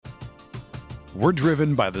We're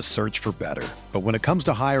driven by the search for better. But when it comes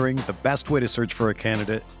to hiring, the best way to search for a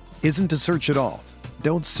candidate isn't to search at all.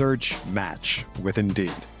 Don't search, match with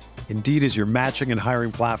Indeed. Indeed is your matching and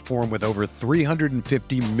hiring platform with over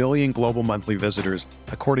 350 million global monthly visitors,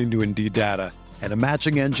 according to Indeed data, and a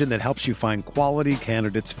matching engine that helps you find quality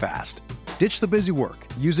candidates fast. Ditch the busy work.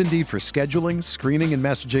 Use Indeed for scheduling, screening, and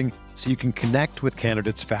messaging so you can connect with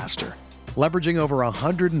candidates faster. Leveraging over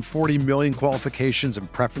 140 million qualifications and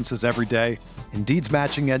preferences every day, Indeed's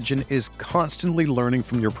matching engine is constantly learning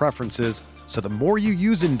from your preferences, so the more you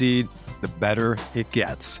use Indeed, the better it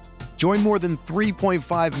gets. Join more than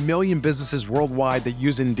 3.5 million businesses worldwide that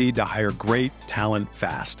use Indeed to hire great talent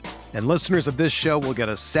fast. And listeners of this show will get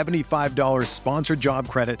a $75 sponsored job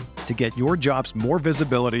credit to get your jobs more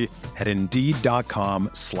visibility at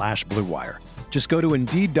Indeed.com/Blue Wire. Just go to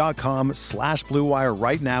Indeed.com/Blue Wire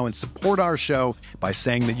right now and support our show by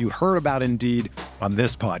saying that you heard about Indeed on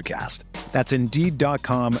this podcast. That's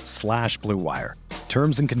Indeed.com/Blue Wire.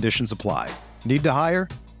 Terms and conditions apply. Need to hire?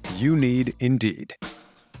 You need Indeed.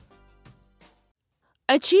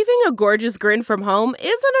 Achieving a gorgeous grin from home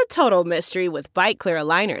isn't a total mystery with Bite Clear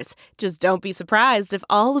aligners. Just don't be surprised if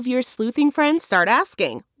all of your sleuthing friends start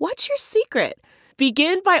asking, "What's your secret?"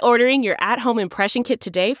 Begin by ordering your at-home impression kit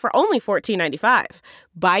today for only $14.95.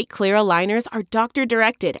 Bite Clear aligners are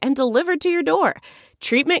doctor-directed and delivered to your door.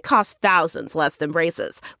 Treatment costs thousands less than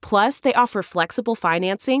braces. Plus, they offer flexible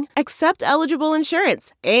financing, accept eligible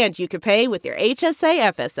insurance, and you can pay with your HSA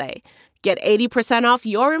FSA. Get 80% off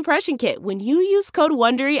your impression kit when you use code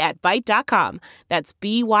WONDERY at Byte.com. That's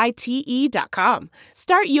BYTE.com.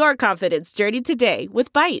 Start your confidence journey today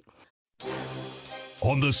with Byte.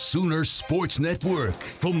 On the Sooner Sports Network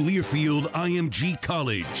from Learfield IMG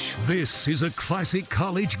College, this is a classic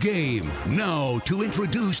college game. Now, to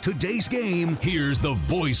introduce today's game, here's the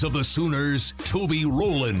voice of the Sooners, Toby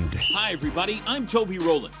Rowland. Hi, everybody. I'm Toby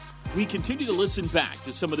Rowland. We continue to listen back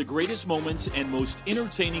to some of the greatest moments and most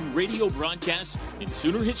entertaining radio broadcasts in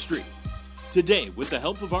Sooner history. Today, with the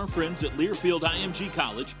help of our friends at Learfield IMG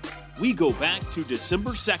College, we go back to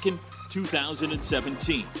December 2nd,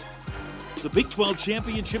 2017. The Big 12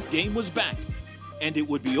 championship game was back, and it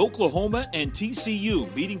would be Oklahoma and TCU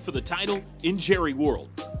meeting for the title in Jerry World.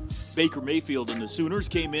 Baker Mayfield and the Sooners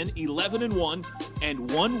came in 11-1 and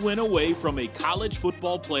one win away from a college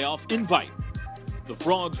football playoff invite. The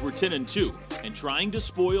Frogs were 10-2 and trying to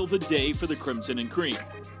spoil the day for the Crimson and Cream.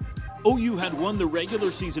 OU had won the regular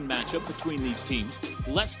season matchup between these teams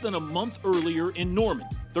less than a month earlier in Norman,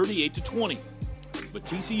 38-20. But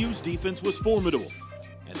TCU's defense was formidable,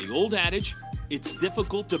 and the old adage, "It's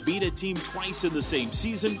difficult to beat a team twice in the same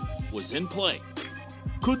season," was in play.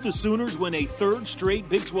 Could the Sooners win a third straight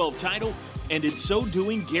Big 12 title and in so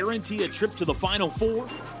doing guarantee a trip to the Final Four?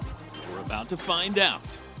 We're about to find out.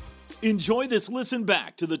 Enjoy this listen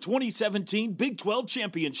back to the 2017 Big 12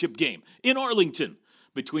 championship game in Arlington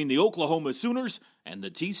between the Oklahoma Sooners and the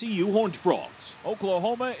TCU Horned Frogs.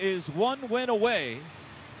 Oklahoma is one win away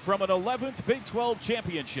from an 11th Big 12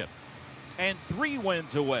 championship and 3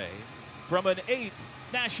 wins away from an 8th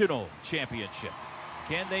national championship.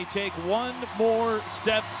 Can they take one more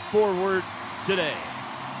step forward today?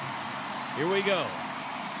 Here we go.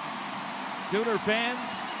 Sooner fans,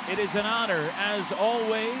 it is an honor, as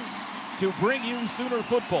always, to bring you Sooner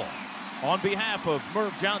football. On behalf of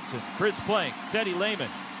Merv Johnson, Chris Plank, Teddy Lehman,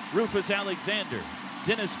 Rufus Alexander,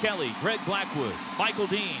 Dennis Kelly, Greg Blackwood, Michael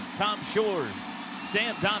Dean, Tom Shores,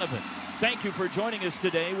 Sam Donovan, thank you for joining us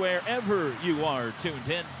today wherever you are tuned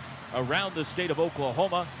in around the state of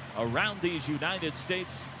Oklahoma, around these United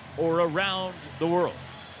States, or around the world.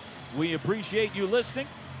 We appreciate you listening.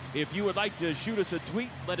 If you would like to shoot us a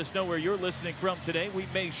tweet, let us know where you're listening from today. We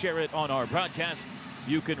may share it on our broadcast.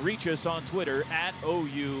 You can reach us on Twitter at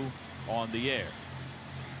OU on the air.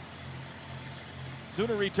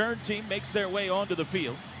 Sooner return team makes their way onto the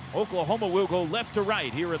field. Oklahoma will go left to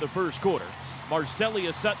right here in the first quarter.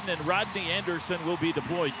 Marcellia Sutton and Rodney Anderson will be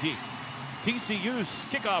deployed deep. TCU's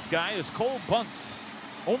kickoff guy is Cole Bunce.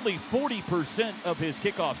 Only 40% of his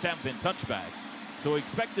kickoffs have been touchbacks, so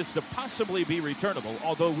expect this to possibly be returnable,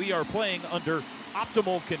 although we are playing under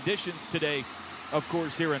optimal conditions today, of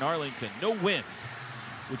course, here in Arlington. No wind,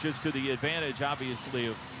 which is to the advantage, obviously,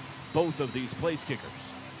 of both of these place kickers.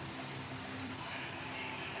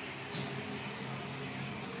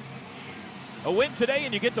 A win today,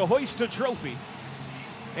 and you get to hoist a trophy,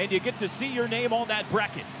 and you get to see your name on that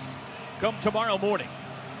bracket come tomorrow morning.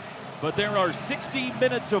 But there are 60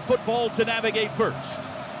 minutes of football to navigate first.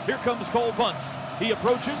 Here comes Cole Bunce. He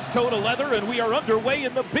approaches toe to leather, and we are underway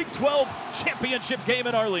in the Big 12 championship game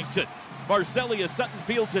in Arlington. Marcellia Sutton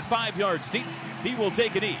fields it 5 yards deep. He will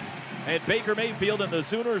take a knee. And Baker Mayfield and the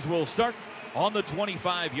Sooners will start on the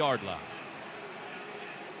 25-yard line.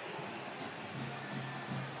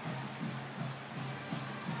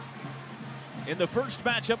 In the first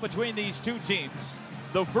matchup between these two teams,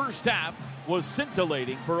 the first half was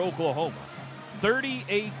scintillating for Oklahoma.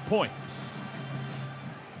 38 points.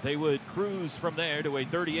 They would cruise from there to a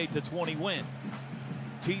 38-20 win.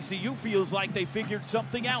 TCU feels like they figured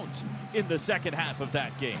something out in the second half of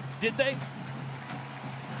that game. Did they?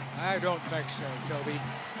 I don't think so, Toby.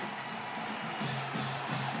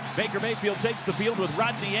 Baker Mayfield takes the field with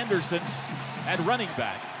Rodney Anderson at running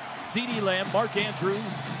back. CeeDee Lamb, Mark Andrews,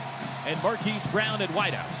 and Marquise Brown at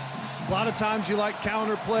wideout. A lot of times you like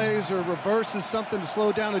counter plays or reverses, something to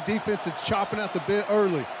slow down a defense that's chopping at the bit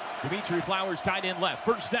early. Dimitri Flowers tight end left.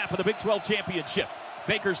 First snap of the Big 12 championship.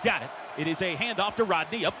 Baker's got it. It is a handoff to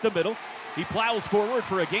Rodney up the middle. He plows forward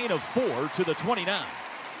for a gain of 4 to the 29.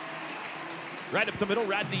 Right up the middle,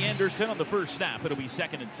 Rodney Anderson on the first snap. It'll be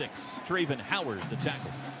 2nd and 6. Traven Howard, the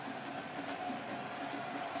tackle.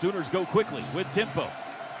 Sooners go quickly with tempo.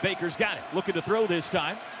 Baker's got it. Looking to throw this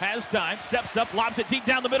time. Has time. Steps up. Lobs it deep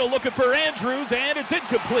down the middle. Looking for Andrews. And it's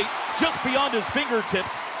incomplete. Just beyond his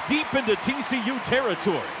fingertips. Deep into TCU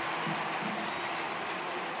territory.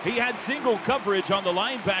 He had single coverage on the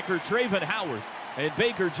linebacker, Traven Howard. And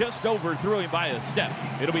Baker just overthrew him by a step.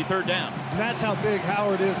 It'll be 3rd down. And that's how big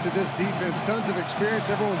Howard is to this defense. Tons of experience.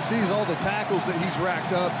 Everyone sees all the tackles that he's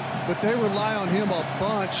racked up, but they rely on him a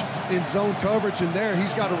bunch in zone coverage. And there,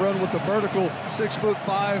 he's got to run with the vertical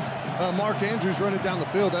 6'5" Mark Andrews running down the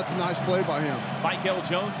field. That's a nice play by him. Michael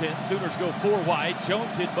Jones in. Sooners go 4 wide.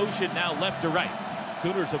 Jones in motion now left to right.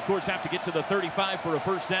 Sooners, of course, have to get to the 35 for a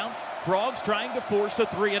first down. Frogs trying to force a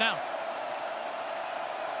 3-and-out.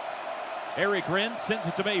 Eric Wren sends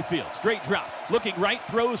it to Mayfield. Straight drop. Looking right,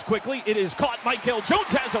 throws quickly. It is caught. Michael Jones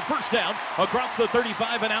has a first down across the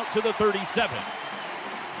 35 and out to the 37.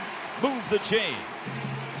 Move the chains.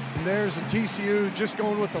 And there's a TCU just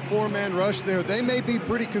going with a 4-man rush there. They may be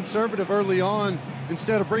pretty conservative early on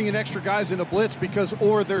instead of bringing extra guys in a blitz because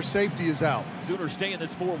their safety is out. Sooners stay in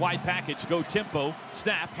this 4-wide package. Go tempo.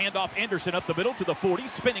 Snap. Handoff Anderson up the middle to the 40.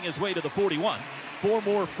 Spinning his way to the 41. 4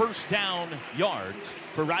 more first down yards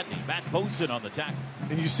for Rodney. Matt Boson on the tackle.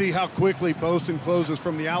 And you see how quickly Boson closes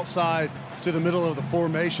from the outside to the middle of the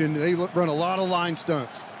formation. They run a lot of line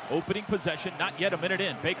stunts. Opening possession, not yet a minute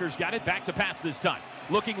in. Baker's got it, back to pass this time.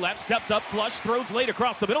 Looking left, steps up, flush, throws late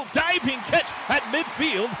across the middle. Diving catch at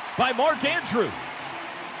midfield by Mark Andrews.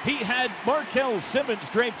 He had Markel Simmons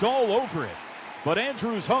draped all over it, but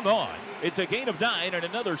Andrews hung on. It's a gain of 9 and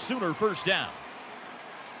another Sooner first down.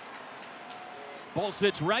 Ball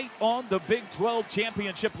sits right on the Big 12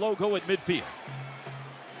 championship logo at midfield.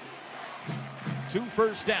 2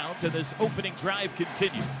 first downs, and this opening drive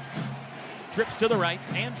continues. Trips to the right,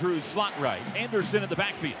 Andrews slot right. Anderson in the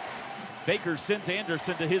backfield. Baker sends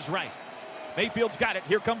Anderson to his right. Mayfield's got it.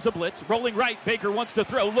 Here comes a blitz. Rolling right. Baker wants to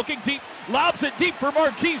throw. Looking deep. Lobs it deep for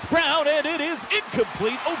Marquise Brown, and it is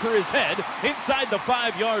incomplete over his head inside the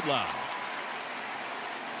 5-yard line.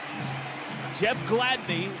 Jeff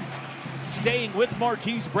Gladney staying with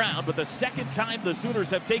Marquise Brown, but the second time the Sooners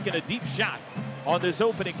have taken a deep shot on this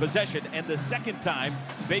opening possession, and the second time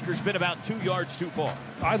Baker's been about 2 yards too far.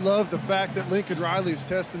 I love the fact that Lincoln Riley's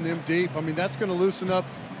testing them deep. I mean, that's going to loosen up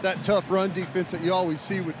that tough run defense that you always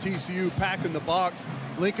see with TCU packing the box.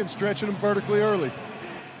 Lincoln stretching them vertically early.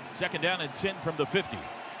 2nd down and 10 from the 50.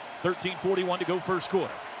 13:41 to go first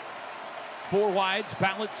quarter. 4 wides,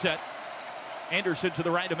 balance set. Anderson to the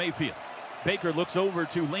right of Mayfield. Baker looks over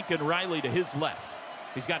to Lincoln Riley to his left.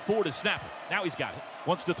 He's got 4 to snap it. Now he's got it.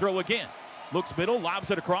 Wants to throw again. Looks middle, lobs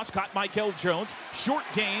it across, caught Michael Jones. Short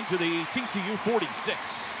gain to the TCU 46.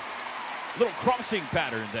 Little crossing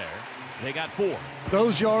pattern there. They got 4.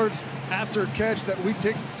 Those yards after catch that we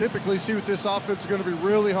typically see with this offense are going to be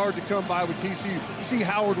really hard to come by with TCU. You see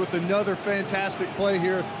Howard with another fantastic play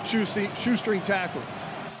here, shoestring tackle.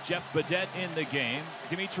 Jeff Badet in the game.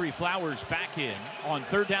 Dimitri Flowers back in on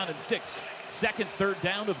 3rd down and 6. Second 3rd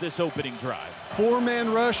down of this opening drive.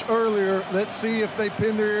 4-man rush earlier. Let's see if they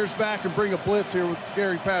pin their ears back and bring a blitz here with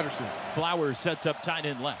Gary Patterson. Flowers sets up tight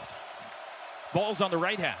end left. Ball's on the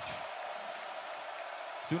right hash.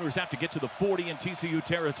 Sooners have to get to the 40 in TCU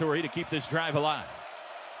territory to keep this drive alive.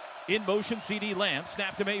 In motion, CeeDee Lamb,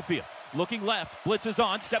 snap to Mayfield. Looking left, blitzes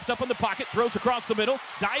on, steps up in the pocket, throws across the middle.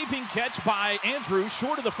 Diving catch by Andrews,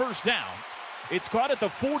 short of the first down. It's caught at the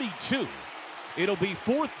 42. It'll be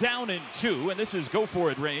 4th down and 2, and this is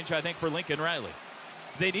go-for-it range, I think, for Lincoln Riley.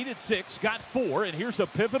 They needed 6, got 4, and here's a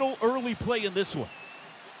pivotal early play in this one.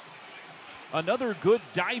 Another good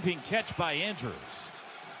diving catch by Andrews.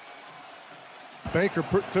 Baker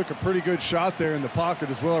took a pretty good shot there in the pocket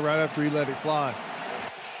as well right after he let it fly.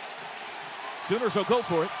 Sooners will go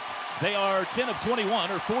for it. They are 10 of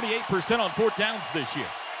 21, or 48% on fourth downs this year.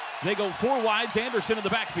 They go 4 wides, Anderson in the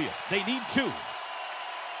backfield. They need 2.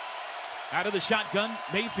 Out of the shotgun,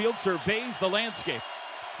 Mayfield surveys the landscape.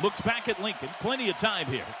 Looks back at Lincoln. Plenty of time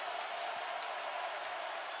here.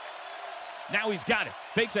 Now he's got it.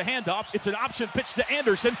 Fakes a handoff. It's an option pitch to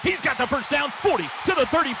Anderson. He's got the first down. 40 to the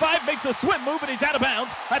 35. Makes a swim move, and he's out of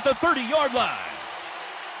bounds at the 30-yard line.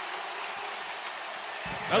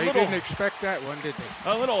 They didn't expect that one, did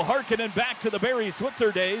they? A little harkening back to the Barry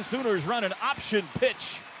Switzer days. Sooners run an option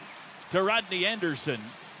pitch to Rodney Anderson,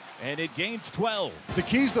 and it gains 12. The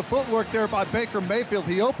key's the footwork there by Baker Mayfield.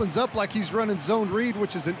 He opens up like he's running zone read,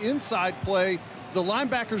 which is an inside play. The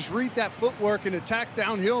linebackers read that footwork and attack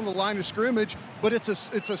downhill in the line of scrimmage, but it's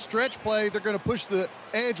a stretch play. They're going to push the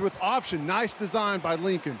edge with option. Nice design by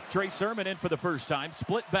Lincoln. Trey Sermon in for the first time.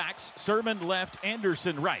 Split backs. Sermon left,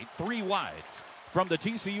 Anderson right. 3 wides from the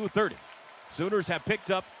TCU 30. Sooners have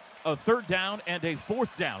picked up a 3rd down and a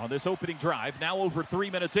 4th down on this opening drive, now over 3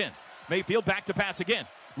 minutes in. Mayfield back to pass again.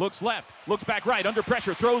 Looks left, looks back right, under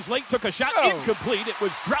pressure, throws late, took a shot, incomplete. It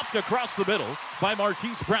was dropped across the middle by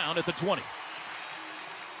Marquise Brown at the 20.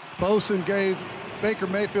 Bosen gave Baker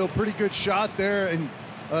Mayfield a pretty good shot there, and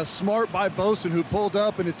smart by Bosen, who pulled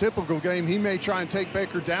up. In a typical game, he may try and take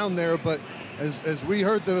Baker down there, but as we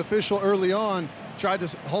heard the official early on, tried to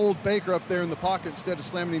hold Baker up there in the pocket instead of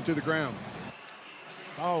slamming him to the ground.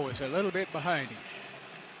 Ball was a little bit behind him.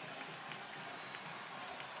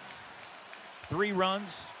 3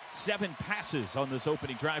 runs, 7 passes on this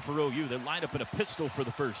opening drive for OU. They line up in a pistol for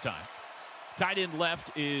the first time. Tight end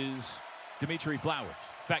left is Dimitri Flowers.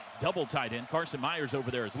 In fact, double tight end. Carson Myers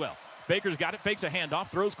over there as well. Baker's got it, fakes a handoff,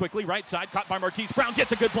 throws quickly, right side, caught by Marquise Brown,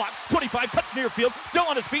 gets a good block. 25, cuts near field, still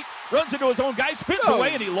on his feet, runs into his own guy, spins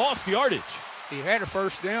away, and he lost yardage. He had a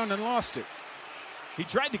first down and lost it. He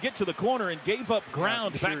tried to get to the corner and gave up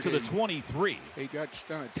ground back to the 23. He got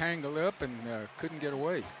tangled up and couldn't get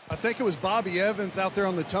away. I think it was Bobby Evans out there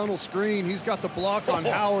on the tunnel screen. He's got the block on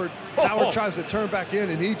Howard. Howard tries to turn back in,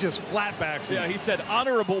 and he just flatbacks him. Yeah, he said,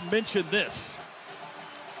 honorable mention this.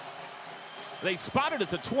 They spotted at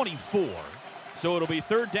the 24, so it'll be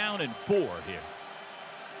 3rd down and 4 here.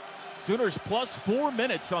 Sooners plus 4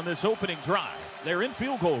 minutes on this opening drive. They're in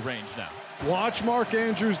field goal range now. Watch Mark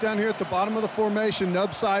Andrews down here at the bottom of the formation.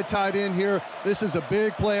 Nub side tight end here. This is a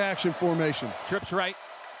big play action formation. Trips right.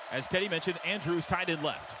 As Teddy mentioned, Andrews tight end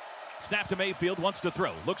left. Snap to Mayfield, wants to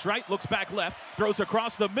throw. Looks right, looks back left. Throws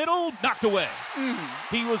across the middle, knocked away.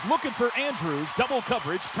 He was looking for Andrews. Double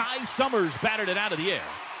coverage. Ty Summers batted it out of the air.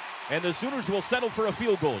 And the Sooners will settle for a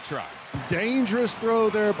field goal try. Dangerous throw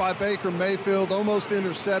there by Baker Mayfield, almost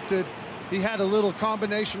intercepted. He had a little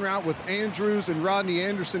combination route with Andrews and Rodney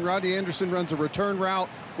Anderson. Rodney Anderson runs a return route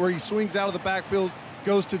where he swings out of the backfield,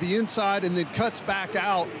 goes to the inside, and then cuts back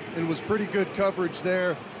out, and was pretty good coverage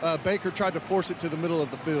there. Baker tried to force it to the middle of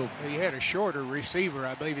the field. He had a shorter receiver.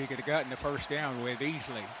 I believe he could have gotten the first down with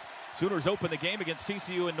easily. Sooners open the game against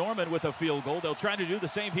TCU and Norman with a field goal. They'll try to do the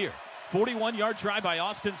same here. 41-yard try by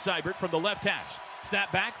Austin Seibert from the left hash.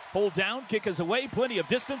 Snap back, hold down, kick is away, plenty of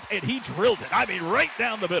distance, and he drilled it. I mean, right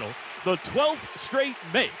down the middle. The 12th straight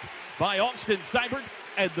make by Austin Seibert,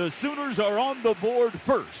 and the Sooners are on the board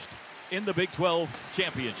first in the Big 12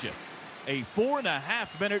 championship. A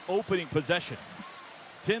 4.5-minute opening possession.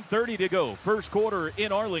 10:30 to go, first quarter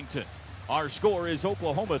in Arlington. Our score is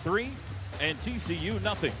Oklahoma 3 and TCU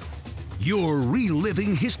nothing. You're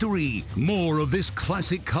reliving history. More of this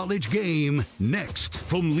classic college game next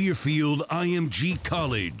from Learfield IMG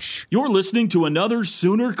College. You're listening to another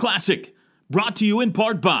Sooner Classic, brought to you in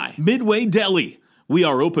part by Midway Deli. We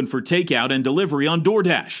are open for takeout and delivery on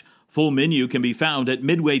DoorDash. Full menu can be found at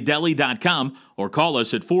midwaydeli.com or call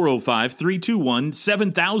us at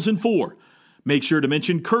 405-321-7004. Make sure to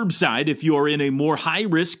mention curbside if you are in a more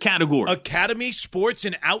high-risk category. Academy Sports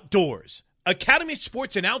and Outdoors. Academy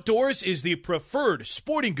Sports and Outdoors is the preferred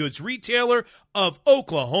sporting goods retailer of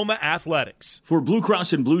Oklahoma athletics. For Blue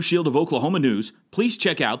Cross and Blue Shield of Oklahoma news, please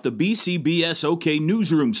check out the BCBSOK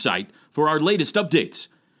newsroom site for our latest updates.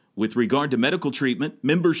 With regard to medical treatment,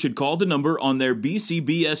 members should call the number on their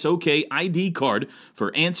BCBSOK ID card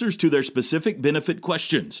for answers to their specific benefit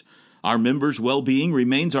questions. Our members' well-being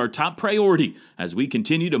remains our top priority as we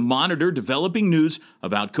continue to monitor developing news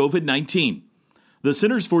about COVID-19. The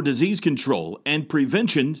Centers for Disease Control and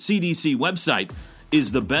Prevention CDC website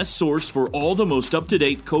is the best source for all the most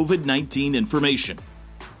up-to-date COVID-19 information.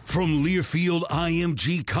 From Learfield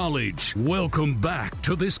IMG College, welcome back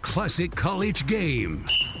to this classic college game.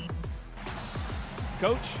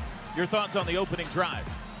 Coach, Your thoughts on the opening drive?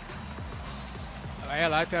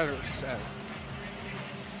 Well, I thought it was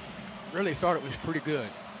really thought it was pretty good.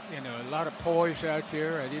 You know, a lot of poise out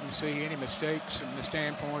there. I didn't see any mistakes from the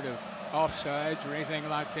standpoint of offsides or anything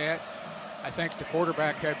like that. I think the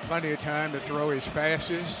quarterback had plenty of time to throw his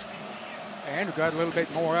passes, and we got a little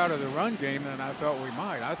bit more out of the run game than I thought we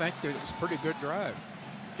might. I think that it was a pretty good drive.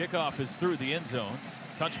 Kickoff is through the end zone.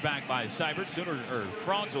 Touchback by Seibert.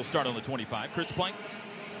 Frogs will start on the 25. Chris Plank.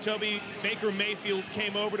 Toby, Baker Mayfield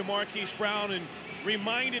came over to Marquise Brown and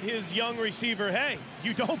reminded his young receiver, hey,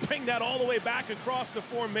 you don't bring that all the way back across the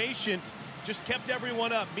formation. Just kept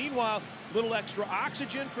everyone up. Meanwhile, a little extra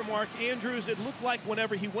oxygen for Mark Andrews. It looked like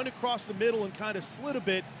whenever he went across the middle and kind of slid a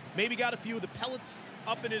bit, maybe got a few of the pellets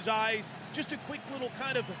up in his eyes. Just a quick little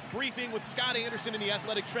kind of briefing with Scott Anderson and the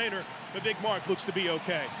athletic trainer. But Big Mark looks to be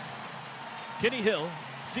okay. Kenny Hill,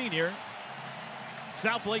 senior,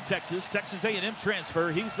 South Lake, Texas A&M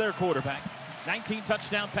transfer. He's their quarterback. 19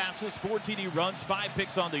 touchdown passes, 4 TD runs, 5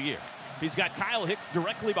 picks on the year. He's got Kyle Hicks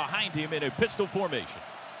directly behind him in a pistol formation.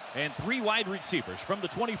 And 3 wide receivers from the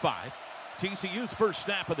 25. TCU's first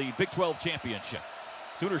snap of the Big 12 championship.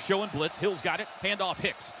 Sooners showing blitz. Hill's got it. Handoff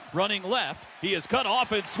Hicks. Running left. He is cut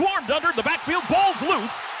off and swarmed under. The backfield ball's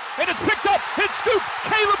loose. And it's picked up. It's scooped.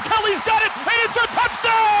 Caleb Kelly's got it. And it's a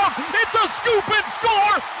touchdown. It's a scoop and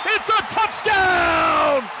score. It's a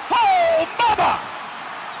touchdown. Oh, mama.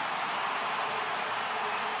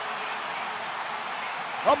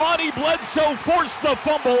 Amani Bledsoe forced the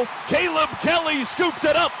fumble. Caleb Kelly scooped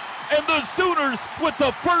it up. And the Sooners with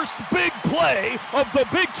the first big play of the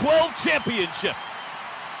Big 12 championship.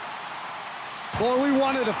 Boy, we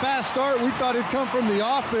wanted a fast start. We thought it'd come from the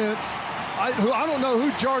offense. I don't know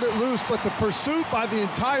who jarred it loose, but the pursuit by the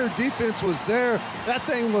entire defense was there. That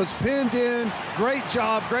thing was pinned in. Great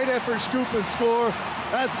job, great effort, scoop and score.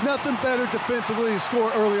 That's nothing better defensively to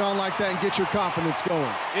score early on like that and get your confidence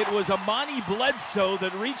going. It was Amani Bledsoe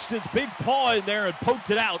that reached his big paw in there and poked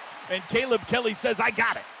it out, and Caleb Kelly says, I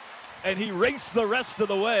got it. And he raced the rest of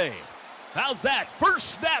the way. How's that?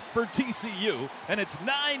 First snap for TCU, and it's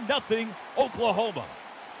 9-0 Oklahoma.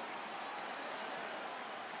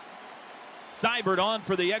 Seibert on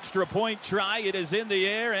for the extra point try. It is in the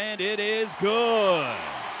air, and it is good.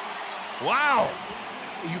 Wow.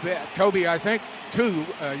 You bet. Toby, I think, too,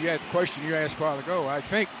 you had the question you asked a while ago. I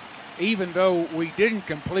think even though we didn't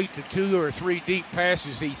complete the 2 or 3 deep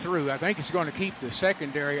passes he threw, I think it's going to keep the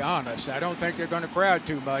secondary honest. I don't think they're going to crowd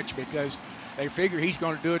too much because they figure he's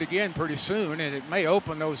going to do it again pretty soon, and it may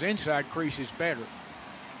open those inside creases better.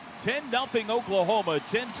 10-0 Oklahoma,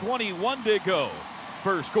 10:21 to go.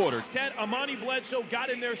 First quarter. Ted, Amani Bledsoe got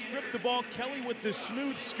in there, stripped the ball. Kelly with the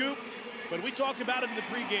smooth scoop. But we talked about it in the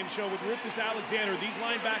pregame show with Rufus Alexander. These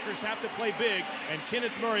linebackers have to play big, and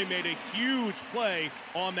Kenneth Murray made a huge play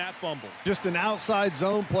on that fumble. Just an outside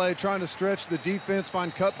zone play, trying to stretch the defense,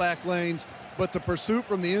 find cutback lanes. But the pursuit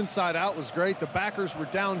from the inside out was great. The backers were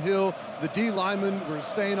downhill. The D linemen were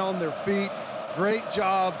staying on their feet. Great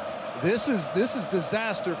job. This is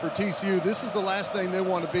disaster for TCU. This is the last thing they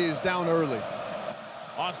want to be, is down early.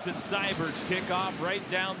 Austin Seibert's kickoff right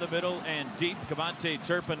down the middle and deep. Cavante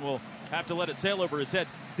Turpin will have to let it sail over his head.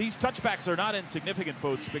 These touchbacks are not insignificant,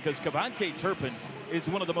 folks, because Cavante Turpin is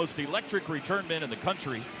one of the most electric return men in the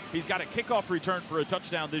country. He's got a kickoff return for a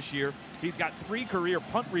touchdown this year. He's got 3 career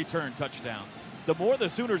punt return touchdowns. The more the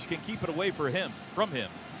Sooners can keep it away from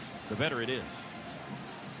him, the better it is.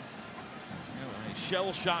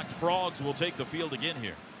 Shell-shocked Frogs will take the field again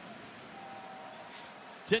here.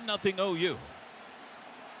 10-0 OU.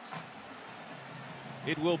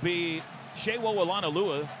 It will be Shewo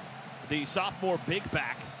Olanalua, the sophomore big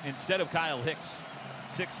back, instead of Kyle Hicks.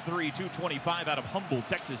 6'3", 225 out of Humble,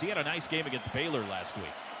 Texas. He had a nice game against Baylor last week.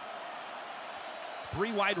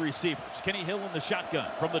 3 wide receivers. Kenny Hill in the shotgun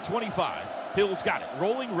from the 25. Hill's got it.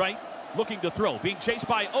 Rolling right, looking to throw. Being chased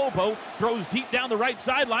by Obo. Throws deep down the right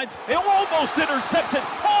sidelines. It almost intercepted.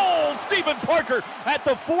 Oh, Stephen Parker at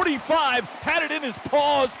the 45. Had it in his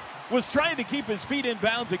paws. Was trying to keep his feet in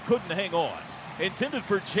bounds and couldn't hang on. Intended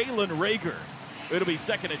for Jalen Rager. It'll be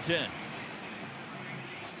 2nd and 10.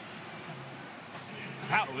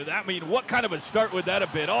 What kind of a start would that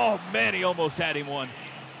have been? Oh, man, he almost had him one.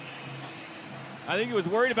 I think he was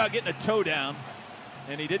worried about getting a toe down,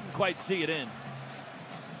 and he didn't quite see it in.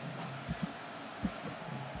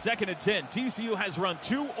 2nd and 10. TCU has run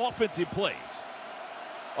 2 offensive plays.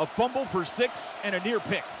 A fumble for 6 and a near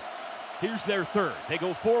pick. Here's their 3rd. They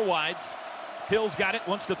go 4 wides. Hill's got it,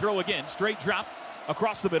 wants to throw again. Straight drop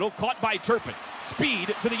across the middle, caught by Turpin.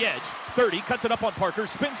 Speed to the edge. 30, cuts it up on Parker,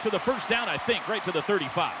 spins to the first down, I think, right to the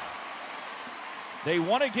 35. They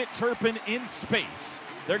want to get Turpin in space.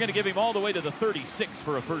 They're going to give him all the way to the 36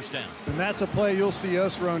 for a first down. And that's a play you'll see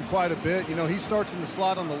us run quite a bit. You know, he starts in the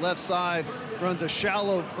slot on the left side, runs a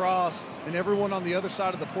shallow cross, and everyone on the other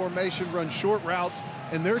side of the formation runs short routes,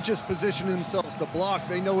 and they're just positioning themselves to block.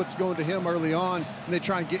 They know it's going to him early on, and they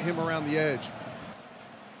try and get him around the edge.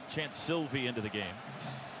 Chance Sylvie into the game.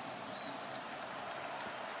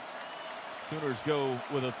 Sooners go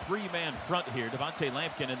with a three-man front here. Devontae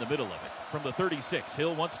Lampkin in the middle of it. From the 36,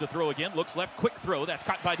 Hill wants to throw again. Looks left, quick throw. That's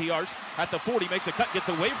caught by Diarse. At the 40, makes a cut, gets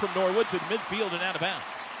away from Norwood to midfield and out of bounds.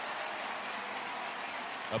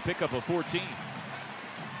 A pickup of 14.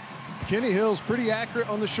 Kenny Hill's pretty accurate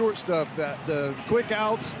on the short stuff. That the quick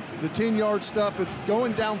outs, the 10-yard stuff, it's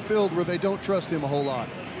going downfield where they don't trust him a whole lot.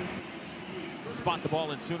 Spot the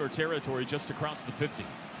ball in Sooner territory just across the 50.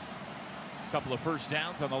 Couple of first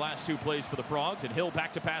downs on the last two plays for the Frogs, and Hill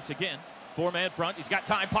back to pass again. Four-man front. He's got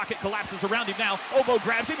time. Pocket collapses around him now. Obo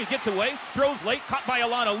grabs him. He gets away. Throws late. Caught by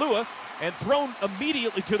Alana Lua and thrown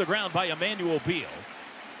immediately to the ground by Emmanuel Beal.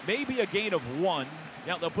 Maybe a gain of 1.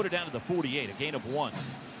 Now they'll put it down to the 48. A gain of 1.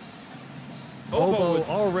 Obo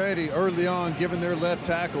already early on giving their left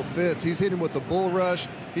tackle fits. He's hit him with the bull rush.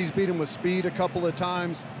 He's beat him with speed a couple of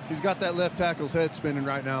times. He's got that left tackle's head spinning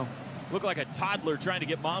right now. Looked like a toddler trying to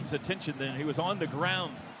get mom's attention then. He was on the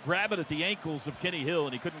ground, grabbing at the ankles of Kenny Hill,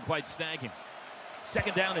 and he couldn't quite snag him.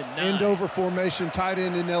 Second down and 9. End over formation, tight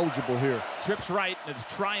end ineligible here. Trips right, and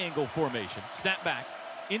it's triangle formation. Snap back.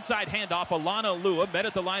 Inside handoff, Alana Lua met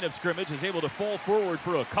at the line of scrimmage, is able to fall forward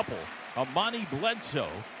for a couple. Amani Bledsoe,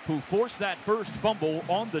 who forced that first fumble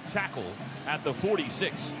on the tackle at the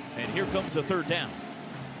 46. And here comes a third down.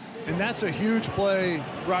 And that's a huge play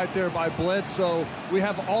right there by Bledsoe. We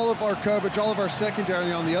have all of our coverage, all of our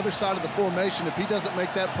secondary on the other side of the formation. If he doesn't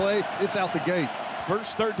make that play, it's out the gate.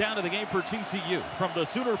 First third down of the game for TCU from the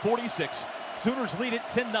Sooner 46. Sooners lead it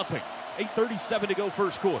 10-0. 8:37 to go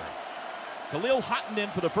first quarter. Khalil Houghton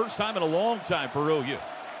in for the first time in a long time for OU.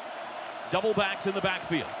 Double backs in the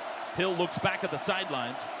backfield. Hill looks back at the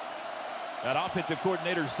sidelines. That offensive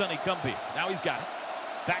coordinator, Sonny Cumbie. Now he's got it.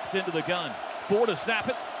 Backs into the gun. 4 to snap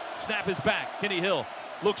it. Snap is back. Kenny Hill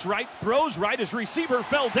looks right, throws right. His receiver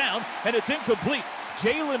fell down, and it's incomplete.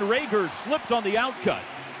 Jalen Rager slipped on the outcut.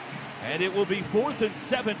 And it will be 4th and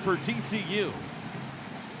 7 for TCU.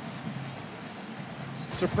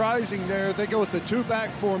 Surprising there. They go with the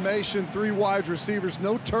two-back formation, 3 wide receivers.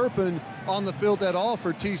 No Turpin on the field at all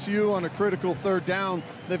for TCU on a critical third down.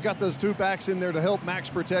 They've got those two backs in there to help max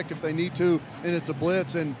protect if they need to, and it's a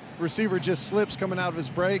blitz, and receiver just slips coming out of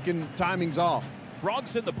his break, and timing's off.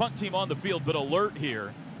 Frogs send the punt team on the field, but alert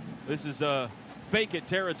here. This is a fake it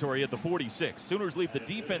territory at the 46. Sooners leave the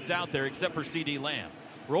defense out there except for C.D. Lamb.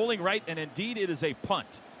 Rolling right, and indeed it is a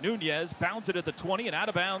punt. Nunez bounds it at the 20 and out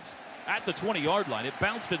of bounds at the 20-yard line. It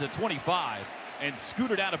bounced at the 25 and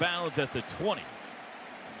scooted out of bounds at the 20.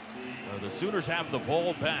 The Sooners have the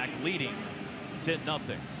ball back, leading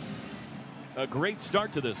 10-0. A great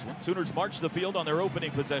start to this one. Sooners marched the field on their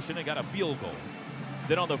opening possession and got a field goal.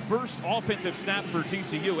 Then on the first offensive snap for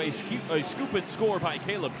TCU, a scoop and score by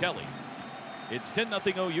Caleb Kelly. It's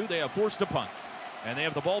 10-0 OU. They have forced a punt, and they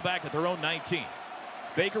have the ball back at their own 19.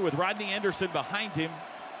 Baker with Rodney Anderson behind him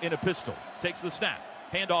in a pistol. Takes the snap.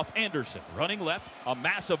 Handoff Anderson. Running left. A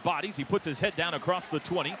mass of bodies. He puts his head down across the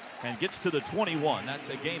 20 and gets to the 21. That's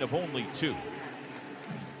a gain of only 2.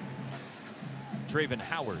 Traven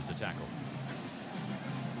Howard, the tackle.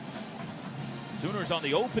 Sooners on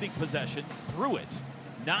the opening possession. Threw it.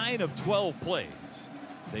 9 of 12 plays.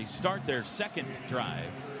 They start their second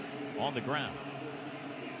drive on the ground.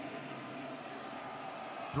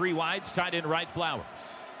 3 wides, tight end right, Flowers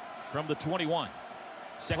from the 21.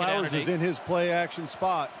 Second Flowers is in his play action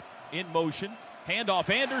spot. In motion. Handoff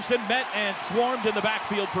Anderson, met and swarmed in the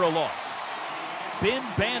backfield for a loss. Ben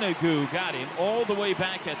Banagoo got him all the way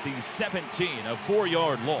back at the 17, a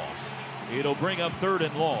 4-yard loss. It'll bring up 3rd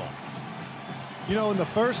and long. You know, in the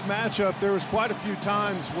first matchup, there was quite a few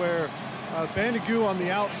times where Banagoo on the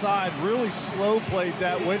outside really slow played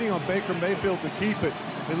that, waiting on Baker Mayfield to keep it.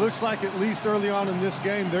 It looks like at least early on in this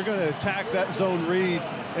game, they're going to attack that zone read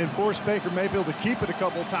and force Baker Mayfield to keep it a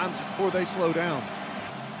couple of times before they slow down.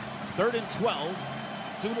 3rd and 12.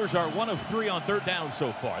 Sooners are 1 of 3 on third down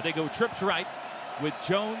so far. They go trips right with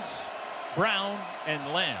Jones, Brown,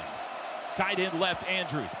 and Lamb. Tight end left,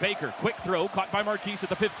 Andrews. Baker, quick throw, caught by Marquise at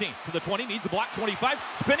the 15. To the 20, needs a block, 25.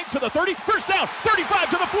 Spinning to the 30, first down,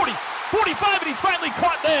 35 to the 40. 45, and he's finally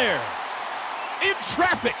caught there. In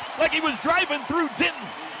traffic, like he was driving through Denton.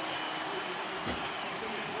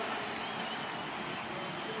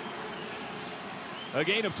 A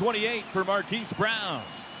gain of 28 for Marquise Brown.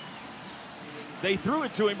 They threw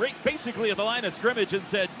it to him basically at the line of scrimmage and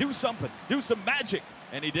said, do something, do some magic.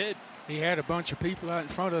 And he did. He had a bunch of people out in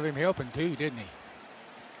front of him helping too, didn't he?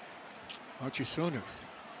 Bunch of Sooners.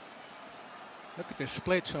 Look at the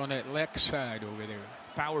splits on that left side over there.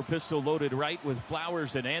 Power pistol loaded right with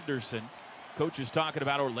Flowers and Anderson. Coach is talking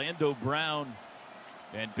about Orlando Brown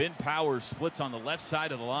and Ben Powers splits on the left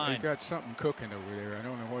side of the line. They got something cooking over there. I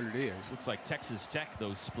don't know what it is. Looks like Texas Tech,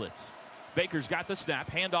 those splits. Baker's got the snap.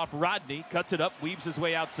 Handoff Rodney. Cuts it up. Weaves his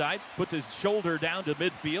way outside. Puts his shoulder down to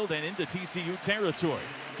midfield and into TCU territory.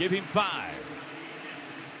 Give him 5.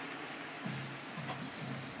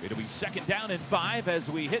 It'll be 2nd down and 5 as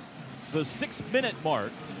we hit the 6-minute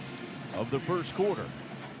mark of the first quarter.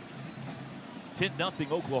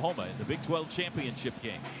 10-0 Oklahoma in the Big 12 championship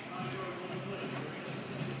game.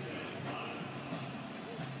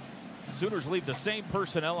 Sooners leave the same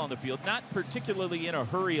personnel on the field, not particularly in a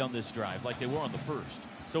hurry on this drive like they were on the first,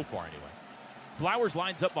 so far anyway. Flowers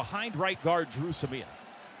lines up behind right guard Drew Samia.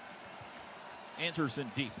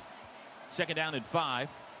 Anderson deep. 2nd down and 5.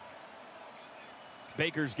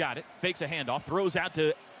 Baker's got it, fakes a handoff, throws out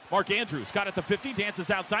to Mark Andrews. Got it to 50,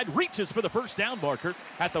 dances outside, reaches for the first down marker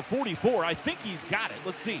at the 44. I think he's got it.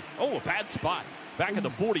 Let's see. Oh, a bad spot. Back at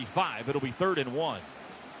the 45, it'll be 3rd and 1.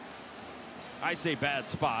 I say bad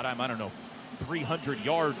spot. I don't know, 300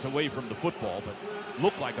 yards away from the football, but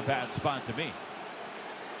looked like a bad spot to me.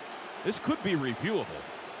 This could be reviewable.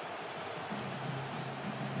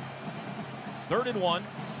 3rd and 1.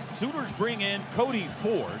 Sooners bring in Cody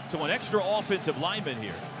Ford, so an extra offensive lineman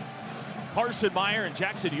here. Carson Meyer and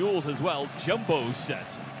Jackson Ewells as well. Jumbo set.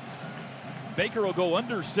 Baker will go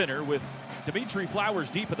under center with Dimitri Flowers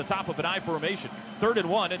deep at the top of an I formation. 3rd and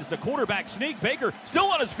 1, and it's a quarterback sneak. Baker still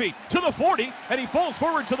on his feet to the 40, and he falls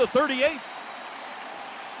forward to the 38.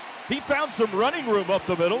 He found some running room up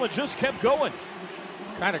the middle and just kept going.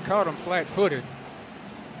 Kind of caught him flat-footed.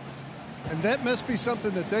 And that must be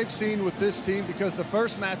something that they've seen with this team, because the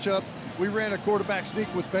first matchup, we ran a quarterback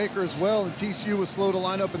sneak with Baker as well, and TCU was slow to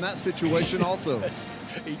line up in that situation also.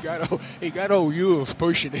 He got old Ewells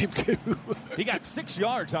pushing him too. He got 6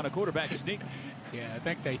 yards on a quarterback sneak. Yeah, I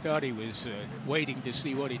think they thought he was waiting to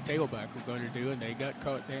see what his tailback was going to do, and they got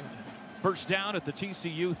caught down. First down at the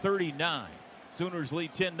TCU 39. Sooners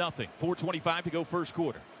lead 10-0. 4:25 to go first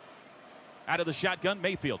quarter. Out of the shotgun,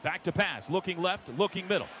 Mayfield back to pass, looking left, looking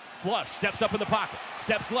middle. Flush, steps up in the pocket,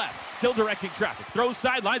 steps left, still directing traffic, throws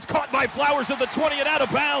sidelines, caught by Flowers at the 20 and out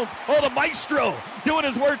of bounds. Oh, the maestro doing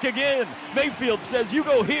his work again. Mayfield says, you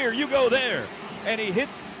go here, you go there. And he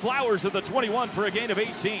hits Flowers at the 21 for a gain of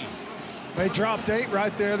 18. They dropped 8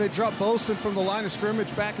 right there. They dropped Bosen from the line of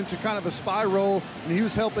scrimmage back into kind of a spy roll, and he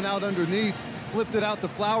was helping out underneath. Flipped it out to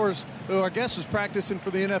Flowers, who I guess was practicing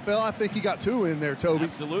for the NFL. I think he got 2 in there, Toby.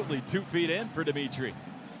 Absolutely, 2 feet in for Dimitri.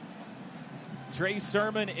 Trey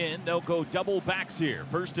Sermon in. They'll go double backs here.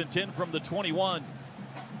 1st and 10 from the 21.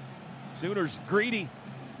 Sooners greedy,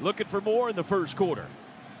 looking for more in the first quarter.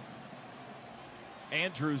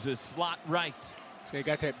 Andrews is slot right. So they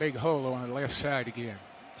got that big hole on the left side again.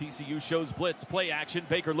 TCU shows blitz, play action.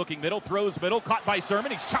 Baker looking middle, throws middle, caught by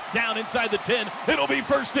Sermon. He's chopped down inside the 10. It'll be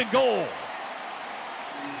 1st and goal.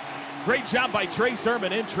 Great job by Trey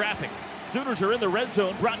Sermon in traffic. Sooners are in the red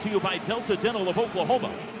zone, brought to you by Delta Dental of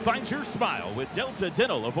Oklahoma. Find your smile with Delta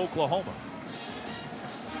Dental of Oklahoma.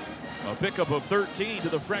 A pickup of 13 to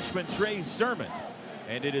the freshman Trey Sermon.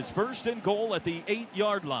 And it is 1st and goal at the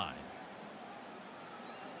 8-yard line.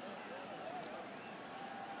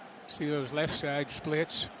 See those left side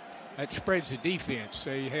splits? That spreads the defense.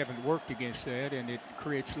 They haven't worked against that, and it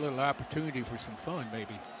creates a little opportunity for some fun,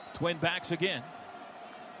 maybe. Twin backs again.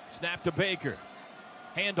 Snap to Baker.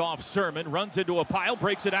 Handoff Sermon, runs into a pile,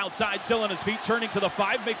 breaks it outside, still on his feet, turning to the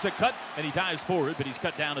 5, makes a cut, and he dives forward, but he's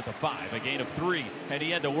cut down at the 5, a gain of 3, and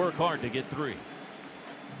he had to work hard to get 3.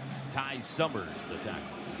 Ty Summers, the tackle.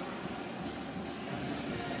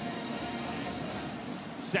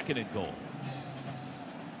 2nd and goal.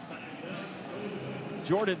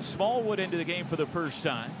 Jordan Smallwood into the game for the first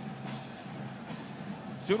time.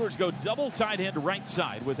 Sooners go double tight end right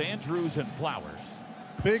side with Andrews and Flowers.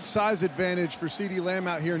 Big size advantage for CeeDee Lamb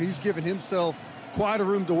out here, and he's given himself quite a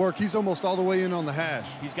room to work. He's almost all the way in on the hash.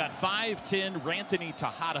 He's got 5'10" Ranthony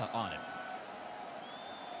Tejada on him.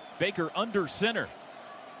 Baker under center.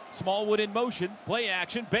 Smallwood in motion, play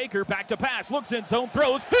action. Baker back to pass, looks in zone,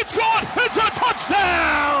 throws. It's gone! It's a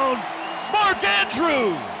touchdown! Mark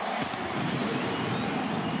Andrews!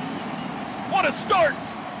 What a start!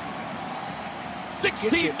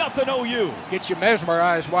 16-0 OU. Get you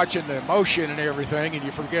mesmerized watching the motion and everything, and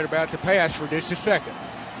you forget about the pass for just a second.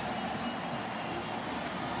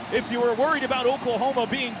 If you were worried about Oklahoma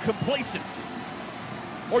being complacent,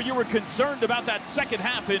 or you were concerned about that second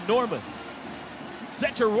half in Norman.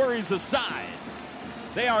 Set your worries aside.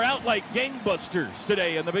 They are out like gangbusters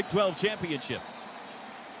today in the Big 12 championship.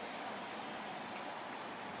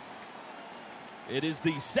 It is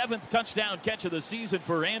the 7th touchdown catch of the season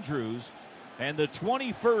for Andrews and the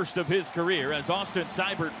 21st of his career as Austin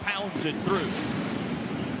Seibert pounds it through.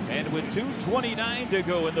 And with 2:29 to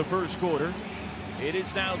go in the first quarter, it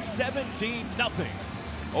is now 17-0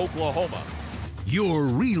 Oklahoma. You're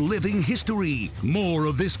reliving history. More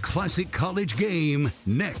of this classic college game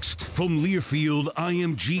next from Learfield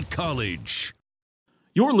IMG College.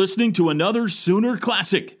 You're listening to another Sooner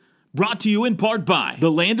Classic, brought to you in part by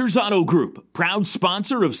the Landers Auto Group, proud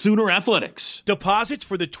sponsor of Sooner Athletics. Deposits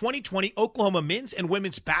for the 2020 Oklahoma men's and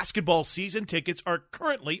women's basketball season tickets are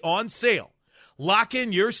currently on sale. Lock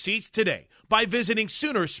in your seats today by visiting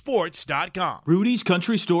Soonersports.com. Rudy's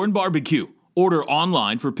Country Store and Barbecue. Order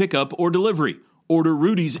online for pickup or delivery. Order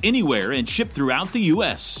Rudy's anywhere and ship throughout the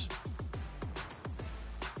U.S.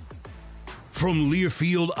 From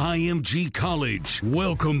Learfield IMG College,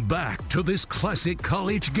 welcome back to this classic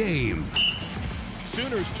college game.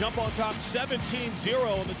 Sooners jump on top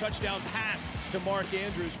 17-0 on the touchdown pass to Mark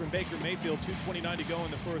Andrews from Baker Mayfield. 2:29 to go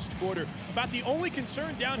in the first quarter. About the only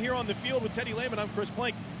concern down here on the field with Teddy Lehman, I'm Chris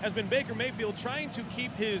Plank, has been Baker Mayfield trying to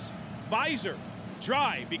keep his visor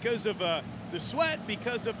dry because of the sweat,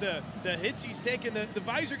 because of the hits he's taken. The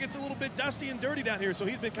visor gets a little bit dusty and dirty down here, so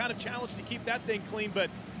he's been kind of challenged to keep that thing clean. But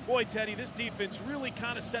boy, Teddy, this defense really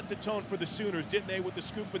kind of set the tone for the Sooners, didn't they, with the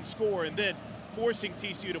scoop and score and then forcing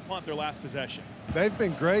TCU to punt their last possession. They've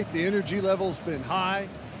been great. The energy level's been high.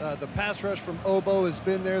 The pass rush from Obo has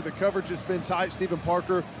been there. The coverage has been tight. Stephen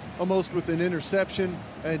Parker almost with an interception.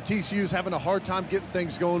 And TCU's having a hard time getting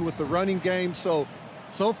things going with the running game. So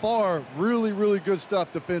far, really, really good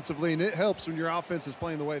stuff defensively, and it helps when your offense is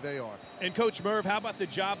playing the way they are. And Coach Merv, how about the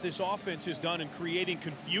job this offense has done in creating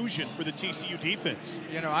confusion for the TCU defense?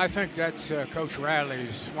 You know, I think that's Coach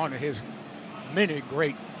Riley's one of his many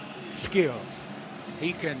great skills.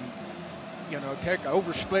 He can,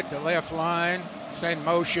 oversplit the left line, send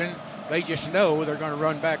motion. They just know they're going to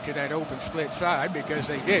run back to that open split side because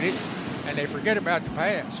they did it, and they forget about the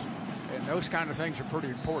pass. And those kind of things are pretty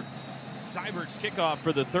important. Seibert's kickoff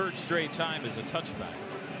for the third straight time is a touchback.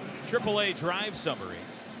 AAA drive summary.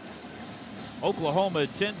 Oklahoma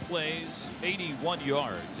 10 plays, 81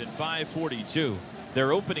 yards and 542.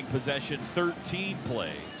 Their opening possession 13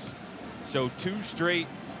 plays. So 2 straight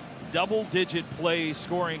double-digit play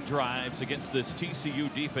scoring drives against this TCU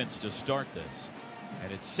defense to start this.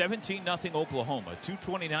 And it's 17-0 Oklahoma,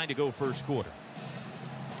 2:29 to go first quarter.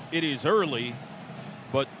 It is early,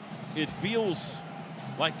 but it feels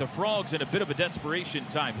like the Frogs in a bit of a desperation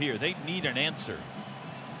time here. They need an answer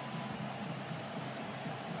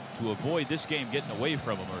to avoid this game getting away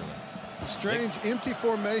from them early. Strange empty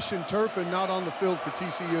formation. Turpin not on the field for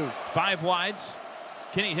TCU. 5 wides.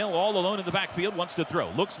 Kenny Hill all alone in the backfield, wants to throw.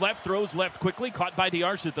 Looks left, throws left quickly, caught by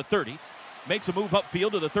D'Arce at the 30. Makes a move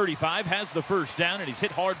upfield to the 35, has the first down, and he's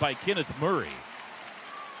hit hard by Kenneth Murray.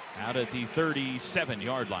 Out at the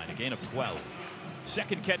 37-yard line, a gain of 12.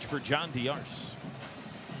 Second catch for John D'Arce.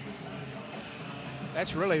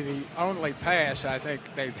 That's really the only pass I think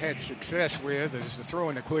they've had success with is the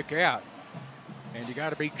throwing the quick out. And you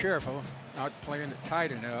got to be careful not playing it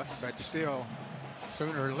tight enough, but still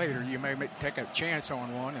sooner or later you may take a chance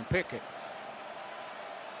on one and pick it.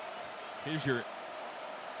 Here's your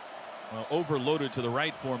overloaded to the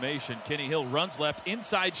right formation. Kenny Hill runs left,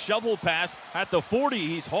 inside shovel pass at the 40.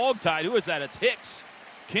 He's hogtied. Who is that? It's Hicks.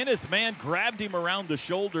 Kenneth Mann grabbed him around the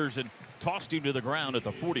shoulders and tossed him to the ground at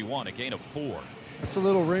the 41, a gain of 4. It's a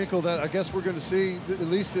little wrinkle that I guess we're going to see at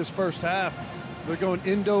least this first half. They're going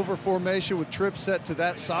end-over formation with trips set to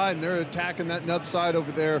that side, and they're attacking that nub side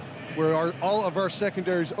over there where all of our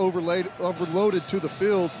secondaries overloaded to the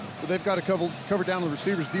field, but they've got to cover down the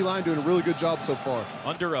receivers. D-line doing a really good job so far.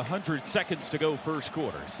 Under 100 seconds to go first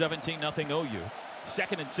quarter. 17-0 OU.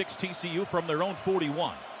 2nd and 6 TCU from their own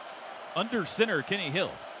 41. Under center, Kenny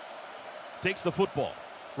Hill takes the football.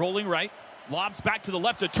 Rolling right. Lobs back to the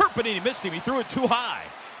left to Turpin, and he missed him. He threw it too high.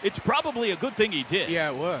 It's probably a good thing he did. Yeah,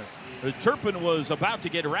 it was. Turpin was about to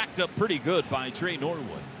get racked up pretty good by Trey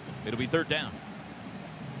Norwood. It'll be third down.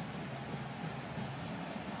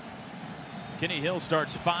 Kenny Hill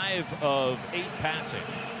starts 5 of 8 passing.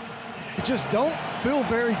 You just don't feel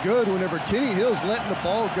very good whenever Kenny Hill's letting the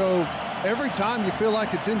ball go. Every time you feel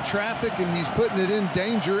like it's in traffic and he's putting it in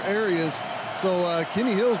danger areas. So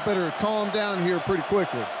Kenny Hill's better calm down here pretty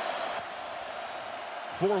quickly.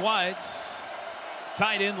 4 wides.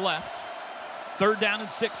 Tight end left. 3rd down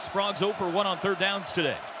and 6. Frogs 0 for 1 on 3rd downs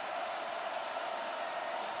today.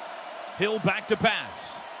 Hill back to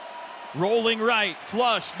pass. Rolling right,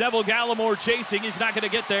 flush. Neville Gallimore chasing. He's not going to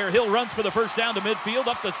get there. Hill runs for the first down to midfield,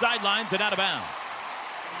 up the sidelines and out of bounds.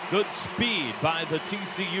 Good speed by the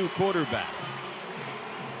TCU quarterback.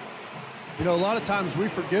 You know, a lot of times we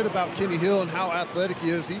forget about Kenny Hill and how athletic he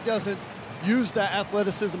is. He doesn't use that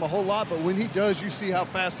athleticism a whole lot, but when he does, you see how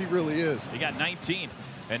fast he really is. He got 19,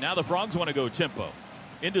 and now the Frogs want to go tempo.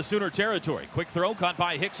 Into Sooner territory. Quick throw caught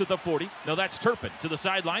by Hicks at the 40. No, that's Turpin to the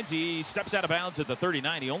sidelines. He steps out of bounds at the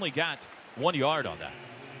 39. He only got 1 yard on that.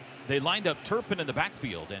 They lined up Turpin in the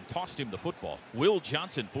backfield and tossed him the football. Will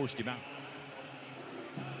Johnson forced him out.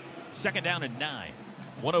 Second down and 9.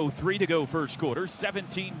 1:03 to go first quarter.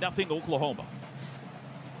 17-0 Oklahoma.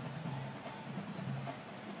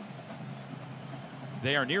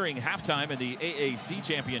 They are nearing halftime in the AAC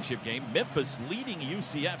championship game. Memphis leading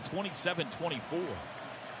UCF 27-24.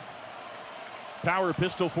 Power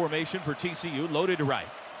pistol formation for TCU, loaded to right.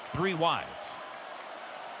 3 wides.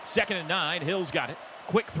 Second and 9, Hill's got it.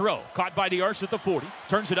 Quick throw, caught by D'Arce at the 40.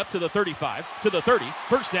 Turns it up to the 35, to the 30.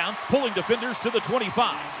 First down, pulling defenders to the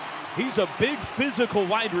 25. He's a big physical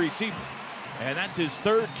wide receiver. And that's his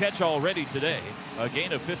 3rd catch already today, a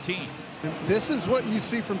gain of 15. And this is what you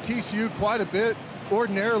see from TCU quite a bit.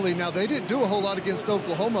 Ordinarily, now they didn't do a whole lot against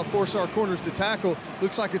Oklahoma, force our corners to tackle.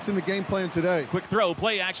 Looks like it's in the game plan today. Quick throw,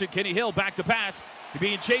 play action, Kenny Hill back to pass. He's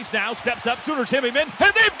being chased now, steps up, Sooners hem him in,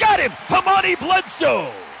 and they've got him! Hamani Bledsoe!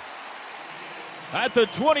 At the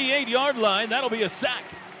 28-yard line, that'll be a sack.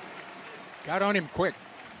 Got on him quick.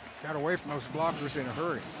 Got away from those blockers in a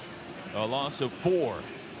hurry. A loss of 4.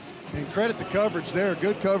 And credit to coverage there.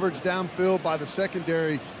 Good coverage downfield by the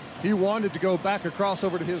secondary. He wanted to go back across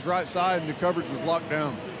over to his right side, and the coverage was locked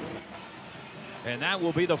down. And that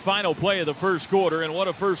will be the final play of the first quarter, and what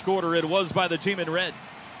a first quarter it was by the team in red.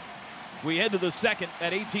 We head to the second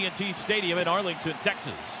at AT&T Stadium in Arlington,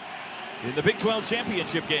 Texas. In the Big 12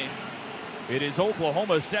 championship game, it is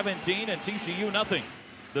Oklahoma 17 and TCU nothing.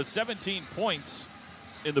 The 17 points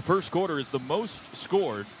in the first quarter is the most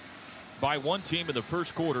scored by one team in the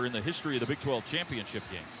first quarter in the history of the Big 12 championship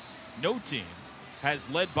game. No team has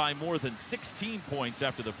led by more than 16 points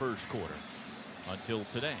after the first quarter until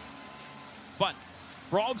today. But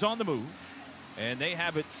Frogs on the move, and they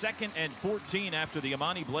have it 2nd and 14 after the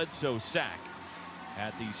Amani Bledsoe sack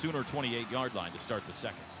at the Sooner 28-yard line to start the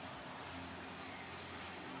second.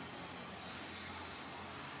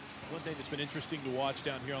 One thing that's been interesting to watch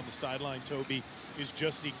down here on the sideline, Toby, is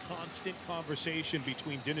just the constant conversation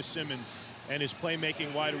between Dennis Simmons and his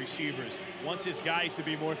playmaking wide receivers. Wants his guys to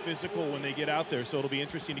be more physical when they get out there, so it'll be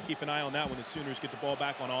interesting to keep an eye on that when the Sooners get the ball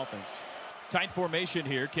back on offense. Tight formation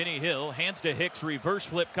here. Kenny Hill hands to Hicks, reverse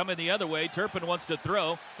flip coming the other way. Turpin wants to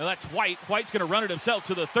throw. Now that's White. White's going to run it himself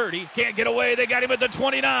to the 30. Can't get away. They got him at the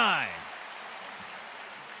 29.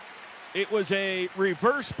 It was a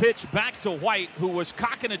reverse pitch back to White, who was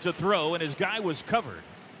cocking it to throw, and his guy was covered.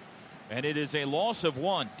 And it is a loss of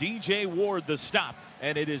 1. DJ Ward the stop,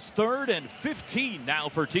 and it is 3rd and 15 now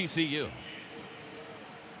for TCU.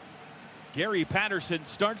 Gary Patterson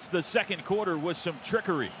starts the second quarter with some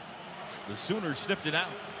trickery. The Sooners sniffed it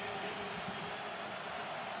out.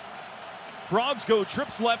 Frogs go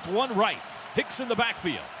trips left, 1 right. Hicks in the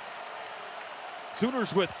backfield.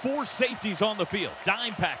 Sooners with 4 safeties on the field.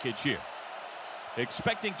 Dime package here.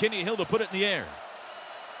 Expecting Kenny Hill to put it in the air.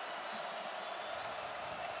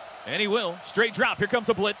 And he will. Straight drop. Here comes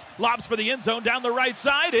a blitz. Lobs for the end zone down the right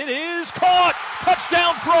side. It is caught.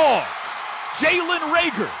 Touchdown Frogs. Jalen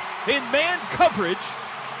Rager in man coverage.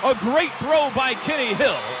 A great throw by Kenny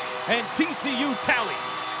Hill. And TCU tallies.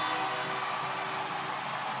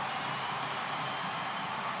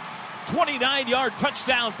 29-yard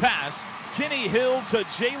touchdown pass. Kenny Hill to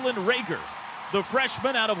Jalen Rager, the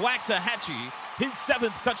freshman out of Waxahachie, his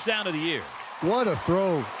 7th touchdown of the year. What a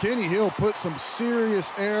throw. Kenny Hill put some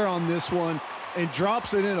serious air on this one and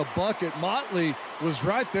drops it in a bucket. Motley was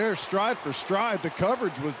right there stride for stride. The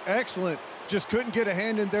coverage was excellent. Just couldn't get a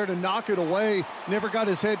hand in there to knock it away. Never got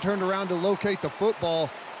his head turned around to locate the football.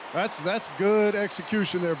 That's good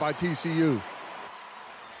execution there by TCU.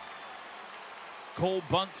 Cole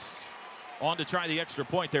Bunce on to try the extra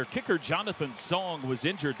point. Their kicker Jonathan Song was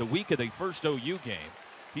injured the week of the first OU game.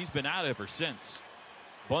 He's been out ever since.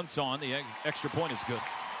 Bunce on, the extra point is good.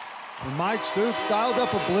 And Mike Stoops dialed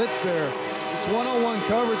up a blitz there. It's one-on-one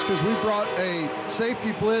coverage because we brought a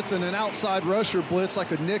safety blitz and an outside rusher blitz, like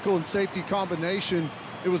a nickel and safety combination.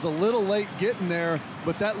 It was a little late getting there,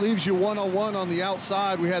 but that leaves you one-on-one on the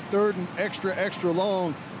outside. We had 3rd and extra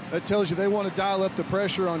long. That tells you they want to dial up the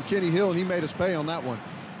pressure on Kenny Hill, and he made us pay on that one.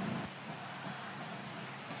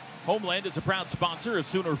 Homeland is a proud sponsor of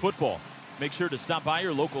Sooner football. Make sure to stop by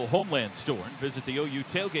your local Homeland store and visit the OU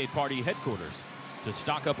Tailgate Party headquarters to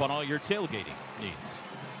stock up on all your tailgating needs.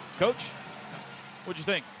 Coach, what'd you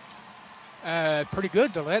think? Pretty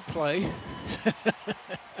good to let play.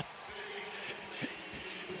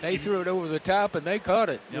 They threw it over the top, and they caught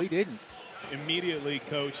it. Yep. We didn't. Immediately,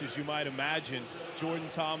 Coach, as you might imagine, Jordan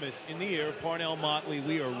Thomas in the air, Parnell Motley.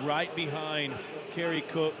 We are right behind Kerry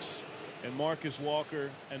Cooks and Marcus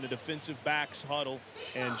Walker and the defensive backs huddle.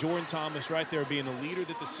 And Jordan Thomas right there being the leader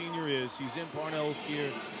that the senior is. He's in Parnell's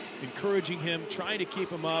ear, encouraging him, trying to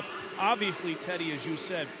keep him up. Obviously, Teddy, as you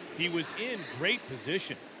said, he was in great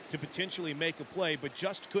position to potentially make a play, but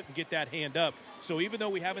just couldn't get that hand up. So even though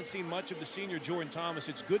we haven't seen much of the senior Jordan Thomas,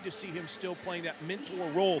 it's good to see him still playing that mentor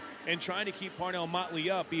role and trying to keep Parnell Motley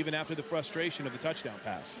up even after the frustration of the touchdown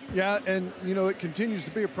pass. Yeah, and, you know, it continues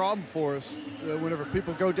to be a problem for us whenever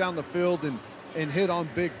people go down the field and hit on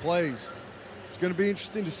big plays. It's going to be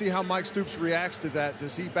interesting to see how Mike Stoops reacts to that.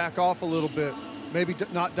 Does he back off a little bit? Maybe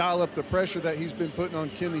not dial up the pressure that he's been putting on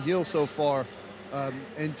Kenny Hill so far.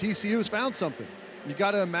 And TCU has found something. You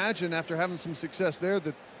got to imagine after having some success there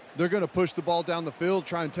that they're going to push the ball down the field,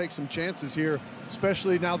 try and take some chances here,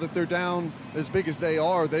 especially now that they're down as big as they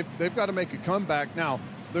are. They've got to make a comeback. Now,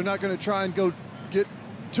 they're not going to try and go get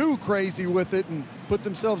too crazy with it and put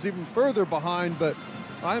themselves even further behind, but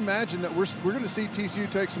I imagine that we're going to see TCU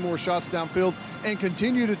take some more shots downfield and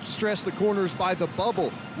continue to stress the corners by the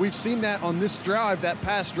bubble. We've seen that on this drive, that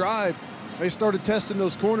past drive. They started testing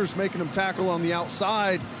those corners, making them tackle on the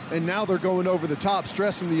outside, and now they're going over the top,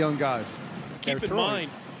 stressing the young guys. Keep in mind,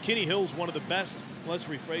 Kenny Hill's one of the best, let's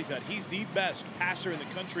rephrase that, he's the best passer in the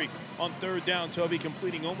country on third down, Toby,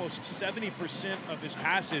 completing almost 70% of his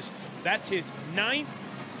passes. That's his 9th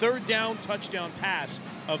third down touchdown pass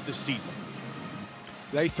of the season.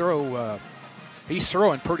 They throw, he's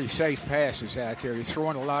throwing pretty safe passes out there. He's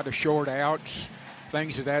throwing a lot of short outs,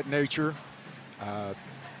 things of that nature.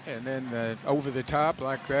 And then over the top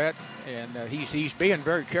like that, and he's being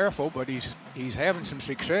very careful, but he's having some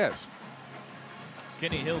success.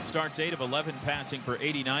 Kenny Hill starts 8 of 11 passing for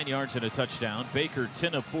 89 yards and a touchdown. Baker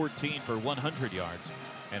 10 of 14 for 100 yards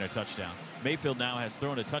and a touchdown. Mayfield now has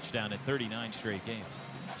thrown a touchdown in 39 straight games.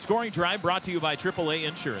 Scoring drive brought to you by AAA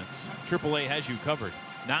Insurance. AAA has you covered.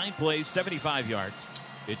 9 plays, 75 yards.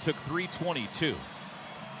 It took 3:22,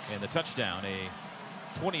 and the touchdown, a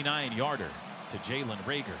 29-yarder. To Jalen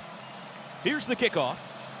Rager. Here's the kickoff.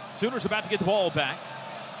 Sooners about to get the ball back.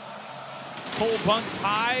 Cole bunts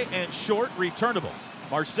high and short, returnable.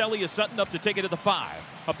 Marcellius Sutton up to take it to the 5.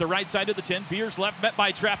 Up the right side of the 10. Veers left, met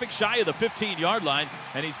by traffic, shy of the 15-yard line,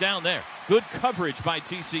 and he's down there. Good coverage by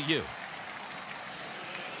TCU.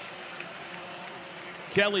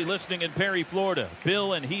 Kelly listening in Perry, Florida.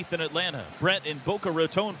 Bill and Heath in Atlanta. Brett in Boca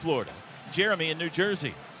Raton, Florida. Jeremy in New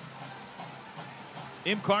Jersey.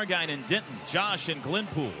 Im Cargine in Denton, Josh in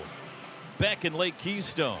Glenpool, Beck in Lake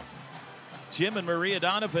Keystone, Jim and Maria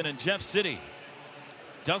Donovan in Jeff City,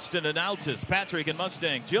 Dustin in Altus, Patrick in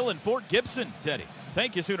Mustang, Jill in Fort Gibson, Teddy.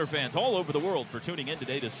 Thank you, Sooner fans all over the world, for tuning in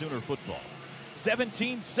today to Sooner football.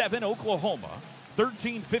 17-7 Oklahoma,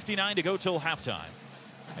 13:59 to go till halftime.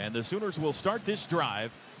 And the Sooners will start this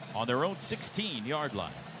drive on their own 16-yard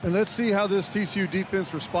line. And let's see how this TCU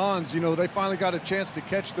defense responds. You know, they finally got a chance to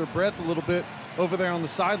catch their breath a little bit over there on the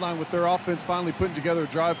sideline with their offense finally putting together a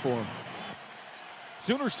drive for them.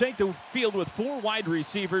 Sooners take the field with 4 wide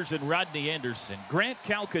receivers and Rodney Anderson. Grant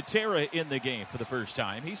Calcaterra in the game for the first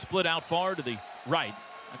time. He split out far to the right.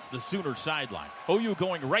 That's the Sooner sideline. OU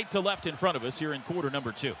going right to left in front of us here in quarter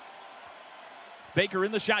number 2. Baker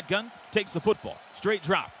in the shotgun, takes the football. Straight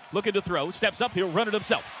drop, looking to throw, steps up, he'll run it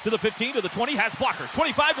himself. To the 15, to the 20, has blockers.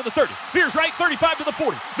 25 to the 30, veers right, 35 to the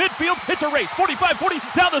 40. Midfield, it's a race,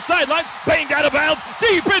 45-40, down the sidelines, banged out of bounds,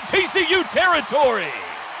 deep in TCU territory.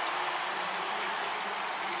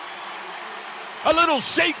 A little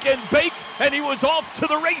shake and bake, and he was off to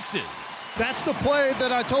the races. That's the play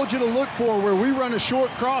that I told you to look for, where we run a short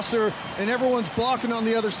crosser and everyone's blocking on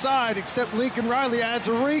the other side, except Lincoln Riley adds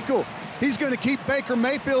a wrinkle. He's going to keep Baker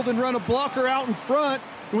Mayfield and run a blocker out in front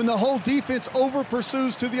when the whole defense over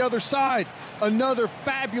pursues to the other side. Another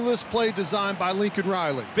fabulous play designed by Lincoln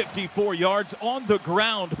Riley. 54 yards on the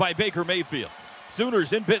ground by Baker Mayfield.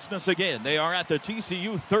 Sooners in business again. They are at the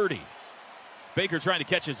TCU 30. Baker trying to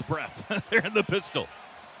catch his breath. They're in the pistol.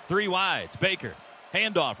 3 wides. Baker.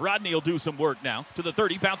 Handoff. Rodney will do some work now. To the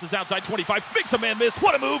 30. Bounces outside 25. Makes a man miss.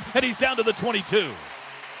 What a move. And he's down to the 22.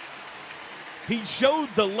 He showed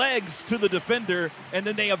the legs to the defender, and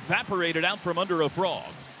then they evaporated out from under a frog.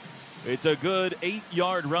 It's a good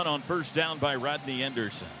 8-yard run on first down by Rodney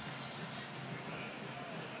Anderson.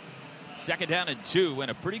 2nd down and 2,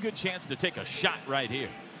 and a pretty good chance to take a shot right here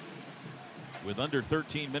with under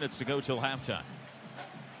 13 minutes to go till halftime.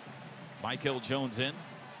 Michael Jones in.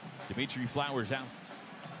 Dimitri Flowers out.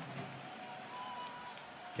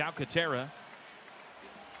 Calcaterra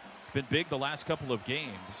been big the last couple of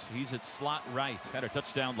games. He's at slot right. Had a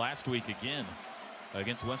touchdown last week again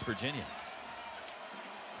against West Virginia.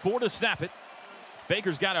 4 to snap it.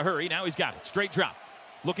 Baker's got to hurry. Now he's got it. Straight drop.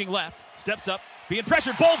 Looking left. Steps up. Being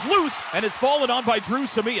pressured. Ball's loose. And it's fallen on by Drew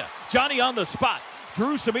Samia. Johnny on the spot.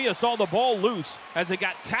 Drew Samia saw the ball loose as it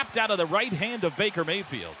got tapped out of the right hand of Baker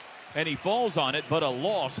Mayfield. And he falls on it, but a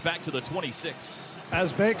loss back to the 26.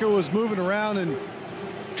 As Baker was moving around and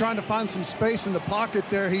trying to find some space in the pocket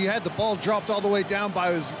there, he had the ball dropped all the way down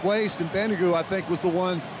by his waist, and Banogu, I think, was the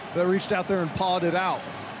one that reached out there and pawed it out.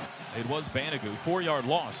 It was Banogu, 4-yard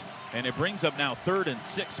loss, and it brings up now 3rd and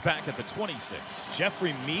 6 back at the 26.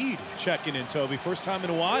 Jeffrey Mead checking in, Toby. First time in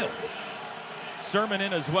a while. Sermon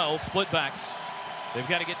in as well, split backs. They've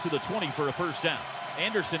got to get to the 20 for a first down.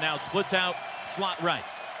 Anderson now splits out, slot right.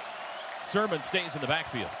 Sermon stays in the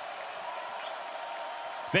backfield.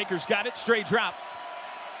 Baker's got it, straight drop.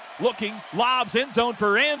 Looking, lobs end zone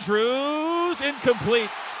for Andrews,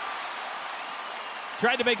 incomplete.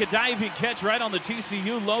 Tried to make a diving catch right on the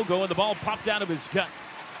TCU logo, and the ball popped out of his gut.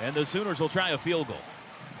 And the Sooners will try a field goal.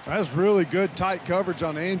 That's really good tight coverage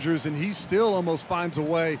on Andrews, and he still almost finds a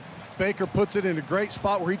way. Baker puts it in a great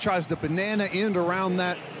spot where he tries to banana end around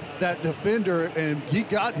that defender, and he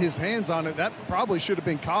got his hands on it. That probably should have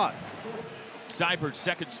been caught. Seibert's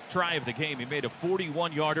second try of the game. He made a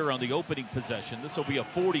 41-yarder on the opening possession. This will be a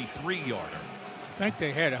 43-yarder. I think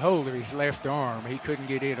they had a hold of his left arm. He couldn't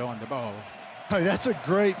get it on the ball. Hey, that's a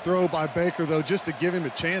great throw by Baker, though, just to give him a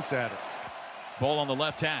chance at it. Ball on the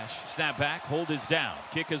left hash. Snap back. Hold is down.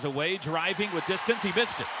 Kick is away. Driving with distance. He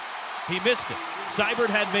missed it. He missed it. Seibert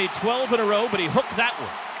had made 12 in a row, but he hooked that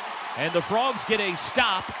one. And the Frogs get a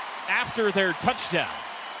stop after their touchdown.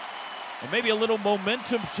 And maybe a little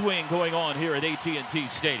momentum swing going on here at AT&T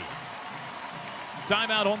Stadium.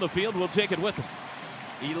 Timeout on the field. We'll take it with them.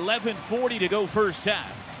 11:40 to go first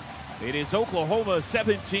half. It is Oklahoma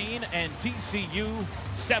 17 and TCU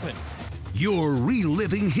 7. You're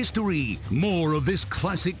reliving history. More of this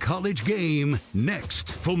classic college game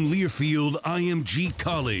next from Learfield IMG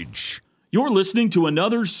College. You're listening to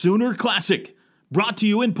another Sooner Classic. Brought to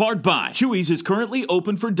you in part by Chuy's is currently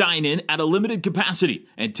open for dine-in at a limited capacity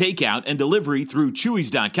and takeout and delivery through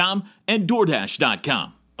Chuy's.com and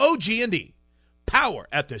DoorDash.com. OG&E. Power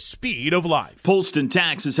at the speed of life. Polston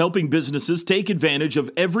Tax is helping businesses take advantage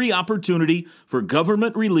of every opportunity for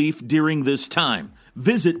government relief during this time.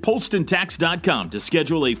 Visit PolstonTax.com to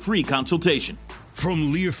schedule a free consultation.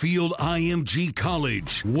 From Learfield IMG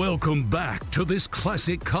College, welcome back to this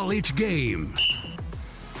classic college game.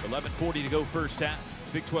 11:40 to go first half.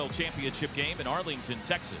 Big 12 championship game in Arlington,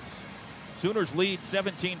 Texas. Sooners lead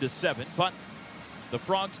 17-7, but the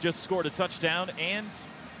Frogs just scored a touchdown and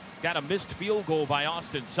got a missed field goal by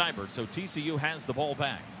Austin Seibert, so TCU has the ball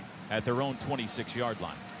back at their own 26-yard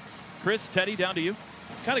line. Chris, Teddy, down to you.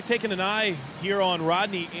 Kind of taking an eye here on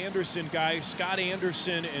Rodney Anderson, guys. Scott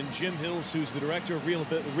Anderson and Jim Hills, who's the director of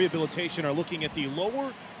rehabilitation, are looking at the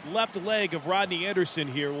lower left leg of Rodney Anderson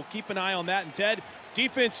here. We'll keep an eye on that. And Ted,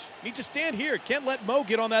 defense needs to stand here. Can't let Mo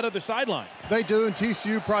get on that other sideline. They do, and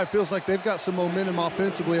TCU probably feels like they've got some momentum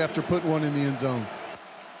offensively after putting one in the end zone.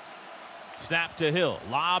 Snap to Hill.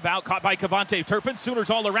 Lob out, caught by Cavante Turpin. Sooners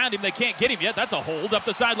all around him. They can't get him yet. That's a hold up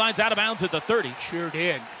the sidelines, out of bounds at the 30. Sure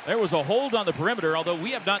did. There was a hold on the perimeter, although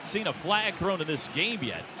we have not seen a flag thrown in this game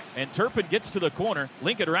yet. And Turpin gets to the corner.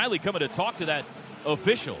 Lincoln Riley coming to talk to that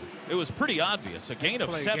official. It was pretty obvious. A gain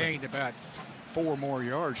of 7. Gained about 4 more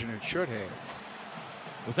yards than it should have.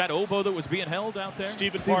 Was that Obo that was being held out there?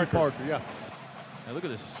 Stephen Parker, yeah. Now look at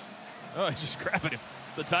this. Oh, he's just grabbing him.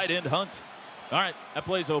 The tight end, Hunt. All right, that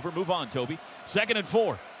play's over. Move on, Toby. 2nd and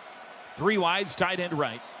 4. 3 wides, tight end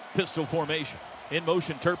right. Pistol formation. In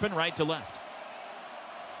motion, Turpin, right to left.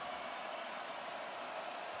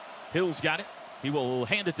 Hill's got it. He will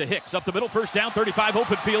hand it to Hicks. Up the middle, first down, 35,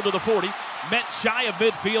 open field to the 40. Met shy of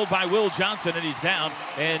midfield by Will Johnson, and he's down.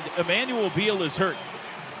 And Emmanuel Beal is hurt.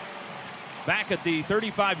 Back at the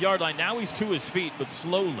 35-yard line. Now he's to his feet, but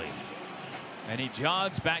slowly. And he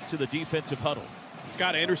jogs back to the defensive huddle.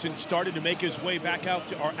 Scott Anderson started to make his way back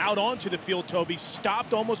out onto the field, Toby.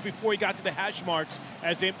 Stopped almost before he got to the hash marks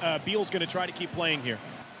as Beal's going to try to keep playing here.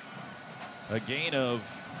 A gain of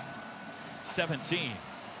 17.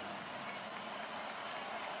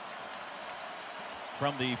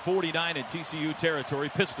 From the 49 in TCU territory,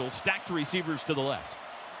 pistol, stacked receivers to the left.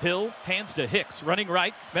 Hill hands to Hicks, running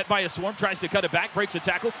right, met by a swarm, tries to cut it back, breaks a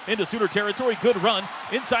tackle into Sooner territory. Good run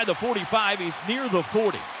inside the 45. He's near the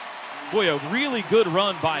 40. Boy, a really good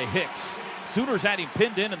run by Hicks. Sooners had him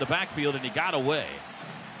pinned in the backfield, and he got away.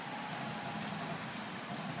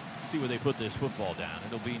 See where they put this football down.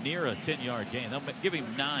 It'll be near a 10-yard gain. They'll give him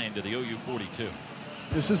 9 to the OU 42.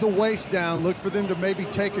 This is a waste down. Look for them to maybe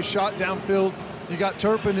take a shot downfield. You got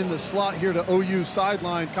Turpin in the slot here to OU's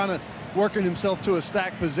sideline, kind of working himself to a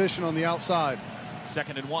stacked position on the outside.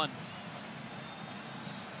 2nd and 1.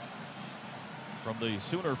 From the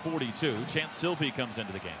Sooner 42, Chance Sylvie comes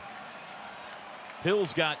into the game.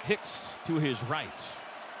 Hill's got Hicks to his right.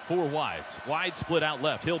 4 wides. Wide split out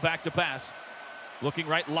left. Hill back to pass. Looking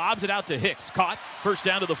right, lobs it out to Hicks. Caught. First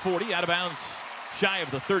down to the 40. Out of bounds shy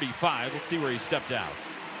of the 35. Let's see where he stepped out.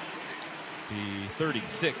 The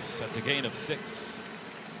 36. That's a gain of 6.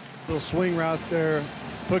 Little swing route there.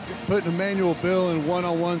 Putting Emmanuel Bill in a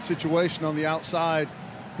one-on-one situation on the outside.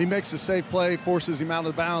 He makes a safe play, forces him out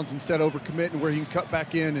of bounds instead of overcommitting where he can cut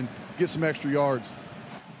back in and get some extra yards.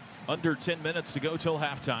 Under 10 minutes to go till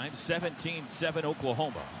halftime. 17-7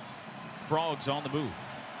 Oklahoma. Frogs on the move.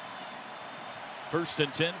 1st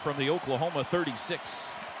and 10 from the Oklahoma 36.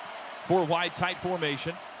 4 wide tight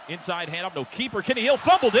formation. Inside handoff, no keeper. Kenny Hill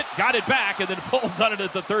fumbled it, got it back, and then falls on it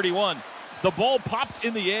at the 31. The ball popped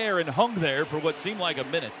in the air and hung there for what seemed like a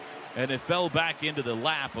minute, and it fell back into the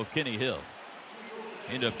lap of Kenny Hill.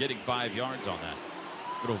 Ended up getting 5 yards on that.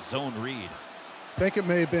 Little zone read. I think it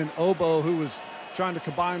may have been Obo who was trying to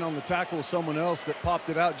combine on the tackle with someone else that popped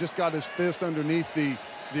it out, just got his fist underneath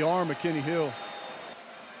the arm of Kenny Hill.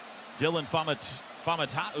 Dylan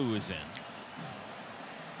Famatau is in.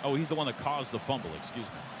 Oh, he's the one that caused the fumble, excuse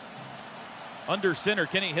me. Under center,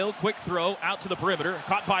 Kenny Hill, quick throw out to the perimeter.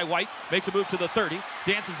 Caught by White, makes a move to the 30.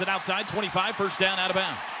 Dances it outside, 25, first down, out of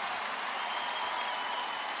bounds.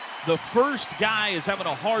 The first guy is having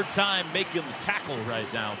a hard time making the tackle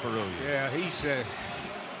right now for OU. Yeah, he's they're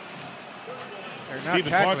not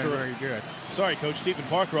Stephen tackling Parker, very good. Sorry, Coach. Stephen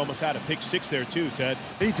Parker almost had a pick 6 there too, Ted.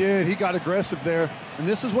 He did. He got aggressive there. And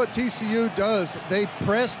this is what TCU does. They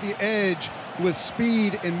press the edge with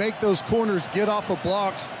speed and make those corners get off of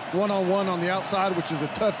blocks one-on-one on the outside, which is a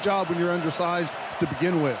tough job when you're undersized to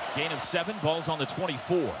begin with. Gain of 7, ball's on the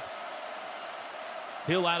 24.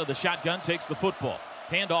 Hill out of the shotgun, takes the football.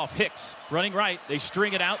 Handoff, Hicks running right. They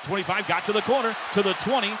string it out. 25 got to the corner, to the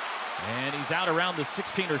 20, and he's out around the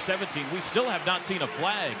 16 or 17. We still have not seen a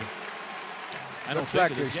flag. I don't Looks think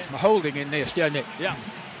like there's there's holding in this, doesn't it? Yeah,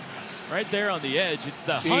 right there on the edge. It's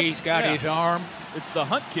the See, Hunt. he's got his arm. It's the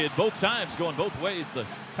Hunt kid both times, going both ways. The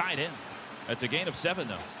tight end. That's a gain of 7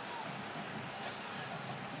 though.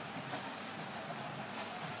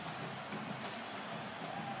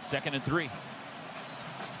 Second and 3.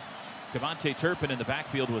 Devontae Turpin in the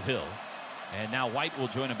backfield with Hill. And now White will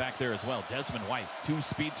join him back there as well. Desmond White, 2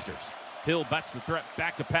 speedsters. Hill bats the threat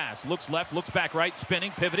back to pass. Looks left, looks back right,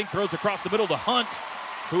 spinning, pivoting, throws across the middle to Hunt,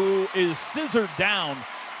 who is scissored down.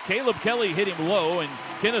 Caleb Kelly hit him low, and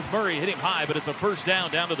Kenneth Murray hit him high, but it's a first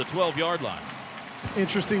down to the 12-yard line.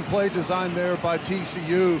 Interesting play design there by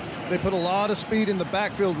TCU. They put a lot of speed in the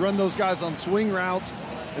backfield, run those guys on swing routes,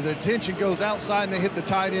 and the attention goes outside, and they hit the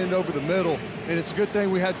tight end over the middle. And it's a good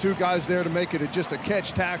thing we had 2 guys there to make it just a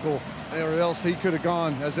catch tackle, or else he could have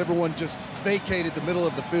gone as everyone just vacated the middle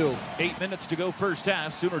of the field. 8 minutes to go first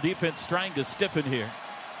half. Sooner defense trying to stiffen here.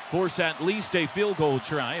 Force at least a field goal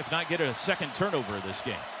try, if not get a second turnover this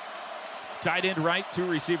game. Tight end right, 2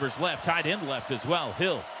 receivers left. Tight end left as well.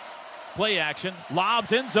 Hill. Play action.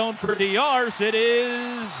 Lobs end zone for Diarce. It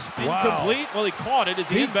is incomplete. Well, he caught it. Is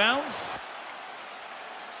he inbounds?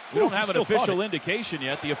 We don't have an official indication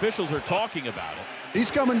yet. The officials are talking about it.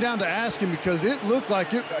 He's coming down to ask him because it looked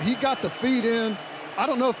like he got the feet in. I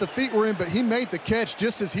don't know if the feet were in, but he made the catch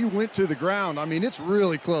just as he went to the ground. I mean, it's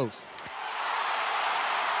really close.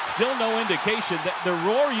 Still no indication. The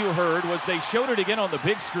roar you heard was they showed it again on the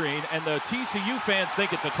big screen, and the TCU fans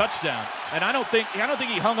think it's a touchdown. And I don't think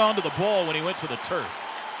he hung on to the ball when he went to the turf.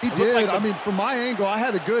 He did. I mean, from my angle, I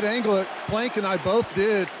had a good angle that Plank and I both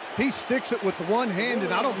did. He sticks it with one hand,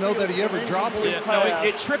 and I don't know that he ever drops it. Yeah, no,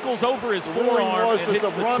 it trickles over his forearm and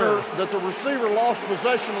hits the turf. That the receiver lost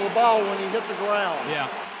possession of the ball when he hit the ground. Yeah,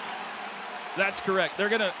 that's correct. They're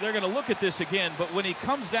gonna look at this again, but when he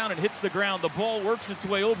comes down and hits the ground, the ball works its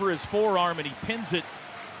way over his forearm, and he pins it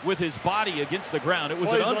with his body against the ground. It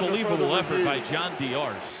was an unbelievable effort by John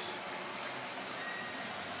Diarce.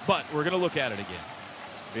 But we're gonna look at it again.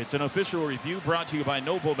 It's an official review brought to you by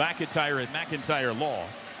Noble McIntyre at McIntyre Law,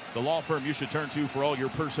 the law firm you should turn to for all your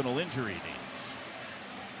personal injury needs.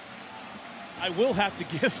 I will have to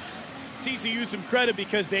give TCU some credit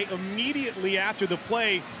because they immediately after the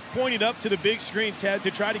play pointed up to the big screen, Ted,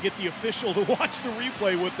 to try to get the official to watch the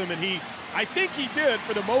replay with them, and I think he did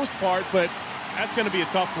for the most part, but that's going to be a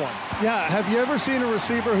tough one. Yeah, have you ever seen a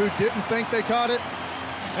receiver who didn't think they caught it?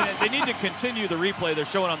 And they need to continue the replay they're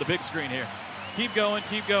showing on the big screen here. Keep going,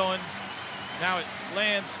 keep going. Now it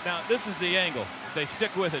lands. Now this is the angle. They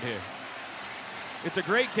stick with it here. It's a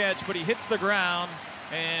great catch, but he hits the ground,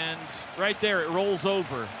 and right there it rolls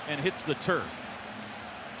over and hits the turf.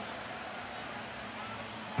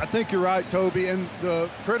 I think you're right, Toby, and the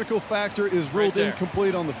critical factor is ruled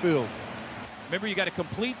incomplete on the field. Remember, you got to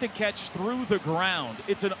complete the catch through the ground.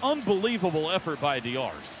 It's an unbelievable effort by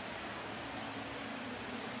Diaz.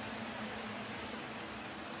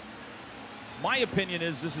 My opinion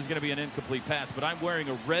is this is going to be an incomplete pass, but I'm wearing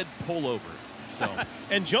a red pullover. So.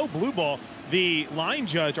 And Joe Blueball, the line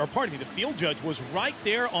judge, or pardon me, the field judge, was right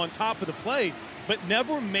there on top of the play, but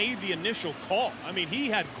never made the initial call. I mean, he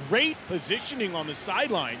had great positioning on the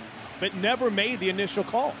sidelines, but never made the initial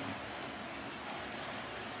call.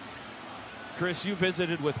 Chris, you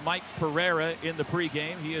visited with Mike Pereira in the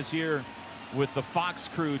pregame. He is here with the Fox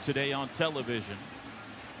crew today on television.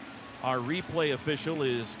 Our replay official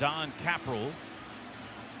is Don Capral.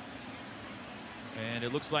 And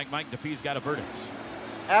it looks like Mike DeFee's got a verdict.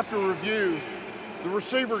 After review, the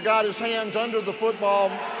receiver got his hands under the football,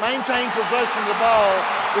 maintained possession of the ball.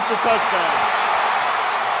 It's a touchdown.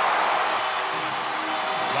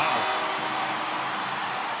 Wow.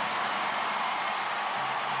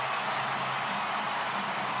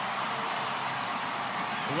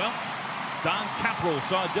 Well, Don Capral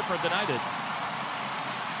saw it different than I did.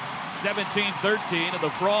 17-13, and the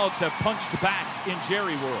Frogs have punched back in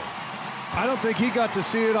Jerry World. I don't think he got to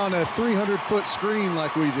see it on a 300-foot screen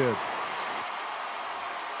like we did.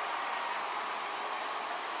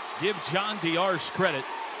 Give John Diarse credit.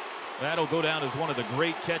 That'll go down as one of the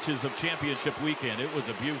great catches of championship weekend. It was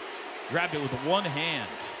a beaut. Grabbed it with one hand.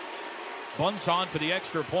 Bunts on for the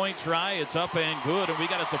extra point try. It's up and good, and we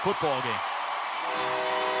got us a football game.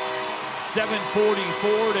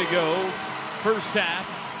 7:44 to go. First half.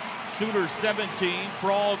 Sooners 17,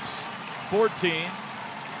 Frogs 14.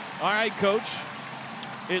 All right, Coach.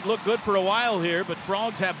 It looked good for a while here, but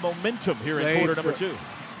Frogs have momentum here in quarter number 2.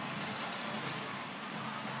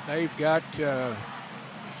 They've got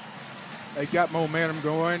momentum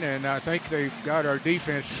going, and I think they've got our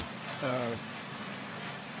defense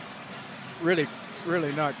really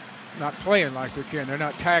not playing like they can. They're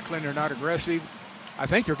not tackling. They're not aggressive. I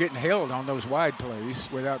think they're getting held on those wide plays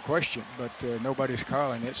without question, but nobody's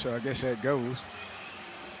calling it, so I guess that goes.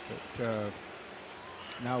 But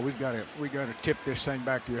now we got to tip this thing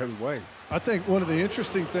back the other way. I think one of the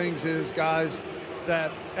interesting things is, guys,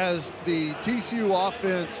 that as the TCU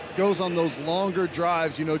offense goes on those longer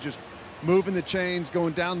drives, just moving the chains,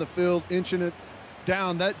 going down the field, inching it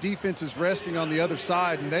down, that defense is resting on the other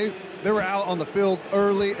side, and they were out on the field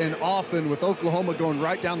early and often with Oklahoma going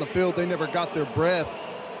right down the field. They never got their breath.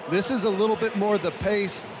 This is a little bit more the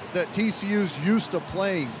pace that TCU's used to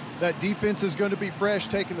playing. That defense is going to be fresh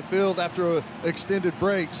taking the field after an extended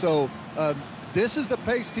break. So this is the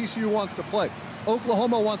pace TCU wants to play.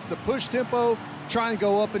 Oklahoma wants to push tempo, try and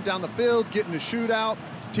go up and down the field, get in a shootout.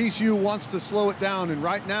 TCU wants to slow it down, and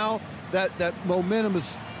right now that momentum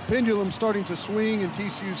is pendulum starting to swing in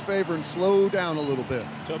TCU's favor and slow down a little bit.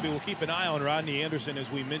 Toby, we'll keep an eye on Rodney Anderson.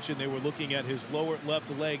 As we mentioned, they were looking at his lower left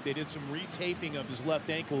leg. They did some retaping of his left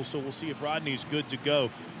ankle, so we'll see if Rodney's good to go.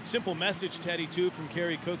 Simple message, Teddy, too, from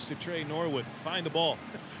Kerry Cooks to Trey Norwood. Find the ball.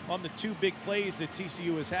 On the two big plays that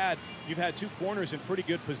TCU has had, you've had two corners in pretty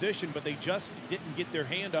good position, but they just didn't get their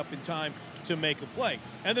hand up in time to make a play.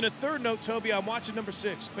 And then a third note, Toby, I'm watching number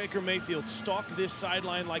 6, Baker Mayfield, stalk this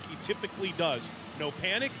sideline like he typically does. No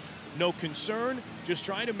panic, no concern, just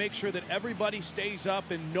trying to make sure that everybody stays up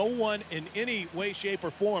and no one in any way, shape, or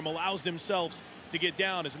form allows themselves to get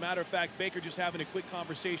down. As a matter of fact, Baker just having a quick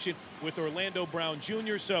conversation with Orlando Brown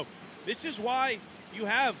Jr. So this is why you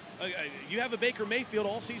have a Baker Mayfield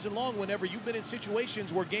all season long. Whenever you've been in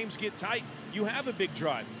situations where games get tight, you have a big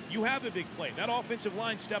drive. You have a big play. That offensive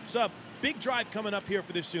line steps up. Big drive coming up here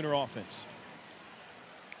for this Sooner offense.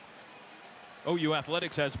 OU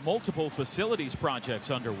Athletics has multiple facilities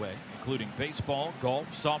projects underway, including baseball, golf,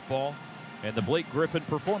 softball, and the Blake Griffin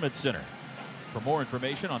Performance Center. For more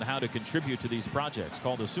information on how to contribute to these projects,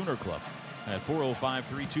 call the Sooner Club at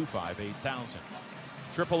 405-325-8000.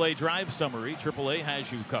 AAA drive summary. AAA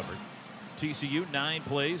has you covered. TCU 9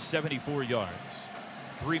 plays, 74 yards,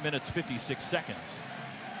 3 minutes 56 seconds.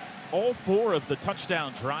 All 4 of the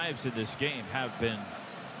touchdown drives in this game have been,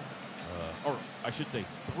 or I should say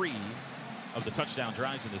 3, of the touchdown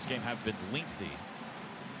drives in this game have been lengthy.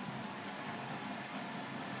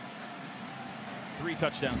 3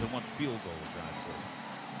 touchdowns and 1 field goal drive.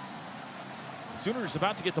 The Sooners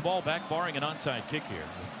about to get the ball back, barring an onside kick here.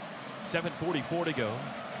 7:44 to go.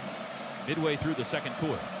 Midway through the second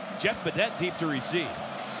quarter. Jeff Badette deep to receive.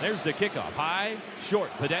 There's the kickoff. High,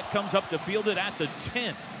 short. Badette comes up to field it at the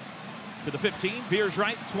 10. To the 15. Veers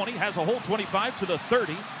right. 20. Has a hole. 25 to the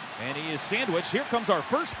 30. And he is sandwiched. Here comes our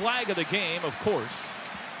first flag of the game, of course,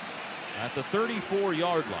 at the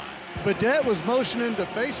 34-yard line. Badette was motioning to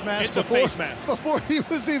face mask before he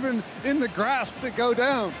was even in the grasp to go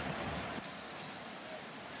down.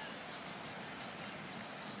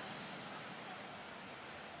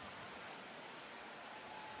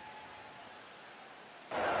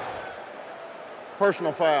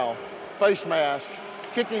 Personal foul, face mask,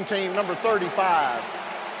 kicking team number 35.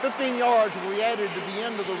 15 yards will be added to the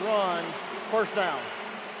end of the run, first down.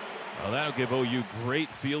 Well, that'll give OU great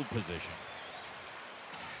field position.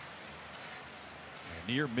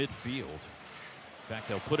 Near midfield. In fact,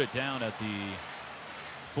 they'll put it down at the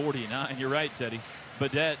 49. You're right, Teddy.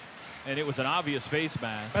 Badette, and it was an obvious face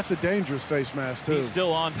mask. That's a dangerous face mask, too. He's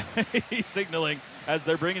still on. He's signaling as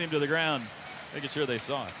they're bringing him to the ground, making sure they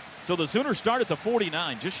saw it. So the Sooners start at the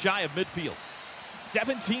 49, just shy of midfield.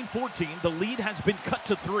 17-14. The lead has been cut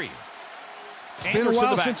to 3. It's been a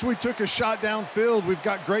while since we took a shot downfield. We've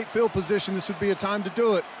got great field position. This would be a time to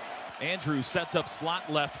do it. Andrews sets up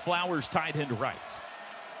slot left. Flowers tight end right.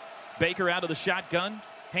 Baker out of the shotgun.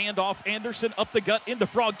 Hand off Anderson up the gut into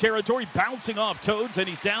Frog territory. Bouncing off Toads, and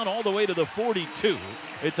he's down all the way to the 42.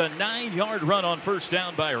 It's a 9-yard run on first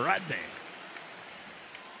down by Rodney.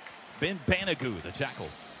 Ben Banagoo, the tackle.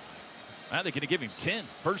 Now they're going to give him 10.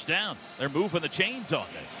 First down. They're moving the chains on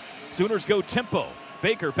this. Sooners go tempo.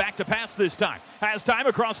 Baker back to pass this time. Has time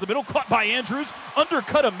across the middle. Caught by Andrews.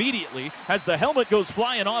 Undercut immediately as the helmet goes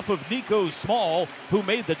flying off of Nico Small, who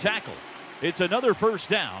made the tackle. It's another first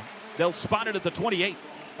down. They'll spot it at the 28.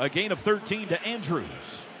 A gain of 13 to Andrews.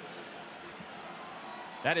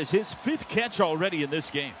 That is his 5th catch already in this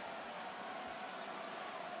game.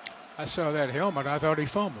 I saw that helmet. I thought he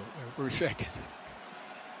fumbled for a second.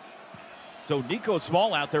 So Nico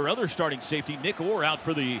Small out there, other starting safety. Nick Orr out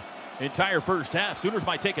for the entire first half. Sooners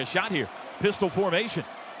might take a shot here. Pistol formation.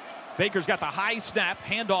 Baker's got the high snap.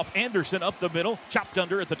 Handoff Anderson up the middle. Chopped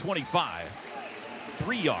under at the 25.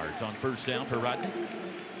 3 yards on first down for Rodney.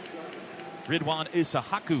 Ridwan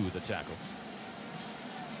Isahaku, the tackle.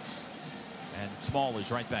 And Small is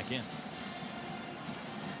right back in.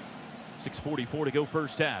 6:44 to go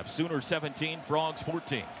first half. Sooners 17, Frogs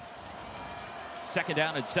 14. Second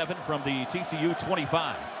down and 7 from the TCU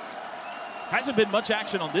 25. Hasn't been much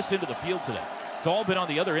action on this end of the field today. It's all been on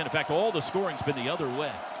the other end. In fact, all the scoring's been the other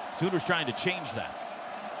way. Sooners trying to change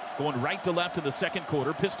that. Going right to left in the second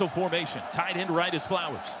quarter. Pistol formation. Tight end right is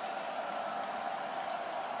Flowers.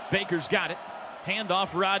 Baker's got it. Hand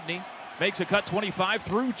off Rodney. Makes a cut 25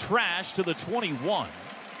 through trash to the 21.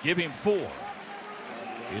 Give him 4.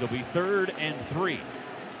 It'll be 3rd and 3.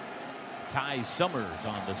 Ty Summers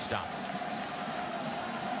on the stop.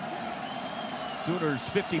 Sooners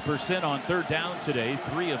 50% on third down today,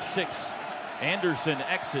 3 of 6. Anderson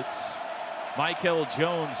exits. Michael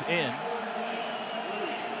Jones in.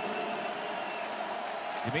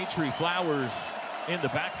 Dimitri Flowers in the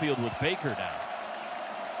backfield with Baker now.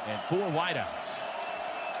 And 4 wideouts.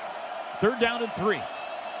 Third down and 3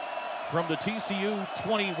 from the TCU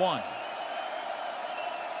 21.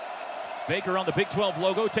 Baker on the Big 12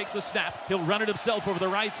 logo, takes the snap. He'll run it himself over the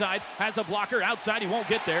right side. Has a blocker outside. He won't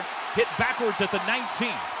get there. Hit backwards at the 19.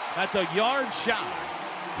 That's a yard shy.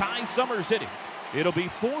 Ty Summers hitting. It'll be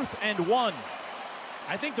 4th and 1.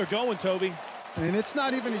 I think they're going, Toby. And it's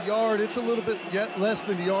not even a yard. It's a little bit yet less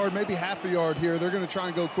than a yard, maybe half a yard here. They're going to try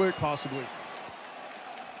and go quick, possibly.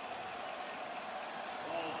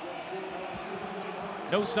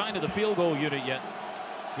 No sign of the field goal unit yet.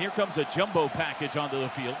 Here comes a jumbo package onto the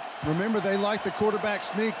field. Remember, they like the quarterback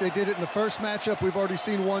sneak. They did it in the first matchup. We've already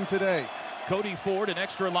seen one today. Cody Ford, an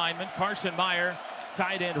extra lineman. Carson Meyer,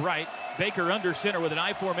 tight end right. Baker under center with an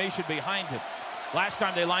I formation behind him. Last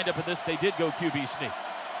time they lined up in this, they did go QB sneak.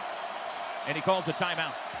 And he calls a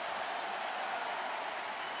timeout.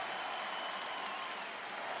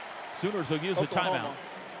 Sooners will use Oklahoma a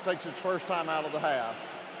timeout. Takes its first time out of the half.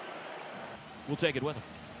 We'll take it with them.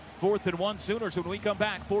 4th and 1 Sooners when we come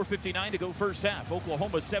back. 4:59 to go first half.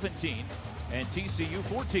 Oklahoma 17 and TCU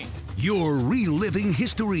 14. You're reliving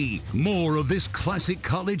history. More of this classic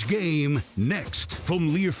college game next from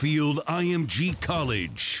Learfield IMG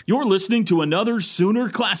College. You're listening to another Sooner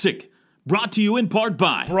Classic, brought to you in part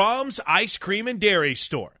by Brahms Ice Cream and Dairy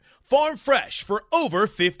Store. Farm fresh for over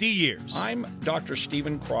 50 years. I'm Dr.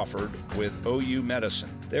 Stephen Crawford with OU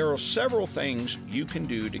Medicine. There are several things you can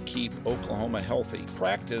do to keep Oklahoma healthy.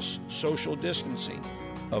 Practice social distancing.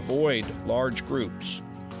 Avoid large groups.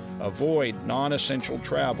 Avoid non-essential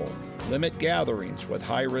travel. Limit gatherings with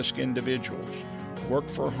high-risk individuals. Work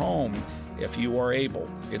from home if you are able.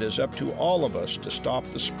 It is up to all of us to stop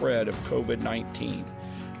the spread of COVID-19.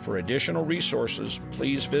 For additional resources,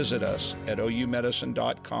 please visit us at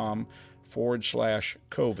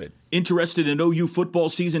oumedicine.com/COVID. Interested in OU football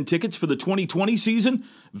season tickets for the 2020 season?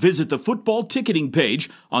 Visit the football ticketing page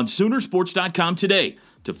on Soonersports.com today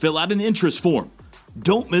to fill out an interest form.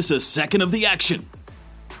 Don't miss a second of the action.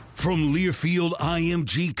 From Learfield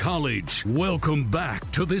IMG College, welcome back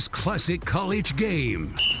to this classic college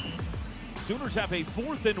game. Sooners have a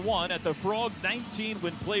 4th and 1 at the Frog 19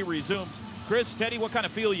 when play resumes. Chris, Teddy, what kind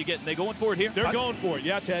of feel are you getting? They going for it here? They're going for it.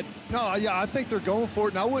 Yeah, Ted. No, yeah, I think they're going for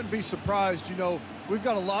it, and I wouldn't be surprised. You know, we've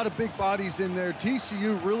got a lot of big bodies in there.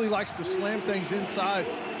 TCU really likes to slam things inside.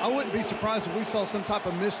 I wouldn't be surprised if we saw some type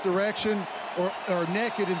of misdirection or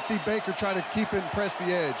naked and see Baker try to keep it and press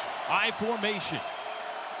the edge. I formation.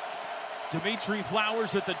 Dimitri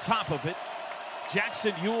Flowers at the top of it.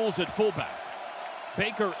 Jackson Ewells at fullback.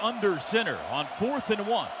 Baker under center on 4th and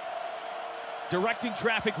 1. Directing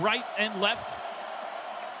traffic right and left.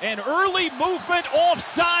 And early movement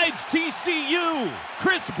offsides TCU.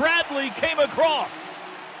 Chris Bradley came across.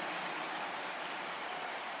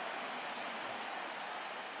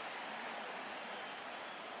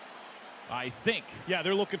 I think. Yeah,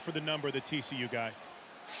 they're looking for the number, the TCU guy.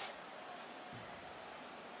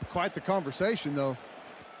 Quite the conversation, though.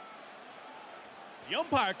 The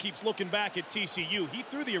umpire keeps looking back at TCU. He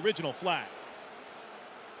threw the original flag.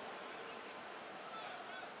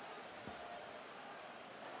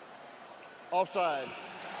 Offside.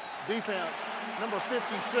 Defense, number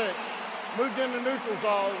 56, moved into neutral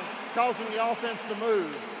zone, causing the offense to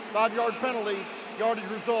move. 5-yard penalty, yardage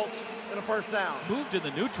results in a first down. Moved in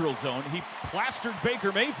the neutral zone. He plastered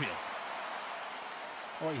Baker Mayfield.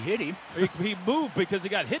 Well, he hit him. He moved because he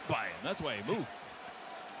got hit by him. That's why he moved.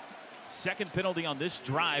 Second penalty on this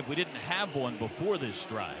drive. We didn't have one before this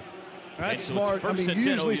drive. That's so smart. I mean, you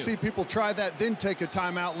usually OU. see people try that, then take a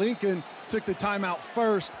timeout. Lincoln took the timeout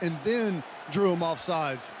first and then drew him off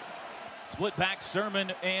sides. Split back,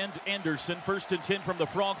 Sermon and Anderson. 1st and 10 from the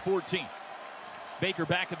Frog 14. Baker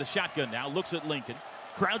back in the shotgun now. Looks at Lincoln.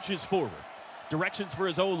 Crouches forward. Directions for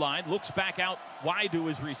his O-line. Looks back out wide to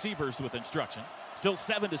his receivers with instruction. Still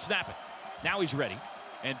 7 to snap it. Now he's ready.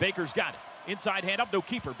 And Baker's got it. Inside hand up, no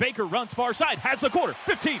keeper. Baker runs far side. Has the quarter.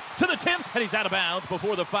 15 to the 10. And he's out of bounds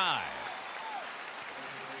before the 5.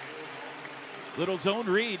 Little zone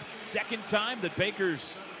read. Second time that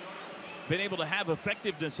Baker's been able to have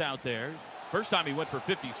effectiveness out there. First time he went for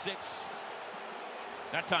 56.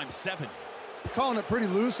 That time 7. Calling it pretty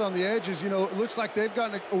loose on the edges. You know, it looks like they've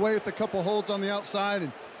gotten away with a couple holds on the outside,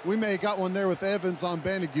 and we may have got one there with Evans on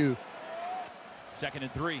Bandigue. 2nd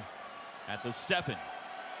and 3 at the 7.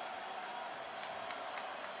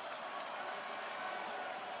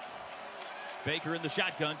 Baker in the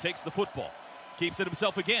shotgun, takes the football. Keeps it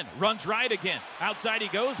himself again. Runs right again. Outside he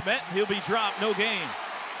goes. Met. He'll be dropped. No gain.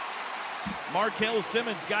 Markel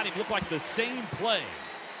Simmons got him. Looked like the same play.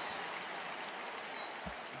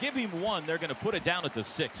 Give him one. They're going to put it down at the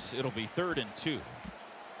 6. It'll be 3rd and 2.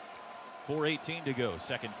 4:18 to go,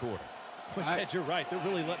 second quarter. Well, Ted, you're right. They're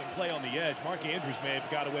really letting him play on the edge. Mark Andrews may have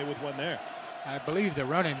got away with one there. I believe the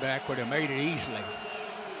running back would have made it easily.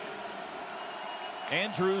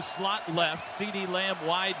 Andrews slot left, C.D. Lamb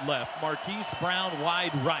wide left, Marquise Brown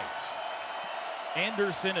wide right.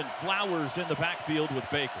 Anderson and Flowers in the backfield with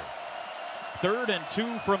Baker. 3rd and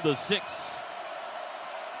 2 from the 6.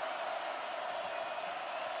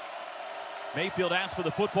 Mayfield asks for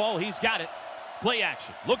the football. He's got it. Play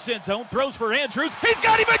action. Looks in zone, throws for Andrews. He's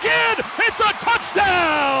got him again! It's a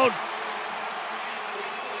touchdown!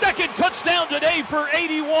 Second touchdown today for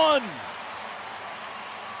 81.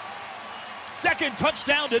 Second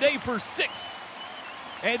touchdown today for 6.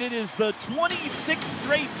 And it is the 26th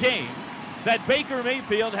straight game that Baker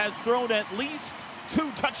Mayfield has thrown at least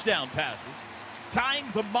 2 touchdown passes, tying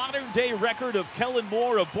the modern-day record of Kellen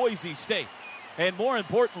Moore of Boise State. And more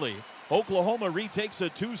importantly, Oklahoma retakes a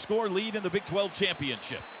 2-score lead in the Big 12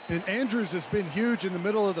 championship. And Andrews has been huge in the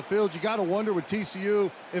middle of the field. You got to wonder with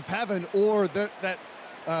TCU if having that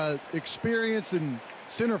experience and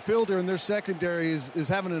center fielder in their secondary is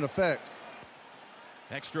having an effect.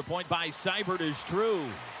 Extra point by Seibert is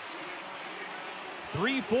true.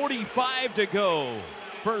 3:45 to go.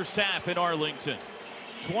 First half in Arlington.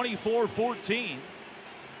 24-14.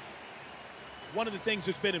 one of the things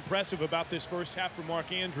that's been impressive about this first half for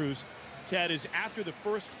Mark Andrews, Ted, is after the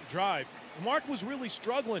first drive, Mark was really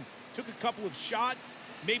struggling. Took a couple of shots,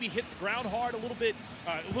 maybe hit the ground hard a little bit.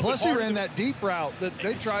 Plus, he ran that deep route that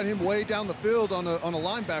they tried him way down the field on a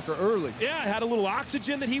linebacker early. Yeah, had a little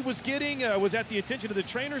oxygen that he was getting, was at the attention of the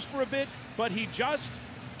trainers for a bit, but he just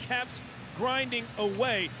kept grinding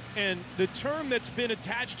away. And the term that's been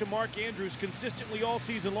attached to Mark Andrews consistently all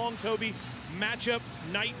season long, Toby, matchup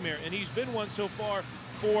nightmare. And he's been one so far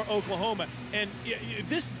for Oklahoma. And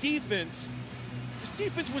this defense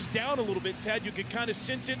was down a little bit, Ted. You could kind of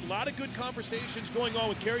sense it. A lot of good conversations going on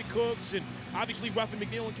with Kerry Cooks and obviously Ruffin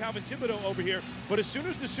McNeil and Calvin Thibodeau over here. But as soon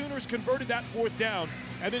as the Sooners converted that fourth down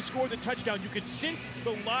and then scored the touchdown, you could sense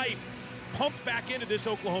the life pumped back into this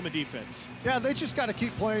Oklahoma defense. Yeah, they just got to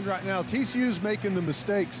keep playing right now. TCU's making the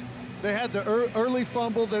mistakes. They had the early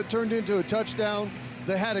fumble that turned into a touchdown.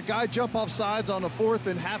 They had a guy jump off sides on a 4th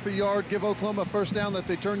and half a yard, give Oklahoma a first down that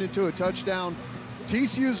they turned into a touchdown.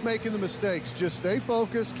 TCU's making the mistakes. Just stay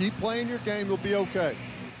focused, keep playing your game, you'll be okay.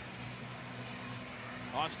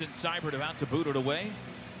 Austin Seibert about to boot it away.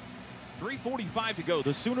 3:45 to go.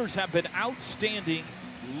 The Sooners have been outstanding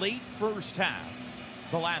late first half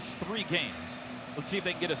the last 3 games. Let's see if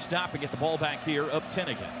they can get a stop and get the ball back here, up 10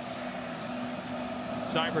 again.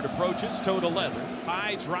 Seibert approaches, toe to leather.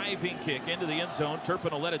 High driving kick into the end zone.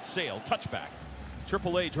 Turpin will let it sail. Touchback.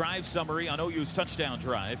 AAA drive summary on OU's touchdown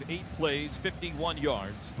drive. 8 plays, 51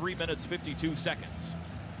 yards, 3 minutes, 52 seconds.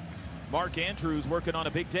 Mark Andrews working on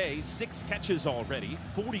a big day. 6 catches already,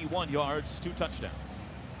 41 yards, 2 touchdowns.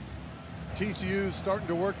 TCU's starting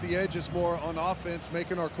to work the edges more on offense,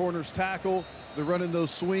 making our corners tackle. They're running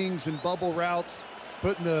those swings and bubble routes,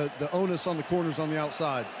 putting the onus on the corners on the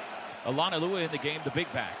outside. Alana Lua in the game, the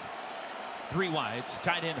big back. 3 wides,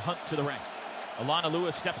 tight end Hunt to the right. Alana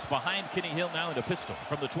Lewis steps behind Kenny Hill now into pistol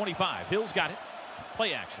from the 25. Hill's got it.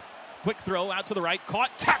 Play action. Quick throw out to the right.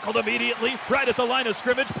 Caught, tackled immediately right at the line of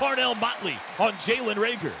scrimmage. Parnell Motley on Jalen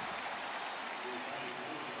Rager.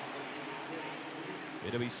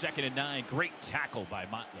 It'll be 2nd and 9. Great tackle by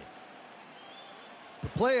Motley. The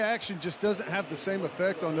play action just doesn't have the same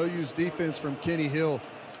effect on OU's defense from Kenny Hill.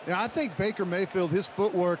 Now, I think Baker Mayfield, his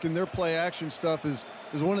footwork and their play action stuff is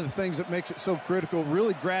one of the things that makes it so critical,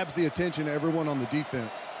 really grabs the attention of everyone on the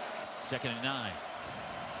defense. 2nd and 9.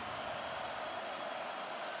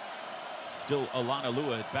 Still Alana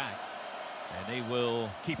Lua at back. And they will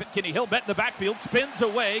keep it. Kenny Hill met in the backfield, spins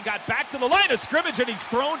away, got back to the line of scrimmage, and he's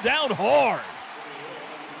thrown down hard.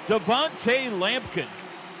 Devontae Lampkin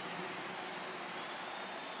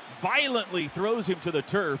violently throws him to the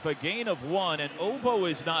turf, a gain of 1, and Obo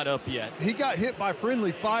is not up yet. He got hit by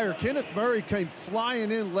friendly fire. Kenneth Murray came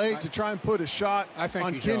flying in late to try and put a shot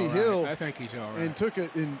on Kenny Hill. I think he's all right. And took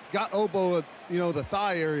it and got Obo, the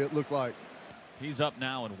thigh area, it looked like. He's up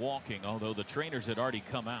now and walking, although the trainers had already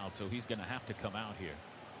come out, so he's going to have to come out here.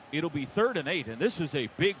 It'll be 3rd and 8, and this is a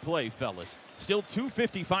big play, fellas. Still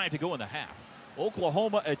 2:55 to go in the half.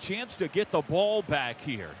 Oklahoma a chance to get the ball back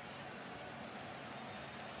here.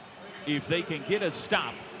 If they can get a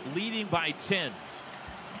stop, leading by 10.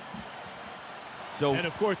 So, and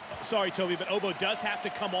of course, sorry, Toby, but Obo does have to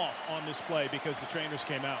come off on this play because the trainers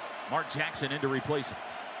came out. Mark Jackson in to replace him.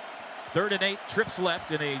 3rd and 8, trips left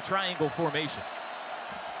in a triangle formation.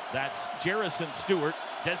 That's Jarrison Stewart,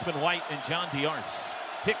 Desmond White, and John Diarce.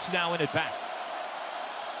 Hicks now in it back.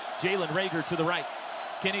 Jalen Rager to the right.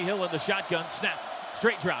 Kenny Hill in the shotgun, snap,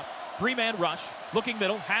 straight drop, 3-man rush, looking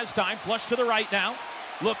middle, has time, flush to the right now.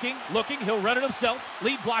 Looking, he'll run it himself.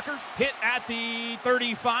 Lead blocker, hit at the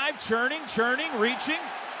 35, churning, reaching.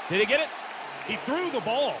 Did he get it? He threw the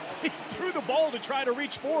ball. He threw the ball to try to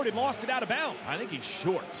reach forward and lost it out of bounds. I think he's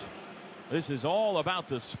short. This is all about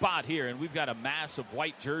the spot here, and we've got a mass of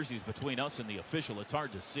white jerseys between us and the official. It's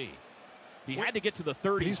hard to see. He had to get to the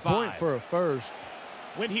 35. He's pointing for a first.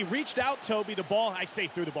 When he reached out, Toby, the ball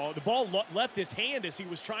left his hand as he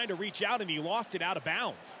was trying to reach out, and he lost it out of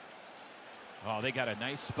bounds. Oh, they got a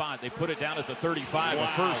nice spot. They put it down at the 35, wow. A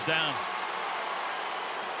first down.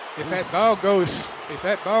 If that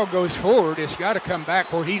ball goes forward, it's got to come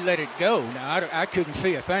back where he let it go. Now, I couldn't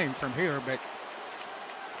see a thing from here, but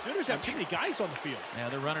Sooners have too many guys on the field. Yeah,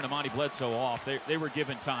 they're running Amani Bledsoe off. They were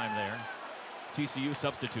given time there. TCU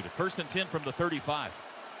substituted. 1st and 10 from the 35.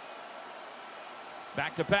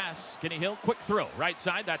 Back to pass. Kenny Hill, quick throw. Right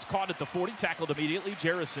side, that's caught at the 40. Tackled immediately.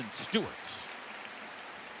 Jarrison Stewart.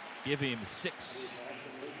 Give him 6.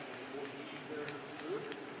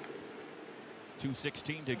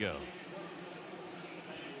 2:16 to go.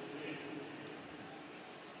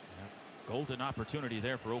 Golden opportunity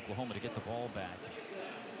there for Oklahoma to get the ball back.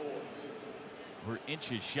 We're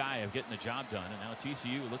inches shy of getting the job done, and now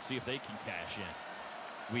TCU, let's see if they can cash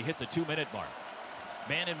in. We hit the 2-minute mark.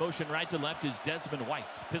 Man in motion right to left is Desmond White.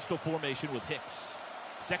 Pistol formation with Hicks.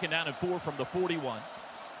 2nd down and 4 from the 41.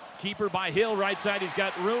 Keeper by Hill, right side, he's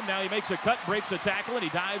got room. Now he makes a cut, breaks a tackle, and he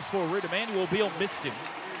dives forward. Emmanuel Beal missed him,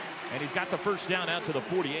 and he's got the 1st down out to the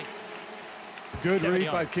 48. Good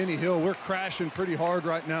read by Kenny Hill. We're crashing pretty hard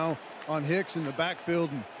right now on Hicks in the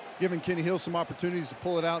backfield and giving Kenny Hill some opportunities to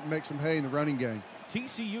pull it out and make some hay in the running game.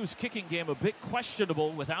 TCU's kicking game a bit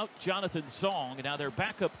questionable without Jonathan Song. And now their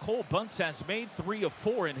backup Cole Bunce has made 3 of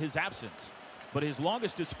 4 in his absence, but his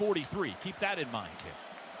longest is 43. Keep that in mind here.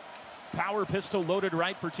 Power pistol loaded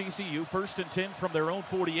right for TCU. 1st and 10 from their own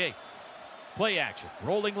 48. Play action.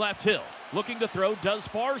 Rolling left, Hill. Looking to throw. Does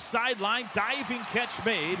far sideline. Diving catch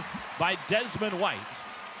made by Desmond White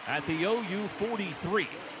at the OU 43.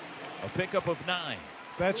 A pickup of 9.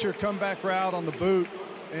 That's your comeback route on the boot.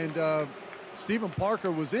 And Stephen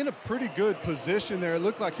Parker was in a pretty good position there. It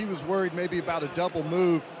looked like he was worried maybe about a double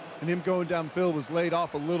move, and him going downfield was laid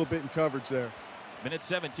off a little bit in coverage there. Minute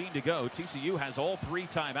 17 to go. TCU has all 3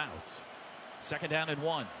 timeouts. 2nd down and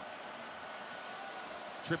 1.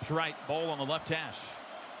 Trips right, ball on the left hash.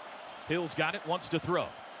 Hill's got it, wants to throw.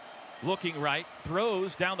 Looking right,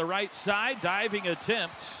 throws down the right side. Diving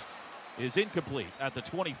attempt is incomplete at the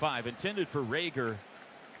 25. Intended for Rager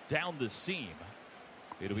down the seam.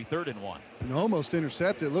 It'll be 3rd and 1. And almost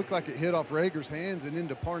intercepted. It looked like it hit off Rager's hands and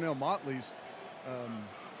into Parnell Motley's.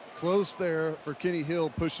 Close there for Kenny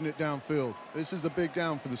Hill pushing it downfield. This is a big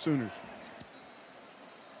down for the Sooners.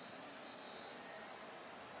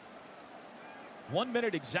 One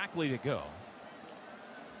minute exactly to go.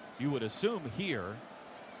 You would assume here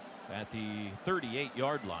at the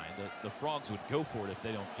 38-yard line that the Frogs would go for it if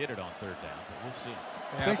they don't get it on 3rd down, but we'll see.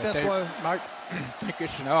 Yeah, I think that's why. Mike, I think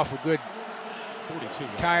it's an awful good 42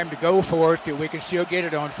 time to go for it, that we can still get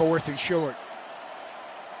it on 4th and short.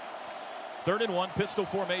 3rd and 1, pistol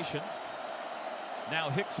formation. Now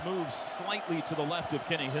Hicks moves slightly to the left of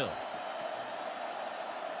Kenny Hill.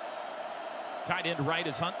 Tight end right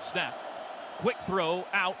is Hunt. Snap. Quick throw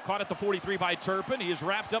out. Caught at the 43 by Turpin. He is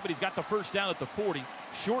wrapped up, and he's got the 1st down at the 40.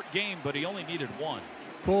 Short game, but he only needed 1.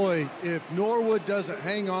 Boy, if Norwood doesn't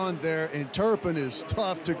hang on there, and Turpin is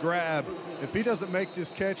tough to grab, if he doesn't make this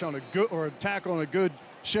catch on a good or a tackle on a good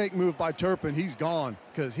shake move by Turpin, he's gone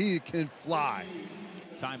because he can fly.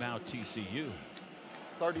 Timeout TCU.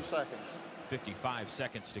 30 seconds. 55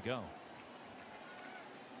 seconds to go.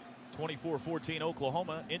 24-14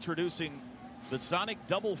 Oklahoma introducing the Sonic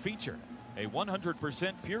Double Feature. A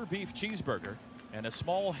 100% pure beef cheeseburger and a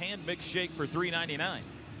small hand mix shake for $3.99.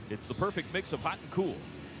 It's the perfect mix of hot and cool.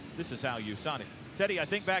 This is how you Sonic. Teddy, I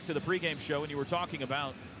think back to the pregame show and you were talking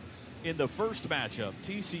about in the first matchup,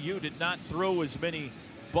 TCU did not throw as many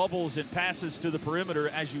bubbles and passes to the perimeter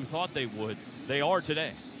as you thought they would. They are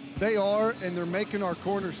today. They are, and they're making our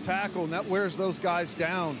corners tackle, and that wears those guys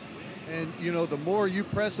down. And, you know, the more you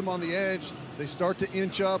press them on the edge, they start to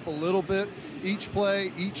inch up a little bit each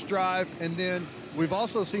play, each drive. And then we've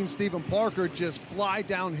also seen Stephen Parker just fly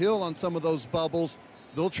downhill on some of those bubbles.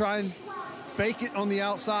 They'll try and fake it on the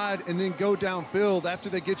outside and then go downfield after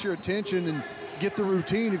they get your attention and get the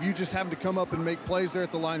routine of you just having to come up and make plays there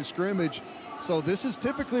at the line of scrimmage. So this is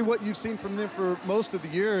typically what you've seen from them for most of the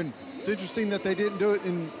year, and it's interesting that they didn't do it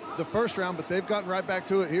in the first round, but they've gotten right back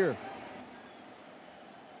to it here.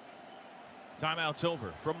 Timeout's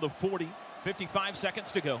over from the 40. 55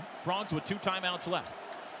 seconds to go. Frogs with 2 timeouts left.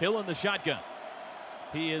 Hill in the shotgun.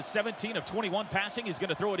 He is 17 of 21 passing. He's going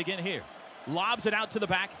to throw it again here. Lobs it out to the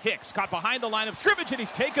back. Hicks caught behind the line of scrimmage, and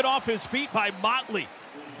he's taken off his feet by Motley.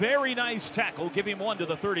 Very nice tackle. Give him 1 to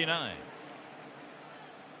the 39.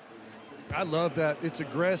 I love that. It's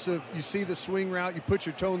aggressive. You see the swing route. You put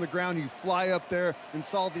your toe in the ground. You fly up there and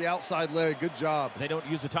solve the outside leg. Good job. They don't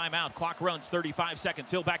use a timeout. Clock runs 35 seconds.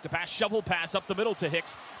 Hill back to pass. Shovel pass up the middle to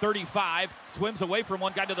Hicks. 35. Swims away from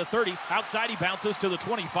one guy to the 30. Outside he bounces to the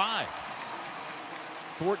 25.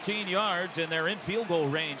 14 yards, and they're in field goal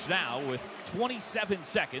range now with 27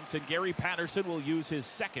 seconds, and Gary Patterson will use his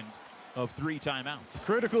 2nd of 3 timeouts.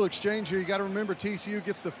 Critical exchange here. You got to remember TCU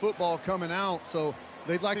gets the football coming out, so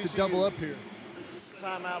they'd like to double up here.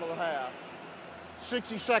 Timeout of the half.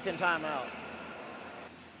 60-second timeout.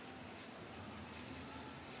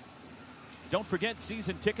 Don't forget,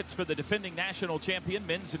 season tickets for the defending national champion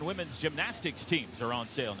men's and women's gymnastics teams are on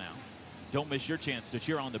sale now. Don't miss your chance to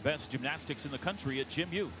cheer on the best gymnastics in the country at Gym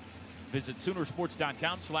U. Visit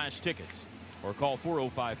Soonersports.com/tickets or call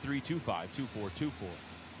 405-325-2424.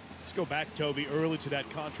 Let's go back, Toby, early to that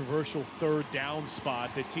controversial 3rd down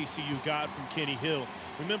spot that TCU got from Kenny Hill.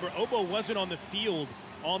 Remember, Obo wasn't on the field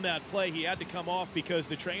on that play. He had to come off because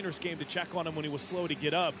the trainers came to check on him when he was slow to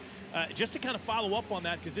get up. Just to kind of follow up on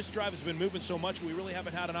that, because this drive has been moving so much, we really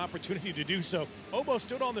haven't had an opportunity to do so. Obo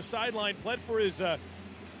stood on the sideline, pled for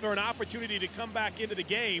an opportunity to come back into the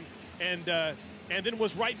game, and then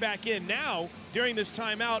was right back in. Now, during this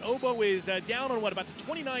timeout, Obo is down on about the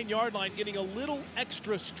 29-yard line, getting a little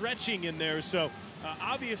extra stretching in there. So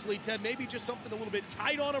obviously, Ted, maybe just something a little bit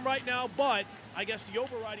tight on him right now, but I guess the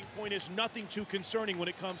overriding point is nothing too concerning when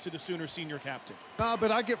it comes to the Sooner senior captain.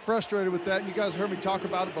 But I get frustrated with that, and you guys heard me talk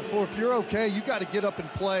about it before. If you're okay, you got to get up and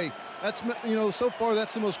play. That's, so far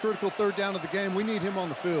that's the most critical third down of the game. We need him on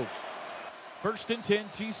the field. 1st and 10,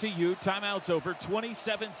 TCU. Timeout's over.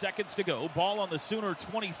 27 seconds to go. Ball on the Sooner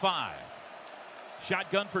 25.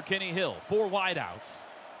 Shotgun for Kenny Hill. 4 wideouts.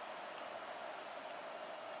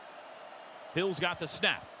 Hill's got the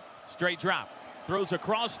snap. Straight drop. Throws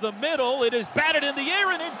across the middle. It is batted in the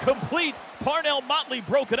air and incomplete. Parnell Motley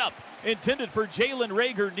broke it up. Intended for Jalen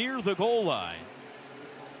Rager near the goal line.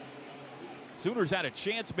 Sooners had a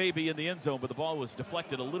chance maybe in the end zone, but the ball was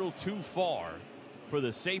deflected a little too far for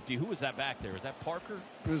the safety. Who was that back there? Is that Parker?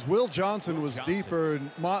 Because Will Johnson was deeper, and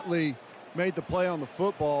Motley made the play on the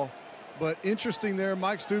football. But interesting there,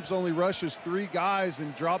 Mike Stoops only rushes 3 guys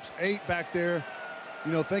and drops 8 back there,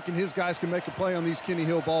 thinking his guys can make a play on these Kenny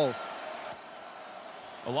Hill balls.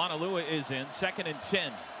 Alanalua is in. 2nd and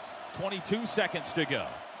 10. 22 seconds to go.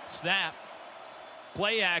 Snap.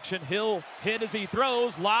 Play action. Hill hit as he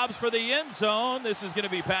throws. Lobs for the end zone. This is going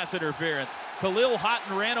to be pass interference. Khalil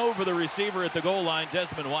Houghton ran over the receiver at the goal line,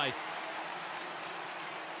 Desmond White.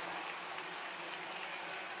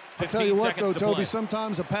 I'll tell you what, though, Toby,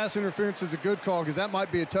 sometimes a pass interference is a good call because that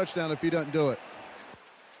might be a touchdown if he doesn't do it.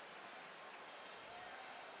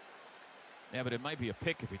 Yeah, but it might be a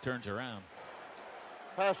pick if he turns around.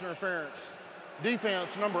 Pass interference.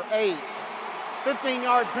 Defense, number 8.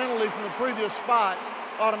 15-yard penalty from the previous spot.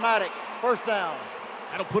 Automatic. First down.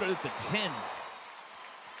 That'll put it at the 10.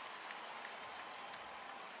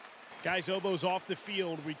 Guys, Obo's off the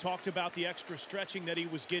field. We talked about the extra stretching that he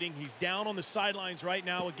was getting. He's down on the sidelines right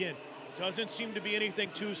now again. Doesn't seem to be anything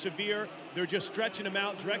too severe. They're just stretching him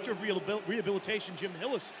out. Director of Rehabilitation, Jim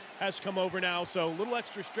Hillis, has come over now. So a little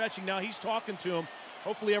extra stretching now. He's talking to him.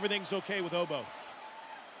 Hopefully everything's okay with Obo.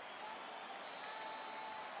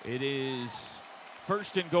 It is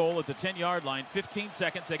 1st and goal at the 10-yard line. 15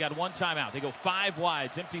 seconds. They got 1 timeout. They go 5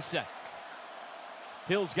 wides. Empty set.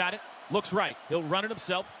 Hill's got it. Looks right. He'll run it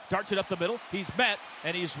himself. Darts it up the middle. He's met,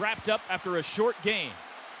 and he's wrapped up after a short gain.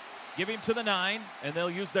 Give him to the 9, and they'll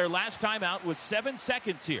use their last timeout with 7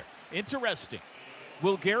 seconds here. Interesting.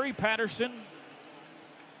 Will Gary Patterson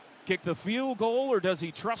kick the field goal, or does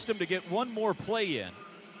he trust him to get one more play in?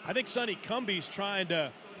 I think Sonny Cumby's trying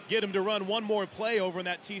to get him to run one more play over in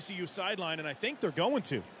that TCU sideline, and I think they're going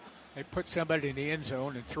to. They put somebody in the end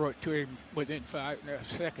zone and throw it to him within 5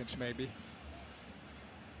 seconds maybe.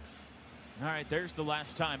 All right, there's the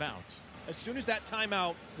last timeout. As soon as that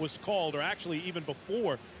timeout was called, or actually even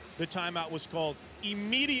before the timeout was called,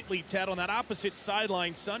 immediately, Ted, on that opposite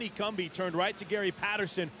sideline, Sonny Cumby turned right to Gary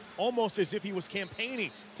Patterson, almost as if he was campaigning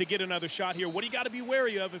to get another shot here. What do you got to be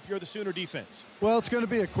wary of if you're the Sooner defense? Well, it's going to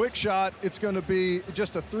be a quick shot. It's going to be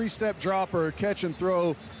just a 3-step drop or a catch and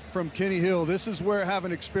throw from Kenny Hill. This is where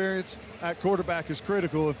having experience at quarterback is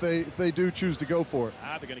critical if they do choose to go for it.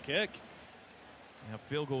 They're going to kick. Yeah,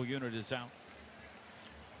 field goal unit is out.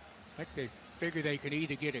 I think they figure they can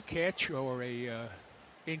either get a catch or a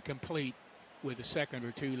incomplete with a second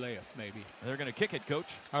or 2 left, maybe. They're going to kick it, Coach.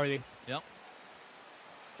 Are they? Yep.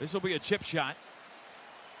 This will be a chip shot.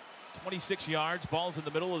 26 yards. Ball's in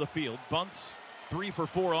the middle of the field. Bunts 3 for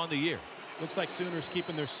 4 on the year. Looks like Sooners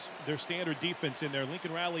keeping their standard defense in there.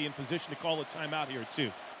 Lincoln Riley in position to call a timeout here,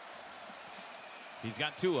 too. He's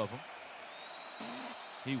got 2 of them.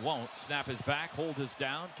 He won't. Snap is back. Hold is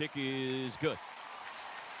down. Kick is good.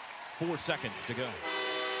 4 seconds to go.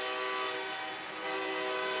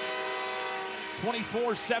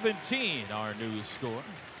 24-17, our new score.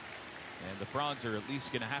 And the Frogs are at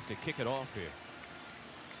least going to have to kick it off here.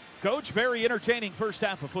 Coach, very entertaining first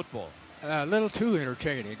half of football. A little too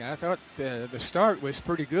entertaining. I thought the start was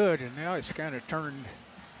pretty good, and now it's kind of turned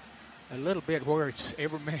a little bit where it's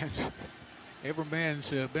every man's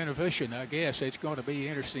beneficent. I guess it's going to be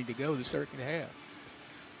interesting to go the second half.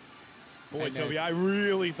 Boy, and Toby, I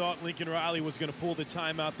really thought Lincoln Riley was going to pull the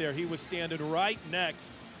timeout there. He was standing right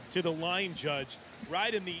next to the line judge,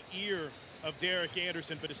 right in the ear of Derek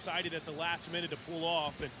Anderson, but decided at the last minute to pull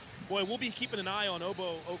off. And boy, we'll be keeping an eye on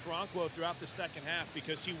Obo Okoronkwo throughout the second half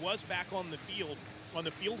because he was back on the field on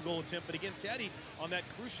the field goal attempt. But again, Teddy, on that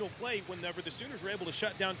crucial play, whenever the Sooners were able to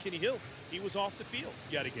shut down Kenny Hill, he was off the field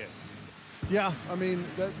yet again. Yeah, I mean,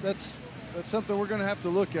 that's something we're going to have to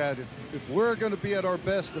look at. If we're going to be at our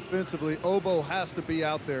best defensively, Obo has to be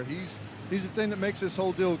out there. He's the thing that makes this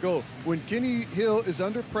whole deal go. When Kenny Hill is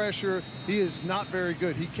under pressure, he is not very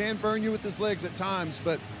good. He can burn you with his legs at times,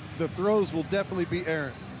 but the throws will definitely be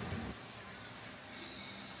errant.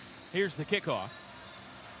 Here's the kickoff.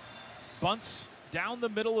 Bunts down the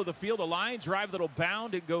middle of the field, a line drive that'll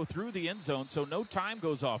bound and go through the end zone, so no time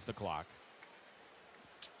goes off the clock.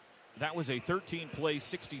 That was a 13-play,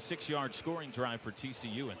 66-yard scoring drive for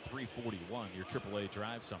TCU in 3:41, your AAA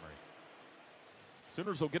drive summary.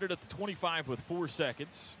 Sooners will get it at the 25 with 4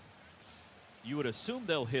 seconds. You would assume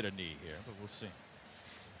they'll hit a knee here, but we'll see.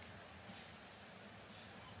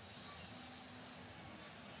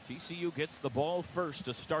 TCU gets the ball first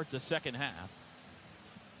to start the second half.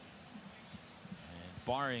 And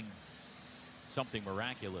barring something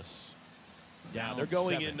miraculous, down they're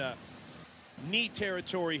going 7. in knee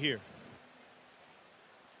territory here.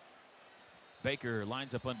 Baker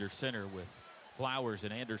lines up under center with Flowers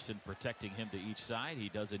and Anderson protecting him to each side. He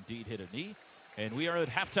does indeed hit a knee. And we are at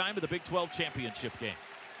halftime of the Big 12 championship game.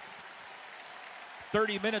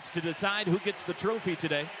 30 minutes to decide who gets the trophy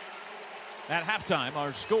today. At halftime,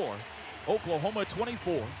 our score, Oklahoma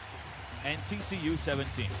 24 and TCU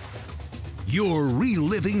 17. You're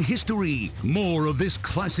reliving history. More of this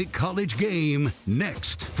classic college game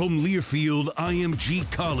next from Learfield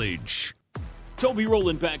IMG College. Toby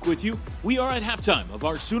Rowland back with you. We are at halftime of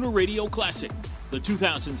our Sooner Radio Classic, the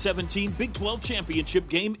 2017 Big 12 championship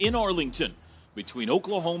game in Arlington between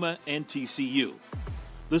Oklahoma and TCU.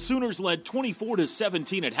 The Sooners led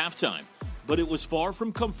 24-17 at halftime, but it was far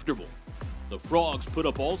from comfortable. The Frogs put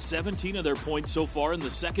up all 17 of their points so far in the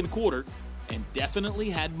second quarter and definitely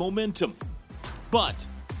had momentum. But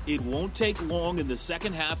it won't take long in the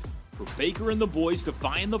second half for Baker and the boys to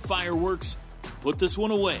find the fireworks and put this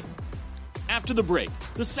one away. After the break,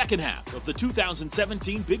 the second half of the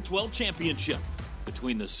 2017 Big 12 championship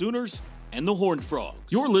between the Sooners and the Horned Frogs.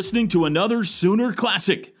 You're listening to another Sooner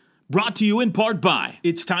Classic, brought to you in part by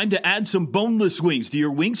It's time to add some boneless wings to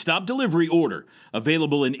your Wingstop delivery order,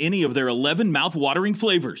 available in any of their 11 mouth-watering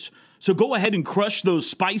flavors. So go ahead and crush those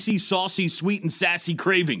spicy, saucy, sweet, and sassy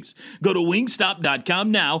cravings. Go to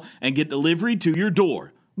wingstop.com now and get delivery to your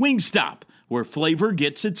door. Wingstop, where flavor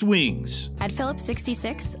gets its wings. At Phillips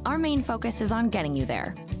 66, our main focus is on getting you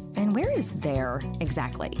there. And where is there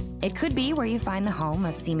exactly? It could be where you find the home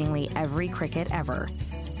of seemingly every cricket ever.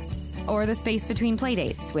 Or the space between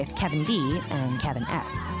playdates with Kevin D and Kevin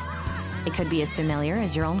S. It could be as familiar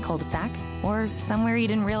as your own cul-de-sac, or somewhere you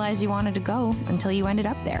didn't realize you wanted to go until you ended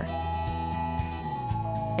up there.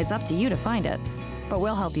 It's up to you to find it, but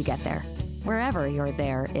we'll help you get there, wherever your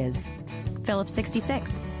there is. Phillips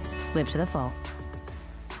 66. Live to the full.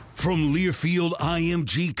 From Learfield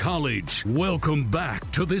IMG College, welcome back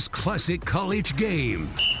to this classic college game.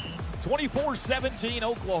 24-17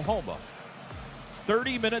 Oklahoma.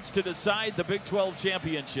 30 minutes to decide the Big 12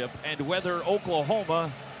 championship and whether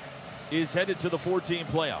Oklahoma is headed to the 14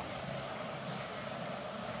 playoff.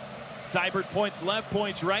 Seibert points left,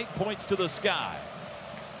 points right, points to the sky.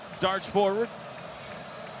 Starts forward.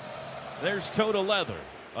 There's toe to leather.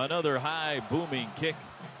 Another high booming kick,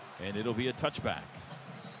 and it'll be a touchback.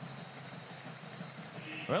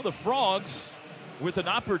 Well, the Frogs with an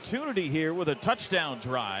opportunity here with a touchdown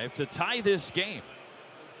drive to tie this game.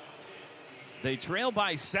 They trail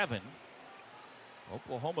by 7.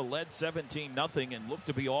 Oklahoma led 17-0 and looked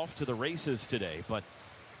to be off to the races today. But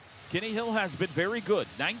Kenny Hill has been very good.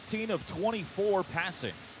 19 of 24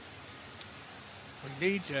 passing. We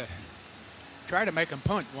need to try to make them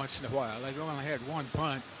punt once in a while. They've only had one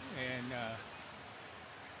punt, and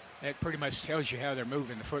that pretty much tells you how they're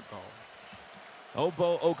moving the football.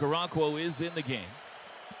 Obo Okoronkwo is in the game.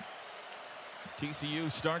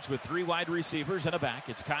 TCU starts with 3 wide receivers and a back.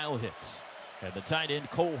 It's Kyle Hicks. And the tight end,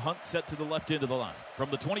 Cole Hunt, set to the left end of the line.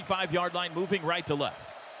 From the 25-yard line, moving right to left.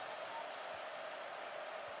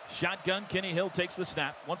 Shotgun, Kenny Hill takes the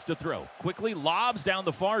snap, wants to throw. Quickly lobs down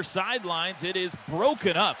the far sidelines. It is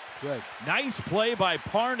broken up. Good. Nice play by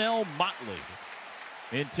Parnell Motley.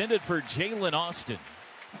 Intended for Jalen Austin.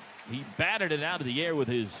 He batted it out of the air with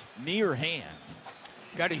his near hand.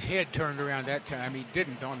 Got his head turned around that time. He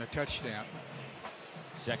didn't on the touchdown.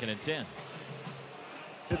 2nd and 10.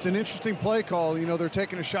 It's an interesting play call. You know, they're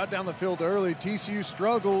taking a shot down the field early. TCU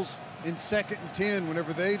struggles in 2nd and 10.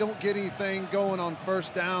 Whenever they don't get anything going on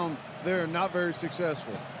first down, they're not very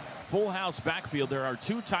successful. Full house backfield. There are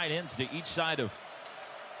 2 tight ends to each side of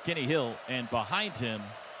Kenny Hill, and behind him,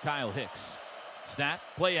 Kyle Hicks. Snap,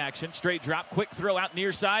 play action, straight drop, quick throw out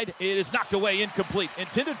near side. It is knocked away, incomplete.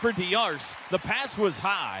 Intended for Diarce. The pass was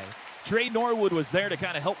high. Trey Norwood was there to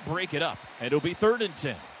kind of help break it up. And it'll be 3rd and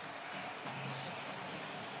 10.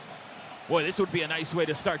 Boy, this would be a nice way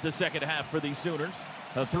to start the second half for the Sooners.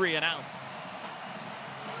 A 3 and out.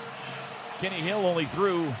 Kenny Hill only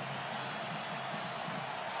threw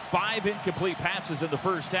 5 incomplete passes in the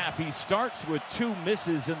first half. He starts with 2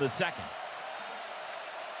 misses in the second.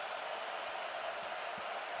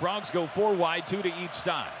 Frogs go 4 wide, 2 to each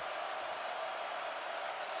side.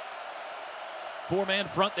 4-man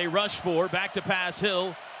front they rush for. Back to pass.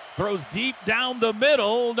 Hill throws deep down the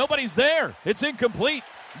middle. Nobody's there. It's incomplete.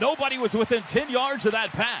 Nobody was within 10 yards of that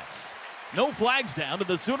pass. No flags down, and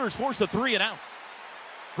the Sooners force a 3 and out.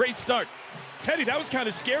 Great start. Teddy, that was kind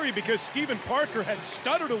of scary because Stephen Parker had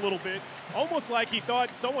stuttered a little bit, almost like he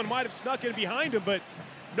thought someone might have snuck in behind him, but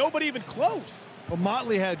nobody even close. Well,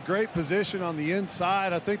 Motley had great position on the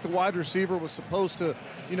inside. I think the wide receiver was supposed to,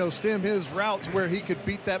 stem his route to where he could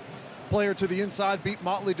beat that player to the inside, beat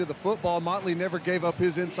Motley to the football. Motley never gave up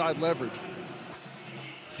his inside leverage.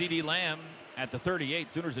 CeeDee Lamb at the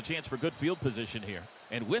 38. Sooners a chance for good field position here.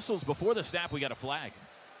 And whistles before the snap. We got a flag.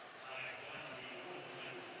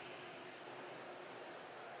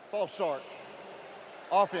 False start.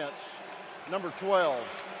 Offense, number 12.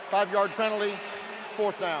 5-yard penalty,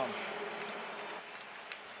 4th down.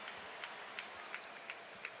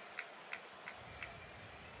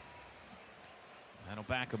 That'll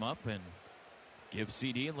back him up and give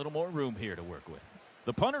CD a little more room here to work with.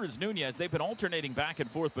 The punter is Nunez. They've been alternating back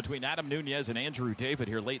and forth between Adam Nunez and Andrew David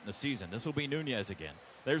here late in the season. This will be Nunez again.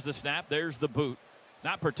 There's the snap. There's the boot.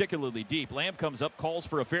 Not particularly deep. Lamb comes up, calls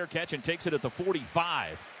for a fair catch, and takes it at the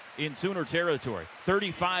 45 in Sooner territory.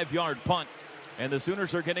 35-yard punt. And the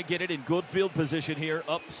Sooners are going to get it in good field position here,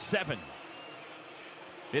 up 7.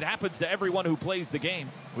 It happens to everyone who plays the game.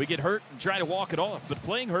 We get hurt and try to walk it off, but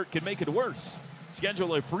playing hurt can make it worse.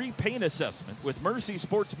 Schedule a free pain assessment with Mercy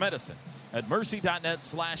Sports Medicine at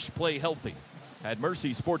mercy.net/playhealthy. At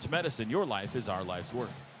Mercy Sports Medicine, your life is our life's work.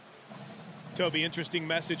 Toby, interesting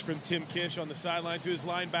message from Tim Kish on the sideline to his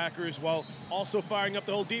linebackers while also firing up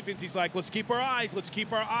the whole defense. He's like, let's keep our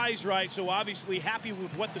eyes right. So obviously happy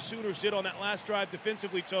with what the Sooners did on that last drive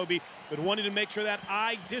defensively, Toby, but wanted to make sure that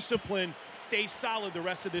eye discipline stays solid the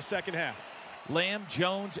rest of this second half. Lamb,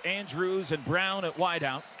 Jones, Andrews, and Brown at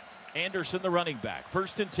wideout. Anderson, the running back.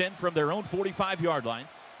 1st and 10 from their own 45-yard line.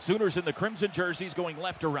 Sooners in the crimson jerseys going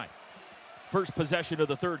left to right. First possession of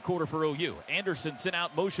the third quarter for OU. Anderson sent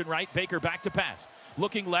out motion right. Baker back to pass.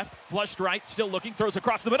 Looking left, flushed right, still looking, throws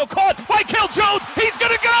across the middle. Caught by Kel Jones. He's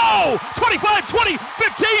going to go! 25, 20,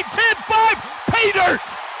 15, 10, 5. Pay dirt!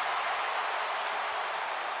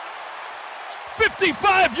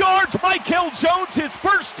 55 yards. Michael Jones, his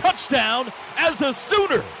first touchdown as a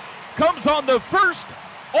Sooner, comes on the first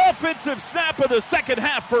offensive snap of the second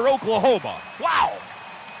half for Oklahoma. Wow.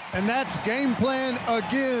 And that's game plan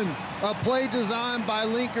again. A play designed by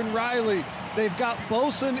Lincoln Riley. They've got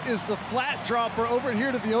Boson is the flat dropper over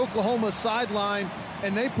here to the Oklahoma sideline,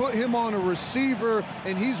 and they put him on a receiver,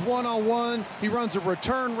 and he's one-on-one. He runs a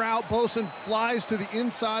return route. Boson flies to the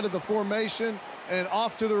inside of the formation, and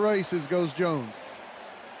off to the races goes Jones.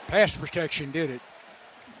 Pass protection did it.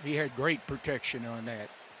 He had great protection on that.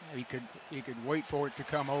 He could wait for it to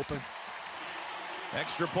come open.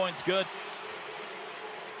 Extra point's good.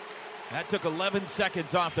 That took 11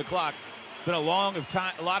 seconds off the clock. Been a lot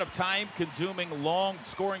of time-consuming, long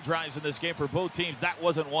scoring drives in this game for both teams. That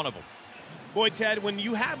wasn't one of them. Boy, Ted, when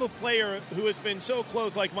you have a player who has been so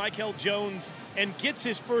close like Michael Jones and gets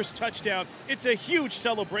his first touchdown, it's a huge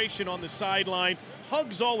celebration on the sideline.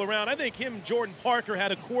 Hugs all around. I think him and Jordan Parker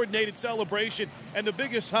had a coordinated celebration, and the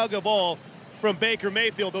biggest hug of all from Baker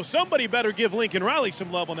Mayfield, though somebody better give Lincoln Riley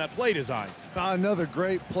some love on that play design. Another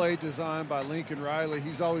great play design by Lincoln Riley.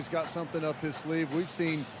 He's always got something up his sleeve. We've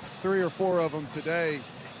seen 3 or 4 of them today.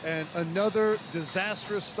 And another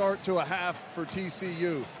disastrous start to a half for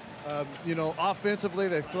TCU. Offensively,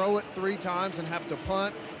 they throw it 3 times and have to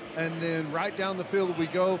punt. And then right down the field we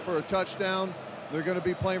go for a touchdown. They're going to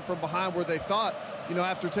be playing from behind where they thought,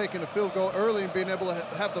 after taking a field goal early and being able to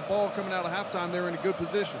have the ball coming out of halftime, they're in a good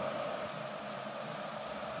position.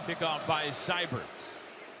 Kickoff by Seibert.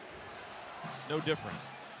 No different.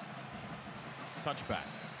 Touchback.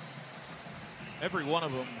 Every one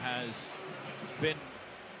of them has been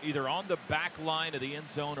either on the back line of the end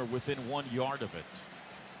zone or within 1 yard of it.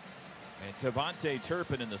 And Kevontae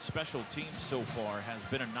Turpin in the special teams so far has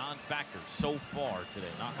been a non-factor so far today.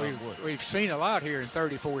 Knock on wood. We've seen a lot here in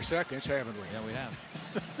 34 seconds, haven't we? Yeah, we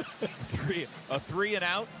have. A 3 and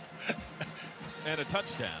out and a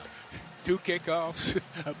touchdown. 2 kickoffs,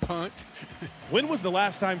 a punt. When was the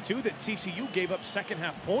last time, too, that TCU gave up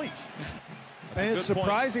second-half points? And it's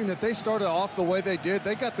surprising that they started off the way they did.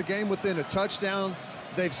 They got the game within a touchdown.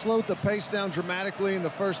 They've slowed the pace down dramatically in the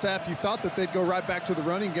first half. You thought that they'd go right back to the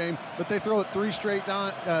running game, but they throw it 3 straight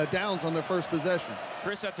downs on their first possession.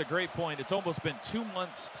 Chris, that's a great point. It's almost been 2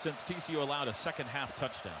 months since TCU allowed a second-half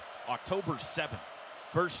touchdown. October 7th.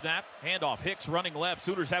 First snap, handoff. Hicks running left.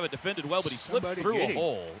 Sooners have it defended well, but he slips through a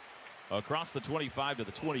hole across the 25 to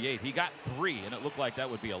the 28. He got 3, and it looked like that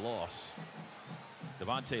would be a loss.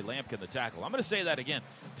 Devontae Lampkin the tackle. I'm going to say that again.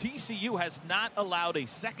 TCU has not allowed a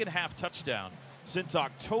second-half touchdown since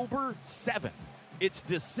October 7th. It's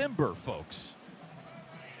December, folks.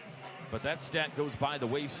 But that stat goes by the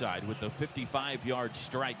wayside with the 55-yard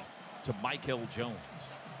strike to Michael Jones.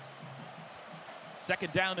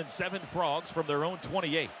 Second down and 7 Frogs from their own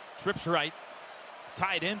 28. Trips right,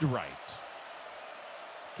 tight end right.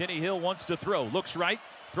 Kenny Hill wants to throw, looks right,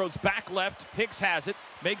 throws back left. Hicks has it,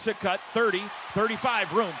 makes a cut, 30,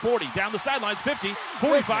 35, room, 40, down the sidelines, 50,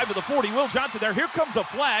 45 to the 40. Will Johnson there. Here comes a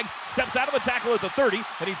flag, steps out of a tackle at the 30,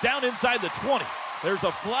 and he's down inside the 20. There's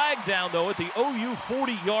a flag down, though, at the OU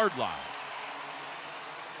 40-yard line.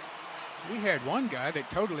 We had one guy that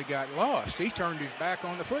totally got lost. He turned his back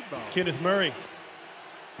on the football. Kenneth Murray.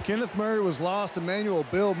 Kenneth Murray was lost. Emmanuel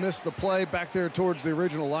Bill missed the play back there towards the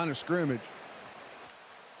original line of scrimmage.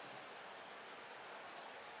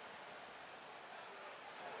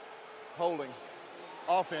 Holding.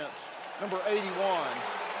 Offense, number 81.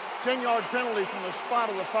 10-yard penalty from the spot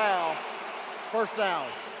of the foul. First down.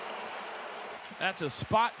 That's a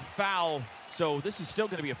spot foul, so this is still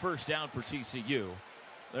going to be a first down for TCU.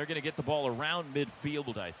 They're going to get the ball around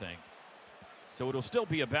midfield, I think. So it'll still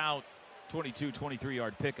be about 22,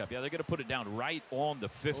 23-yard pickup. Yeah, they're going to put it down right on the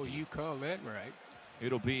 50. Oh, you call that right.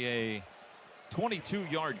 It'll be a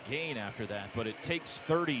 22-yard gain after that, but it takes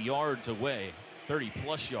 30 yards away,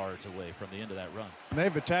 30-plus yards away from the end of that run. And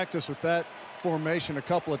they've attacked us with that formation a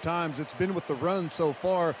couple of times. It's been with the run so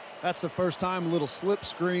far. That's the first time, a little slip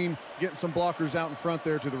screen, getting some blockers out in front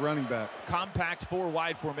there to the running back. Compact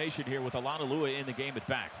 4-wide formation here with Alanalua in the game at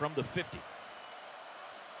back from the 50.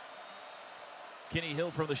 Kenny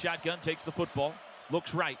Hill from the shotgun takes the football,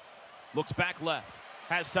 looks right, looks back left,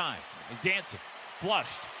 has time. He's dancing,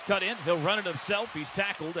 flushed, cut in. He'll run it himself. He's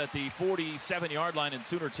tackled at the 47-yard line in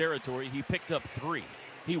Sooner territory. He picked up 3.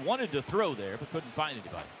 He wanted to throw there, but couldn't find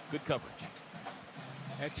anybody. Good coverage.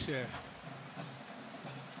 That's a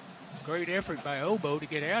great effort by Obo to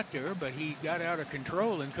get out there, but he got out of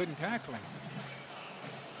control and couldn't tackle him.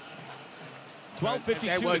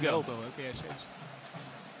 12:52 to go. Obo, I guess.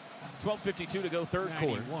 12:52 to go, third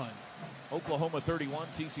 91. quarter. Oklahoma 31,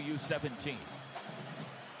 TCU 17.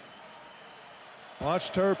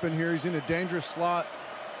 Watch Turpin here. He's in a dangerous slot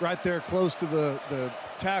right there close to the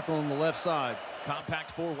tackle on the left side.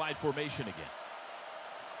 Compact 4-wide formation again.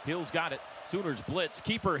 Hill's got it. Sooners blitz.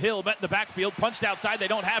 Keeper Hill met in the backfield. Punched outside. They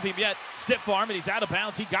don't have him yet. Stiff arm, and he's out of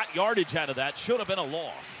bounds. He got yardage out of that. Should have been a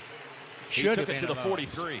loss. He took it to the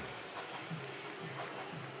 43.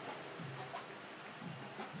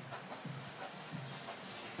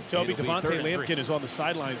 Toby, Devontae Lampkin is on the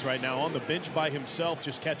sidelines right now, on the bench by himself,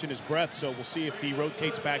 just catching his breath. So we'll see if he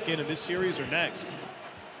rotates back in this series or next.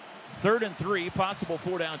 3rd and 3, possible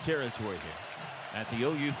 4-down territory here at the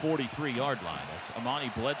OU 43-yard line as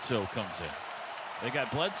Amani Bledsoe comes in. They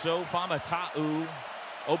got Bledsoe, Famata'u,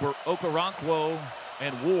 Okoronkwo,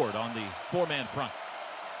 and Ward on the 4-man front.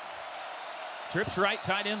 Trips right,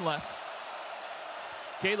 tight end left.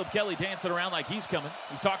 Caleb Kelly dancing around like he's coming.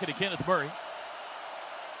 He's talking to Kenneth Murray.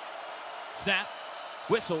 Snap,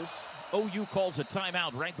 whistles. OU calls a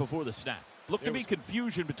timeout right before the snap. Looked to be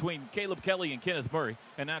confusion between Caleb Kelly and Kenneth Murray,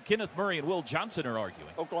 and now Kenneth Murray and Will Johnson are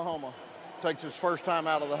arguing. Oklahoma takes its first time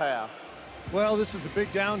out of the half. Well, this is a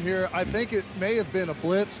big down here. I think it may have been a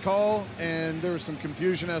blitz call, and there was some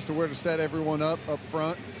confusion as to where to set everyone up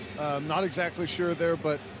front. Not exactly sure there,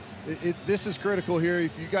 but this is critical here.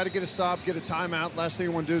 If you got to get a stop, get a timeout, last thing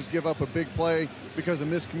you want to do is give up a big play because of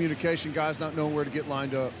miscommunication, guys not knowing where to get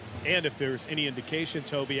lined up. And if there's any indication,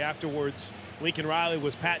 Toby, afterwards, Lincoln Riley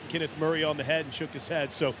was patting Kenneth Murray on the head and shook his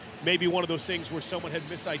head. So maybe one of those things where someone had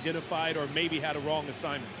misidentified or maybe had a wrong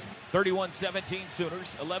assignment. 31-17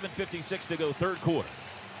 Sooners, 11:56 to go, third quarter.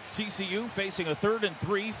 TCU facing a 3rd and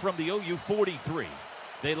 3 from the OU 43.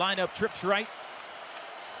 They line up trips right,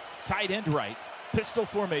 tight end right, pistol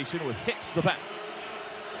formation with Hicks the back.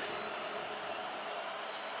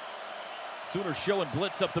 Sooners showing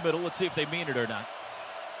blitz up the middle. Let's see if they mean it or not.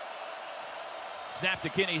 Snap to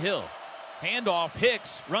Kenny Hill. Handoff,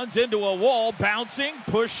 Hicks runs into a wall, bouncing,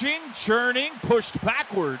 pushing, churning, pushed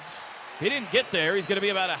backwards, He didn't get there. He's going to be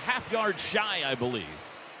about a half yard shy, I believe.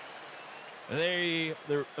 The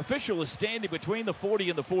official is standing between the 40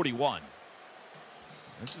 and the 41.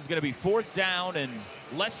 This is going to be 4th down and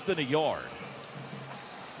less than a yard.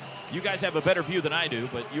 You guys have a better view than I do,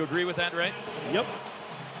 but you agree with that, right? Yep.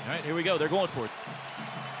 All right, here we go. They're going for it.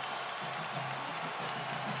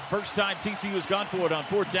 First time TCU has gone for it on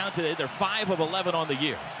 4th down today. They're 5 of 11 on the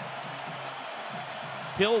year.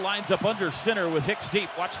 Hill lines up under center with Hicks deep.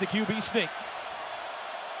 Watch the QB sneak.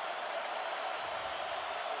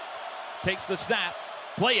 Takes the snap.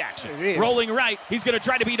 Play action. Rolling right. He's going to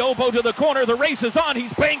try to beat Obo to the corner. The race is on.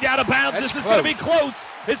 He's banged out of bounds. This is going to be close.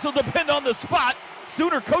 This will depend on the spot.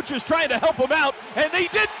 Sooner coaches trying to help him out, and they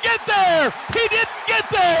didn't get there. He didn't get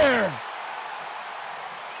there.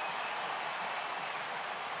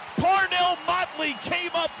 Parnell Motley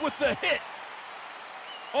came up with the hit.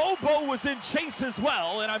 Obo was in chase as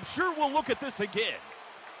well, and I'm sure we'll look at this again.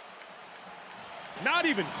 Not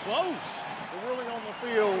even close. The ruling on the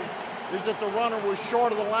field is that the runner was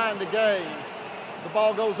short of the line to gain. The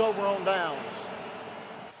ball goes over on downs.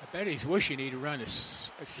 I bet he's wishing he'd run a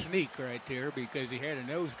sneak right there because he had a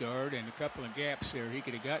nose guard and a couple of gaps there. He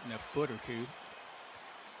could have gotten a foot or two.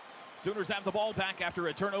 Sooners have the ball back after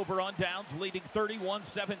a turnover on downs, leading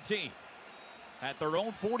 31-17. At their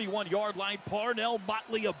own 41-yard line, Parnell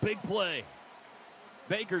Motley, a big play.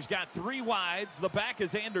 Baker's got 3 wides. The back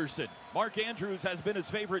is Anderson. Mark Andrews has been his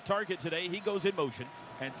favorite target today. He goes in motion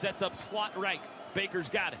and sets up slot right. Baker's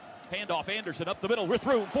got it. Handoff Anderson up the middle with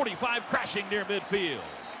room. 45 crashing near midfield.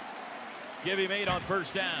 Give him 8 on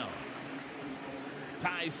 1st down.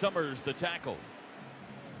 Ty Summers the tackle.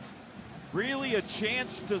 Really a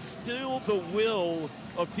chance to still the will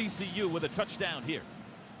of TCU with a touchdown here.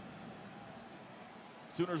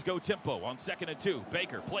 Sooners go tempo on 2nd and 2.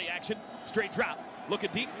 Baker, play action, straight drop. Looking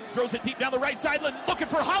deep, throws it deep down the right sideline. Looking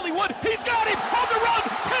for Hollywood. He's got him on the run.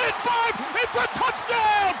 10-5. It's a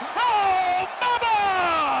touchdown. Oh,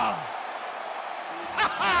 mama!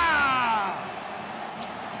 Ha-ha!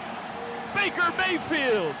 Baker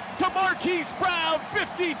Mayfield to Marquise Brown,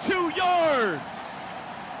 52 yards.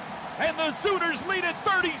 And the Sooners lead at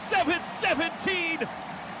 37-17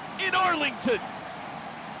 in Arlington.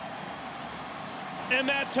 And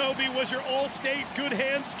that, Toby, was your Allstate Good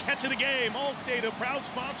Hands catch of the game. Allstate, a proud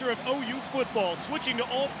sponsor of OU football. Switching to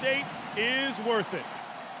Allstate is worth it.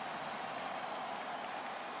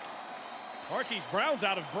 Marquise Brown's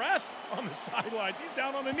out of breath on the sidelines. He's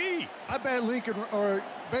down on a knee. I bet Lincoln or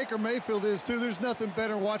Baker Mayfield is too. There's nothing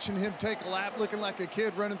better than watching him take a lap looking like a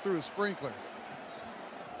kid running through a sprinkler.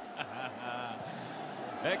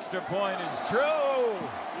 Extra point is true.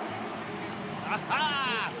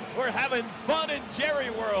 Aha! We're having fun in Jerry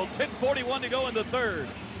World. 10:41 to go in the 3rd.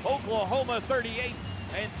 Oklahoma 38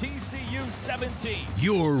 and TCU 17.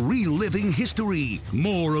 You're reliving history.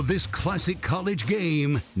 More of this classic college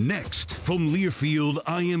game next from Learfield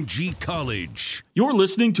IMG College. You're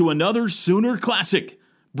listening to another Sooner Classic,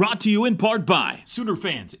 brought to you in part by Sooner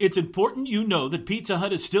fans. It's important you know that Pizza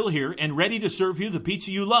Hut is still here and ready to serve you the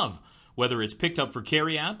pizza you love, whether it's picked up for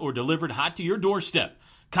carryout or delivered hot to your doorstep.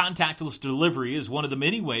 Contactless delivery is one of the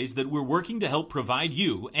many ways that we're working to help provide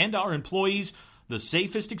you and our employees the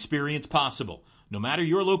safest experience possible. No matter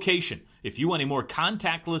your location, if you want a more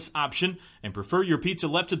contactless option and prefer your pizza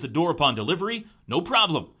left at the door upon delivery, no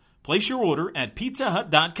problem. Place your order at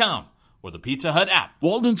pizzahut.com or the Pizza Hut app.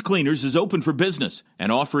 Walden's Cleaners is open for business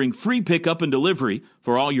and offering free pickup and delivery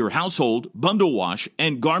for all your household, bundle wash,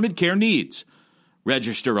 and garment care needs.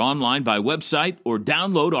 Register online by website or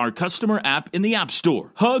download our customer app in the App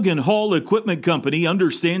Store. Hug and Haul Equipment Company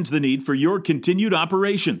understands the need for your continued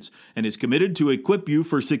operations and is committed to equip you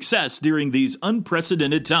for success during these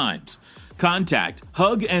unprecedented times. Contact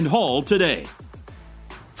Hug and Haul today.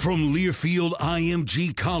 From Learfield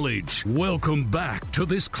IMG College, welcome back to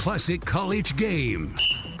this classic college game.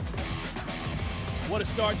 What a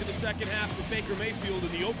start to the second half for Baker Mayfield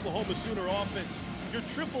and the Oklahoma Sooner offense. Your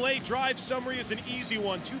AAA drive summary is an easy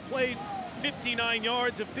one. 2 plays, 59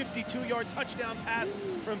 yards, a 52-yard touchdown pass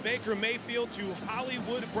from Baker Mayfield to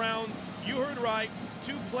Hollywood Brown. You heard right.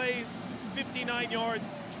 2 plays, 59 yards,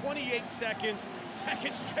 28 seconds.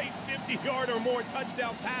 Second straight 50-yard or more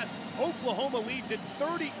touchdown pass. Oklahoma leads at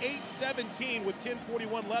 38-17 with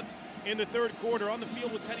 10:41 left in the 3rd quarter. On the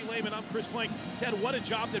field with Teddy Lehman, I'm Chris Blank. Ted, what a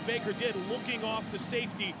job that Baker did looking off the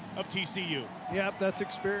safety of TCU. Yep, that's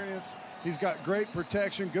experience. He's got great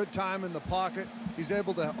protection, good time in the pocket. He's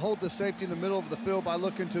able to hold the safety in the middle of the field by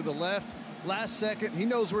looking to the left. Last second, he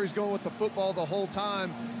knows where he's going with the football the whole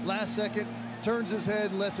time. Last second, turns his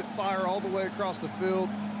head and lets it fire all the way across the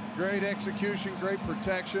field. Great execution, great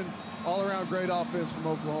protection, all around great offense from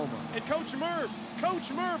Oklahoma. And Coach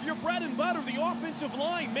Merv, your bread and butter, the offensive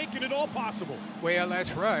line, making it all possible. Well,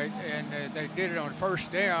 that's right, and they did it on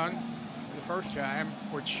first down the first time,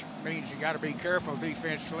 which means you got to be careful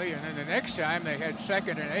defensively, and then the next time they had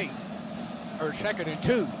 2nd and 8, or 2nd and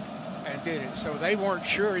 2, and did it, so they weren't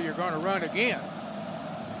sure you're going to run again.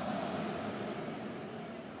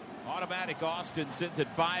 Automatic Austin sends it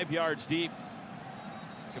 5 yards deep.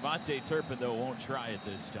 Cavante Turpin, though, won't try it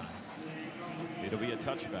this time. It'll be a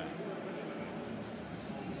touchback.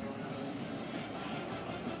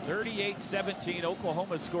 38-17.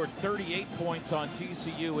 Oklahoma scored 38 points on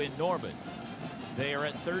TCU in Norman. They are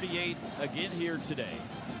at 38 again here today.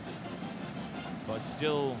 But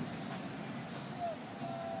still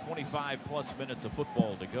 25-plus minutes of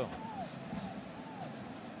football to go.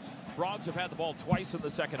 Frogs have had the ball twice in the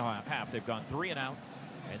second half. They've gone 3 and out,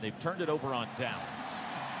 and they've turned it over on downs.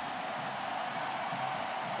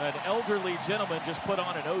 An elderly gentleman just put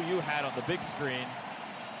on an OU hat on the big screen,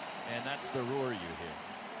 and that's the roar you hear.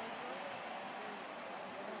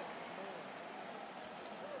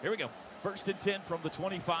 Here we go. 1st and 10 from the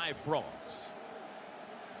 25 Frogs.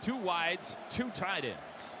 2 wides, 2 tight ends.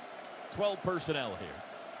 12 personnel here.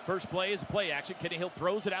 First play is play action. Kenny Hill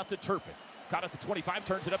throws it out to Turpin. Caught at the 25,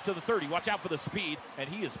 turns it up to the 30. Watch out for the speed, and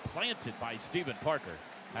he is planted by Stephen Parker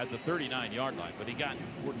at the 39-yard line, but he got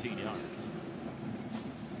 14 yards.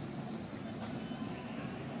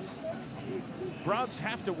 Frogs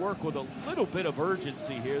have to work with a little bit of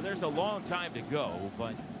urgency here. There's a long time to go,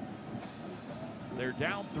 but they're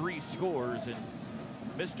down 3 scores, and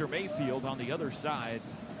Mr. Mayfield on the other side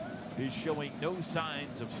is showing no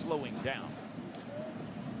signs of slowing down.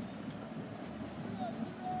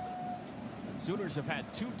 Sooners have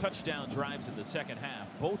had 2 touchdown drives in the second half,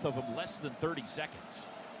 both of them less than 30 seconds.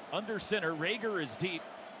 Under center, Rager is deep.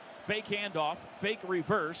 Fake handoff, fake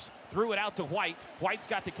reverse, threw it out to White. White's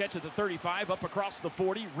got the catch at the 35, up across the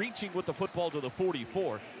 40, reaching with the football to the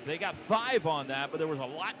 44. They got 5 on that, but there was a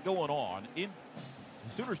lot going on. The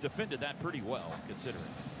Sooners defended that pretty well, considering.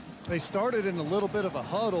 They started in a little bit of a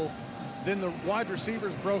huddle, then the wide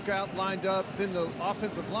receivers broke out, lined up, then the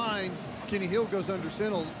offensive line, Kenny Hill goes under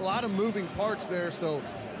center. A lot of moving parts there, so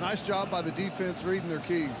nice job by the defense reading their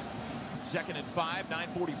keys. 2nd and 5,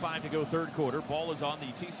 9:45 to go third quarter. Ball is on the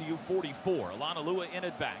TCU 44. Alana Lua in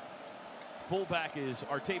it back. Fullback is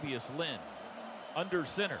Artavius Lynn. Under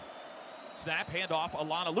center. Snap, handoff,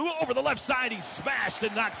 Alana Lua over the left side. He's smashed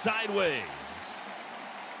and knocked sideways.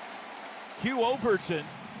 Hugh Overton.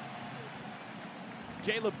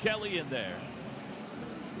 Caleb Kelly in there.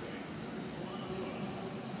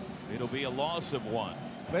 It'll be a loss of 1.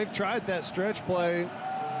 They've tried that stretch play,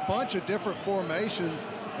 bunch of different formations,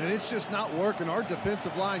 and it's just not working. Our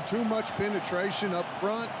defensive line, too much penetration up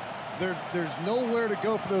front. There's nowhere to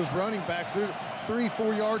go for those running backs. They're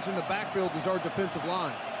 3-4 yards in the backfield is our defensive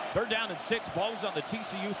line. 3rd down and 6. Ball is on the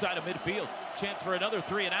TCU side of midfield. Chance for another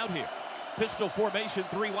 3 and out here. Pistol formation,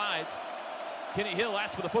 3 wides. Kenny Hill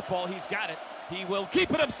asks for the football. He's got it. He will keep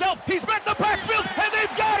it himself. He's met in the backfield, and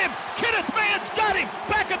they've got him. Kenneth Mann's got him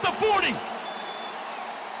back at the 40.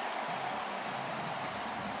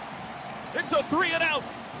 It's a 3 and out.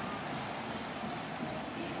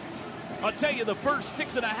 I'll tell you, the first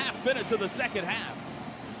 6.5 minutes of the second half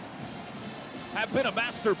have been a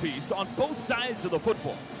masterpiece on both sides of the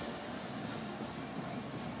football.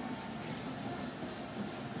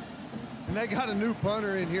 And they got a new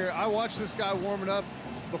punter in here. I watched this guy warming up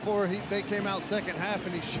before they came out second half,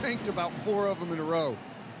 and he shanked about 4 of them in a row.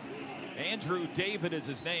 Andrew David is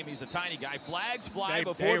his name. He's a tiny guy. Flags fly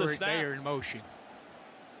before the snap. They are in motion.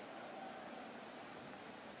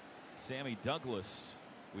 Sammy Douglas,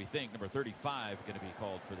 we think, number 35, going to be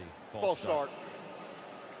called for the false start.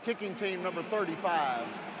 Kicking team number 35.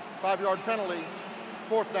 5-yard penalty,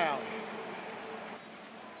 4th down.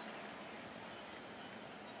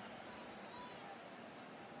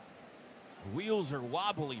 Wheels are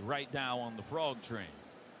wobbly right now on the Frog train.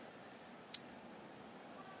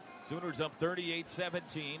 Sooners up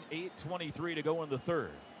 38-17, 8:23 to go in the 3rd.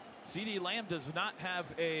 CeeDee Lamb does not have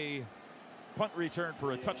a punt return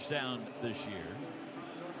for a touchdown this year.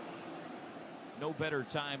 No better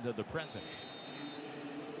time than the present.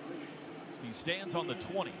 He stands on the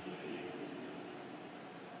 20.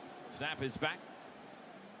 Snap is back.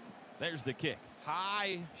 There's the kick.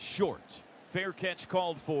 High, short. Fair catch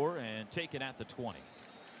called for and taken at the 20.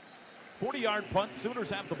 40-yard punt. Sooners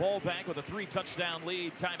have the ball back with a 3-touchdown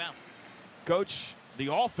lead. Timeout. Coach,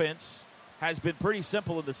 the offense has been pretty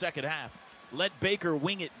simple in the second half. Let Baker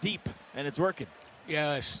wing it deep, and it's working.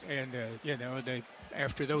 Yes, and, they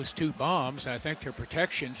after those 2 bombs, I think their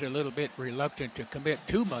protection's a little bit reluctant to commit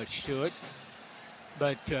too much to it.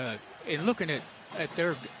 But in looking at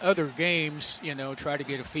their other games, you know, try to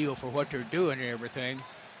get a feel for what they're doing and everything,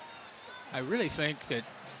 I really think that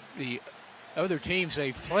the other teams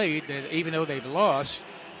they've played, that even though they've lost,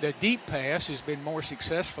 the deep pass has been more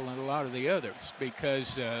successful than a lot of the others,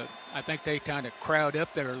 because I think they kind of crowd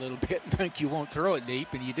up there a little bit and think you won't throw it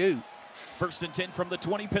deep, and you do. 1st and 10 from the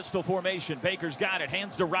 20, pistol formation. Baker's got it,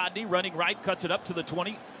 hands to Rodney, running right, cuts it up to the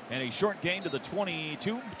 20, and a short gain to the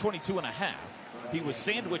 22 and a half. He was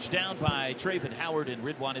sandwiched down by Traven Howard and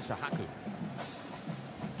Ridwan Issahaku.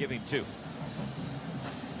 Give him 2.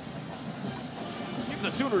 See if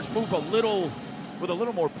the Sooners move with a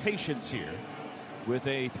little more patience here with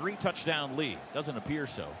a 3-touchdown lead. Doesn't appear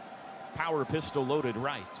so. Power pistol loaded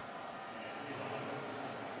right.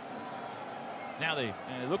 Now they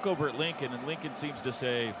look over at Lincoln, and Lincoln seems to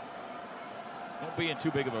say, don't be in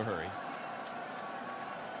too big of a hurry.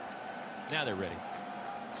 Now they're ready.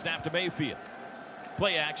 Snap to Mayfield.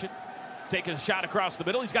 Play action. Taking a shot across the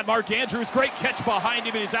middle. He's got Mark Andrews. Great catch behind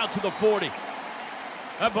him, and he's out to the 40.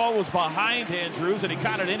 That ball was behind Andrews, and he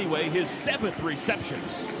caught it anyway. His 7th reception.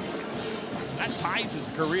 That ties his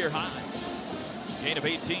career high. Gain of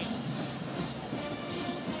 18.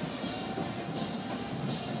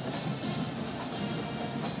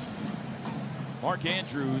 Mark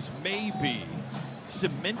Andrews may be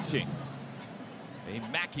cementing a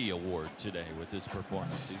Mackey Award today with this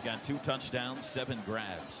performance. He's got 2 touchdowns, 7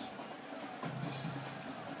 grabs.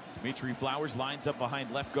 Dimitri Flowers lines up behind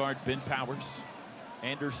left guard Ben Powers.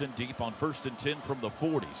 Anderson deep on 1st and 10 from the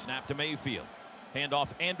 40. Snap to Mayfield. Handoff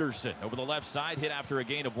Anderson over the left side, hit after a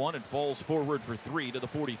gain of 1 and falls forward for 3 to the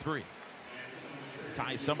 43.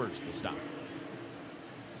 Ty Summers the stop.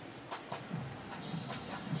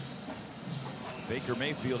 Baker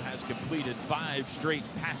Mayfield has completed 5 straight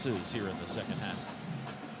passes here in the second half.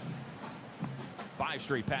 5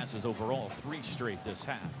 straight passes overall, 3 straight this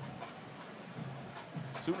half.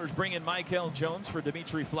 Sooners bring in Michael Jones for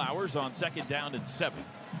Dimitri Flowers on 2nd down and 7.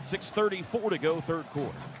 6:34 to go, 3rd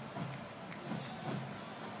quarter.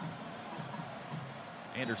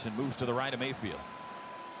 Anderson moves to the right of Mayfield.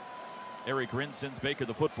 Eric Rinn sends Baker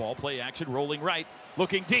the football. Play action, rolling right,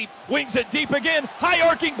 looking deep, wings it deep again. High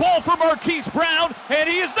arcing ball for Marquise Brown, and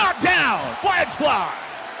he is knocked down. Flags fly.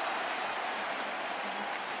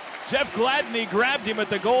 Jeff Gladney grabbed him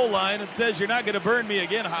at the goal line and says, "You're not going to burn me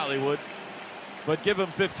again, Hollywood," but give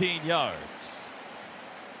him 15 yards.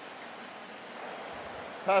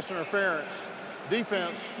 Pass interference.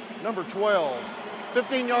 Defense, number 12.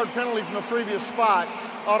 15-yard penalty from the previous spot.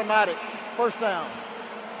 Automatic. 1st down.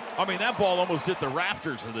 I mean, that ball almost hit the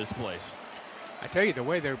rafters of this place. I tell you, the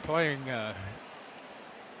way they're playing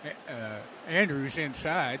Andrews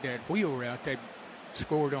inside, that wheel route they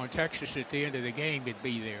scored on Texas at the end of the game, would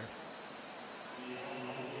be there.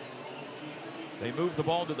 They move the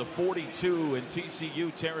ball to the 42 in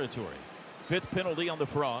TCU territory. 5th penalty on the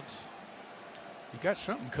Frogs. You got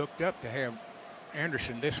something cooked up to have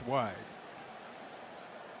Anderson this wide.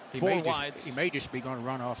 He 4 wides. He may just be going to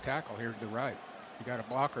run off tackle here to the right. You got a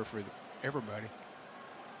blocker for everybody.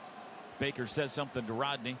 Baker says something to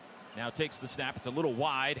Rodney. Now takes the snap. It's a little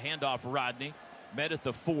wide. Handoff Rodney. Met at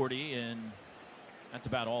the 40, and that's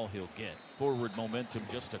about all he'll get. Forward momentum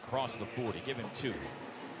just across the 40. Give him 2.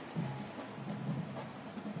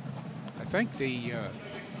 I think the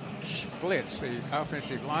splits, the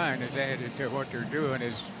offensive line has added to what they're doing,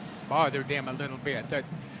 has bothered them a little bit. That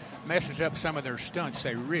messes up some of their stunts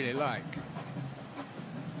they really like.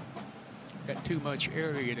 Got too much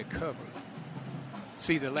area to cover.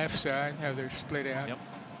 See the left side, how they're split out? Yep.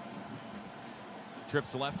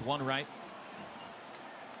 Trips left, 1 right.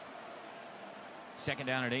 2nd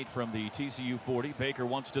down and 8 from the TCU 40. Baker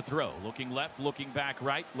wants to throw. Looking left, looking back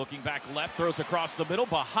right, looking back left. Throws across the middle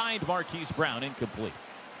behind Marquise Brown. Incomplete.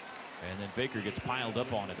 And then Baker gets piled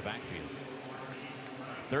up on at the backfield.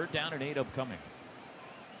 3rd down and 8 upcoming.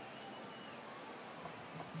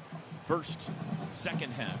 1st, 2nd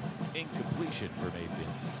half incompletion for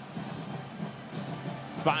Mayfield.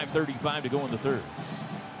 5:35 to go in the 3rd.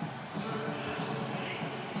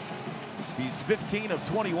 He's 15 of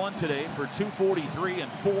 21 today for 243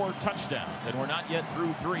 and 4 touchdowns, and we're not yet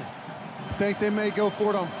through 3. I think they may go for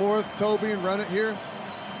it on 4th, Toby, and run it here.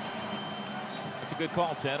 That's a good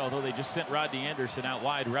call, Ted, although they just sent Rodney Anderson out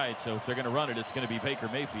wide right, so if they're going to run it, it's going to be Baker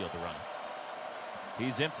Mayfield to run it.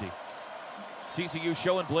 He's empty. TCU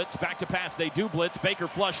showing blitz, back to pass. They do blitz. Baker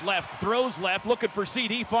flush left, throws left, looking for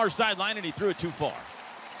CD, far sideline, and he threw it too far.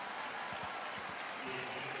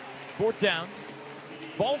 4th down.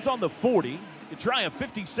 Ball's on the 40. You try a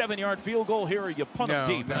 57-yard field goal here, or you punt it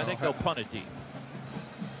deep, and I think they'll punt it deep.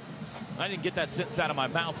 I didn't get that sentence out of my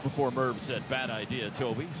mouth before Merv said, bad idea,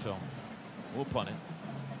 Toby, so we'll punt it.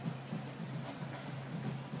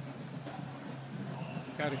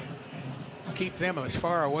 Got to keep them as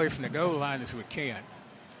far away from the goal line as we can.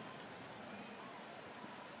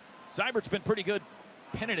 Seibert's been pretty good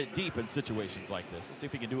pinning it deep in situations like this. Let's see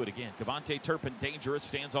if he can do it again. Cavante Turpin, dangerous,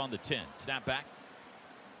 stands on the 10. Snap back.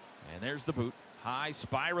 And there's the boot. High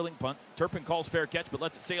spiraling punt. Turpin calls fair catch, but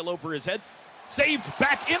lets it sail over his head. Saved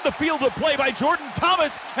back in the field of play by Jordan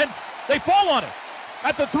Thomas, and they fall on it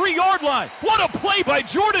at the 3-yard line. What a play by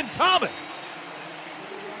Jordan Thomas.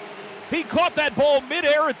 He caught that ball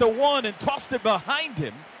midair at the 1 and tossed it behind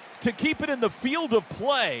him to keep it in the field of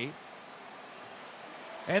play.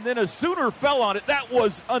 And then a Sooner fell on it. That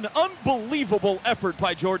was an unbelievable effort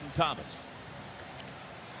by Jordan Thomas.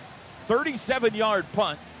 37-yard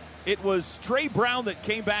punt. It was Trey Brown that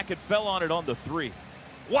came back and fell on it on the 3.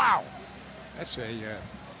 Wow. That's a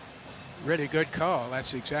really good call.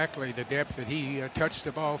 That's exactly the depth that he touched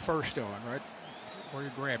the ball first on, right where he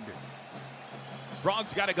grabbed it.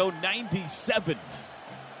 Frogs got to go 97.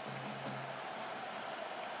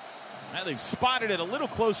 Now they've spotted it a little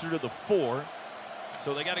closer to the 4,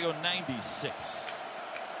 so they got to go 96.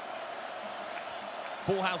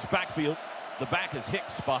 Full house backfield. The back is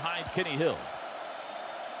Hicks behind Kenny Hill.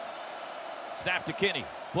 Snap to Kenny.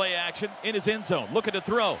 Play action in his end zone. Looking to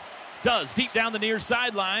throw. Does deep down the near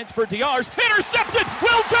sidelines for Diar's. Intercepted.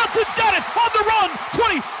 Will Johnson's got it on the run.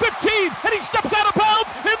 20, 15, and he steps out of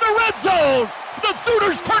bounds in the red zone. The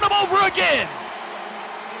Sooners turn him over again.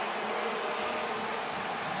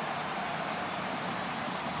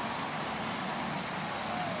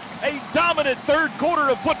 A dominant third quarter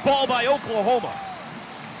of football by Oklahoma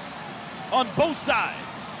on both sides.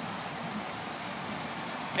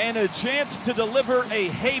 And a chance to deliver a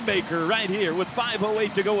haymaker right here with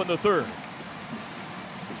 5:08 to go in the third.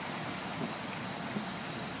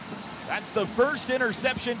 That's the first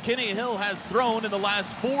interception Kenny Hill has thrown in the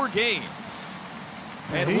last 4 games.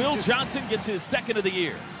 And Will Johnson gets his second of the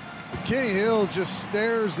year. Kenny Hill just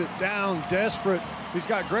stares it down, desperate. He's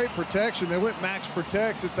got great protection. They went max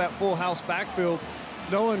protect at that full house backfield.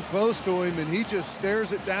 No one close to him, and he just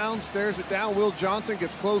stares it down, stares it down. Will Johnson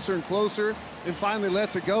gets closer and closer and finally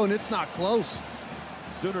lets it go, and it's not close.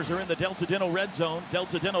 Sooners are in the Delta Dental red zone.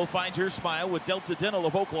 Delta Dental, find your smile with Delta Dental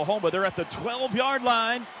of Oklahoma. They're at the 12-yard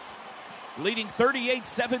line, leading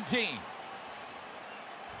 38-17.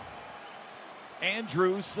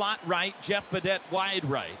 Andrews, slot right. Jeff Badette, wide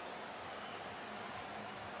right.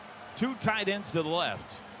 2 tight ends to the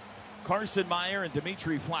left. Carson Meyer and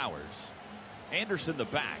Dimitri Flowers. Anderson the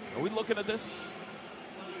back. Are we looking at this?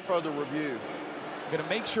 Further review. Going to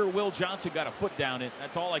make sure Will Johnson got a foot down it.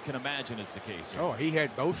 That's all I can imagine is the case here. Oh, he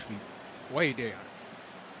had both feet way down.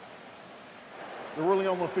 The ruling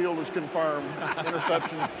on the field is confirmed.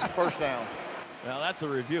 Interception, first down. Well, that's a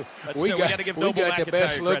review. We got to give Noble McIntyre the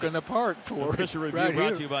best look credit. in the park for it. Official review right brought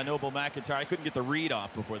here. to you by Noble McIntyre. I couldn't get the read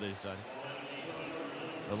off before they decided.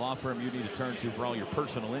 The law firm you need to turn to for all your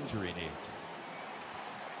personal injury needs.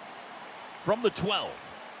 From the 12.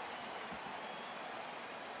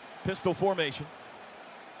 Pistol formation.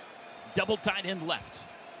 Double tight end left.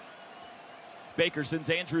 Baker sends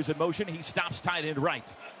Andrews in motion. He stops tight end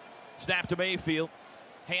right. Snap to Mayfield.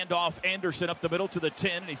 Handoff Anderson up the middle to the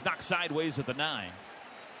 10, and he's knocked sideways at the 9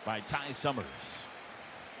 by Ty Summers.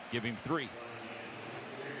 Give him 3.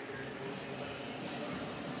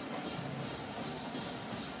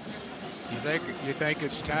 You think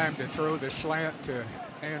it's time to throw the slant to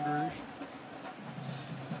Andrews?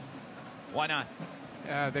 Why not?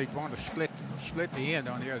 They want to split the end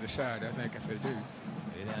on the other side, I think, if they do.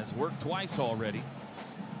 It has worked twice already.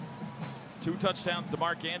 2 touchdowns to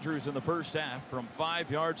Mark Andrews in the first half from 5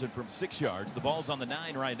 yards and from 6 yards. The ball's on the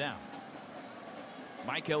 9 right now.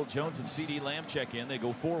 Michael Jones and C.D. Lamb check in. They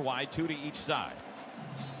go 4 wide, 2 to each side.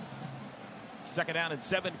 2nd down and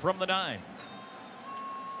 7 from the 9.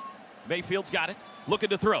 Mayfield's got it. Looking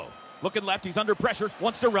to throw. Looking left. He's under pressure.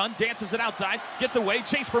 Wants to run. Dances it outside. Gets away.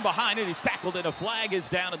 Chase from behind. And he's tackled. And a flag is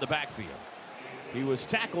down in the backfield. He was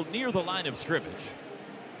tackled near the line of scrimmage.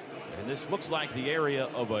 And this looks like the area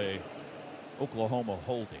of a Oklahoma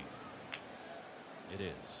holding. It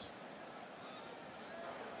is.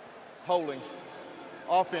 Holding.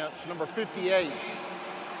 Offense, number 58.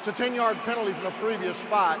 It's a 10-yard penalty from the previous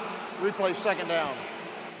spot. Replay 2nd down.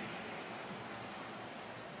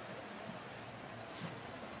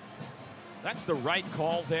 That's the right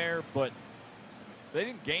call there, but They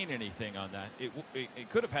didn't gain anything on that. It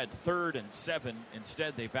could have had 3rd and 7.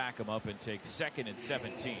 Instead, they back them up and take 2nd and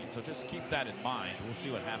 17. So just keep that in mind. We'll see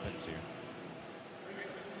what happens here.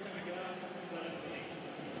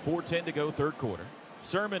 4:10 to go, 3rd quarter.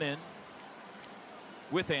 Sermon in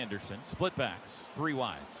with Anderson. Split backs, 3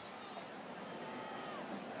 wides.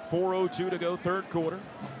 4:02 to go, 3rd quarter.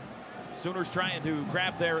 Sooners trying to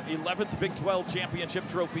grab their 11th Big 12 championship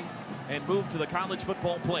trophy and move to the college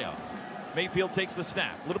football playoff. Mayfield takes the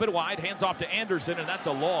snap. A little bit wide, hands off to Anderson, and that's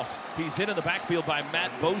a loss. He's hit in the backfield by Matt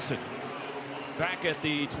Boson. Back at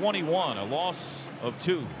the 21, a loss of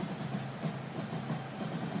 2.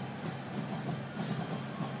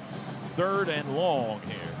 3rd and long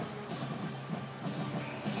here.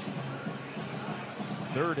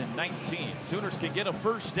 3rd and 19. Sooners can get a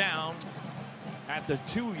first down at the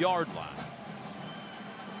 2-yard line.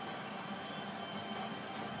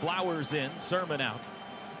 Flowers in, Sermon out.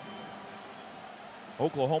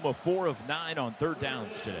 Oklahoma 4 of 9 on 3rd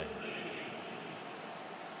downs today.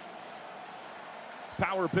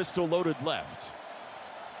 Power pistol loaded left.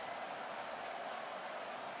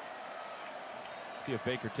 See if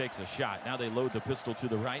Baker takes a shot. Now they load the pistol to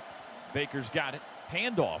the right. Baker's got it.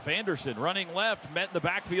 Handoff. Anderson running left, met in the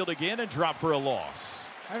backfield again and dropped for a loss.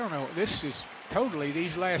 I don't know. This is totally,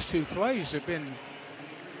 these last 2 plays have been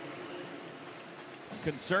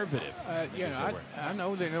conservative. I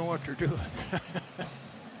know they know what they're doing.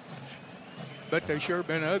 But they've sure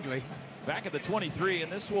been ugly. Back at the 23,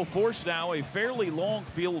 and this will force now a fairly long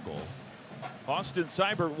field goal. Austin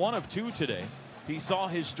Seibert 1 of 2 today. He saw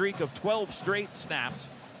his streak of 12 straight snapped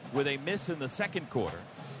with a miss in the 2nd quarter.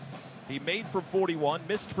 He made from 41,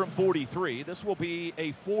 missed from 43. This will be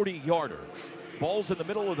a 40-yarder. Ball's in the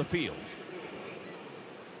middle of the field.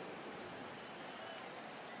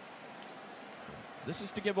 This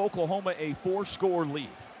is to give Oklahoma a 4-score lead.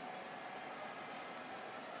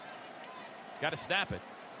 Got to snap it.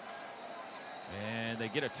 And they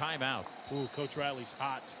get a timeout. Ooh, Coach Riley's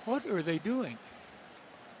hot. What are they doing?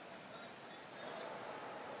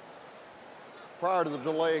 Prior to the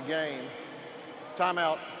delay of game,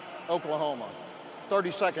 timeout, Oklahoma.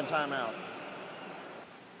 30-second timeout.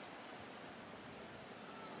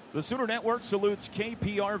 The Sooner Network salutes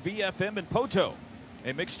KPRV-FM in Poto,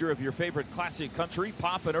 a mixture of your favorite classic country,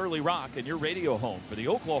 pop, and early rock, and your radio home for the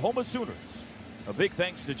Oklahoma Sooners. A big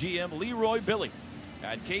thanks to GM Leroy Billy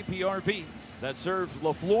at KPRV that serves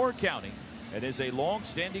LaFleur County and is a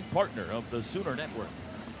long-standing partner of the Sooner Network.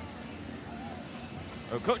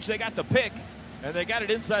 Oh, Coach, they got the pick, and they got it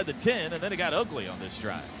inside the 10, and then it got ugly on this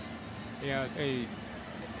drive. Yeah,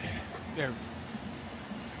 they're, of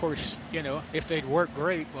course, you know, if they'd worked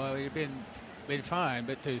great, well, it'd been fine.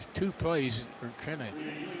 But those 2 plays are kind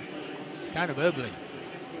of ugly.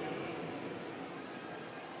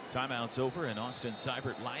 Timeout's over, and Austin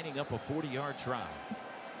Seibert lining up a 40-yard try.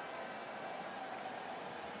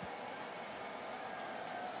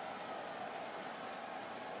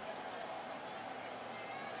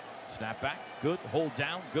 Snap back, good. Hold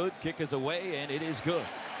down, good. Kick is away, and it is good.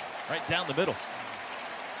 Right down the middle.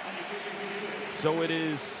 So it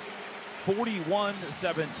is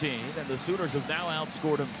 41-17, and the Sooners have now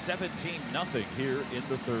outscored them 17-0 here in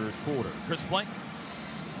the 3rd quarter. Chris Plank.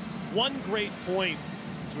 One great point,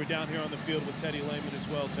 as we're down here on the field with Teddy Lehman as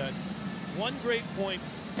well, Ted. One great point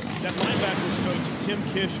that linebackers coach Tim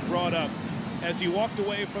Kish brought up as he walked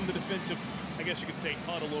away from the defensive, I guess you could say,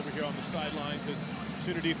 huddle over here on the sidelines as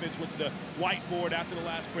Sooner defense went to the whiteboard after the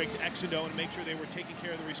last break to X and O and make sure they were taking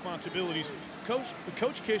care of the responsibilities.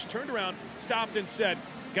 Coach Kish turned around, stopped, and said,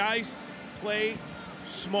 guys, play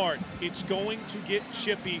smart. It's going to get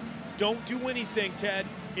chippy. Don't do anything, Ted,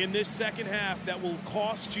 in this second half that will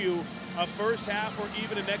cost you a first half or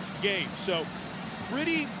even a next game. So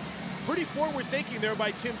pretty forward thinking there by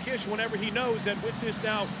Tim Kish whenever he knows that with this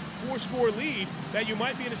now 4-score lead that you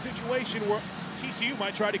might be in a situation where TCU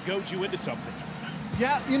might try to goad you into something.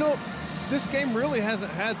 Yeah, you know, this game really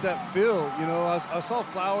hasn't had that feel. You know, I saw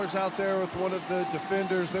Flowers out there with one of the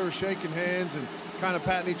defenders. They were shaking hands and kind of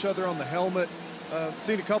patting each other on the helmet.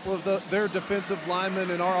 Seen a couple of their defensive linemen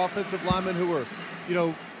and our offensive linemen who were, you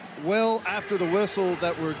know, well after the whistle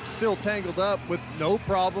that were still tangled up with no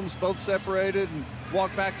problems, both separated and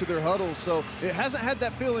walked back to their huddles. So it hasn't had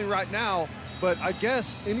that feeling right now, but I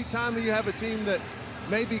guess anytime you have a team that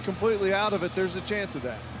may be completely out of it, there's a chance of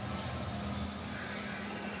that.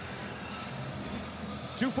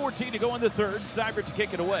 2:14 to go in the 3rd. Seibert to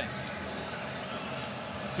kick it away.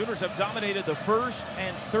 Sooners have dominated the 1st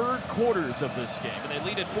and 3rd quarters of this game, and they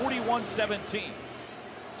lead at 41-17.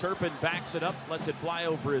 Turpin backs it up, lets it fly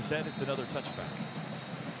over his head. It's another touchback.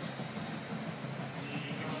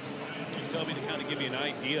 You can tell Toby, to kind of give you an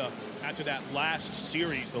idea, after that last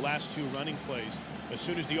series, the last 2 running plays, as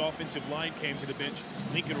soon as the offensive line came to the bench,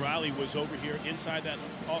 Lincoln Riley was over here inside that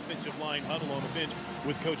offensive line huddle on the bench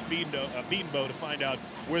with Coach Bedenbaugh to find out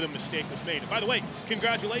where the mistake was made. And by the way,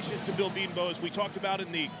 congratulations to Bill Bedenbaugh. As we talked about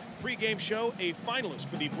in the pregame show, a finalist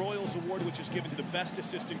for the Broyles Award, which is given to the best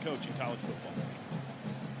assistant coach in college football.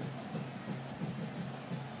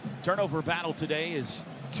 Turnover battle today is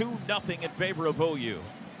 2-0 in favor of OU.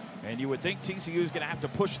 And you would think TCU is going to have to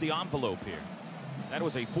push the envelope here. That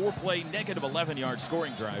was a 4-play, negative 11-yard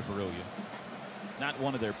scoring drive for OU. Not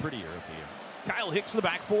one of their prettier of the year. Kyle Hicks in the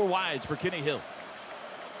back, 4 wides for Kenny Hill.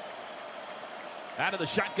 Out of the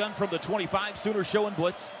shotgun from the 25, Sooners showing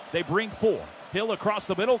blitz. They bring 4. Hill across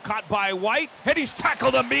the middle, caught by White, and he's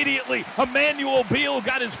tackled immediately. Emmanuel Beal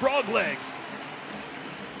got his frog legs.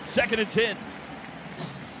 2nd and 10.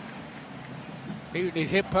 He was in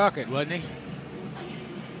his hip pocket, wasn't he?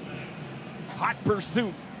 Hot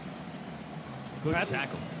pursuit. Good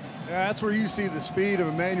tackle. Yeah, that's where you see the speed of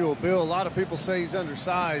Emmanuel Beal. A lot of people say he's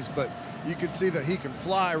undersized, but you can see that he can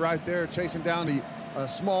fly right there, chasing down a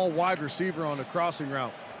small wide receiver on a crossing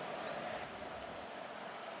route.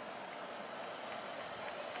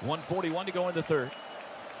 1:41 to go in the third.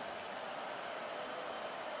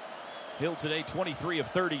 Hill today 23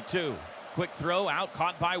 of 32. Quick throw out,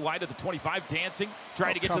 caught by White at the 25, dancing,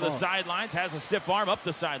 trying to get to the sidelines, has a stiff arm up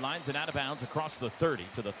the sidelines and out of bounds across the 30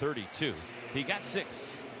 to the 32. He got 6.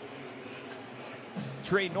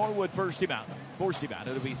 Trey Norwood forced him out.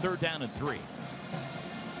 It'll be 3rd down and 3.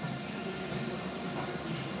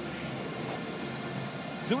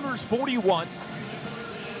 Sooners 41,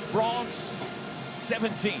 Frogs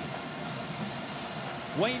 17.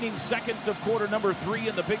 Waning seconds of quarter number 3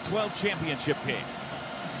 in the Big 12 championship game.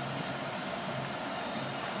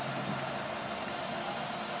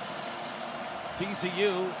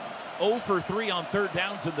 TCU 0 for 3 on 3rd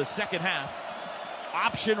downs in the second half.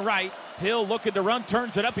 Option right. Hill looking to run,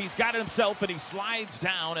 turns it up. He's got it himself, and he slides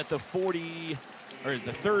down at the 40 or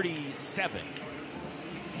the 37.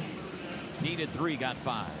 Needed 3, got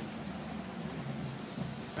 5.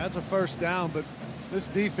 That's a 1st down, but this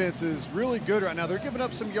defense is really good right now. They're giving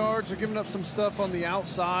up some yards, they're giving up some stuff on the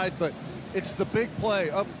outside, but it's the big play.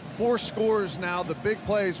 Up 4 scores now. The big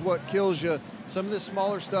play is what kills you. Some of this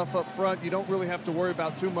smaller stuff up front, you don't really have to worry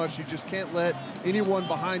about too much. You just can't let anyone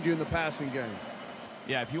behind you in the passing game.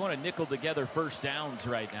 Yeah, if you want to nickel together 1st downs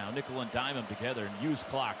right now, nickel and dime them together and use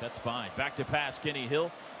clock, that's fine. Back to pass, Kenny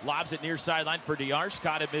Hill lobs it near sideline for DR.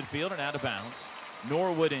 Scott at midfield and out of bounds.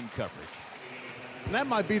 Norwood in coverage. And that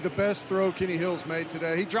might be the best throw Kenny Hill's made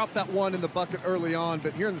today. He dropped that one in the bucket early on,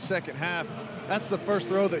 but here in the second half, that's the first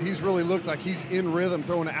throw that he's really looked like he's in rhythm,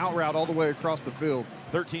 throwing an out route all the way across the field.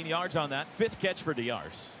 13 yards on that. 5th catch for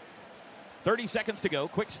DRs. 30 seconds to go.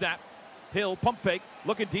 Quick snap. Hill, pump fake,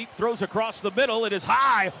 looking deep, throws across the middle. It is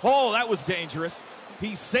high. Oh, that was dangerous.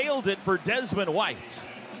 He sailed it for Desmond White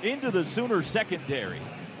into the Sooner secondary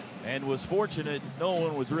and was fortunate no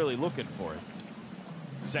one was really looking for it.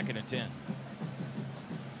 2nd and 10.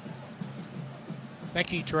 I think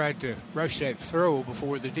he tried to rush that throw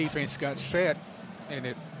before the defense got set, and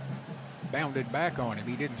it bounded back on him.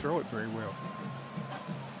 He didn't throw it very well.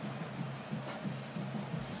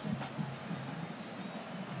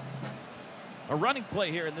 A running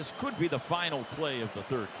play here, and this could be the final play of the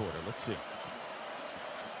 3rd quarter. Let's see.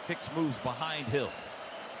 Hicks moves behind Hill.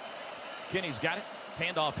 Kenny's got it.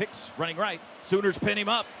 Handoff, Hicks running right. Sooners pin him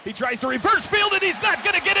up. He tries to reverse field, and he's not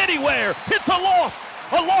going to get anywhere. It's a loss.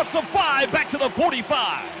 A loss of 5 back to the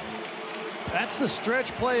 45. That's the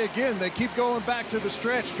stretch play again. They keep going back to the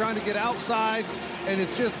stretch, trying to get outside, and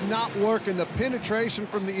it's just not working. The penetration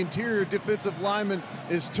from the interior defensive lineman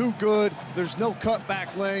is too good. There's no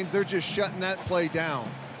cutback lanes. They're just shutting that play down.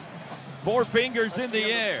 4 fingers in the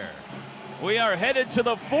air. We are headed to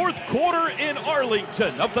the 4th quarter in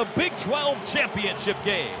Arlington of the Big 12 championship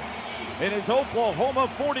game. It is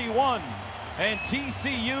Oklahoma 41 and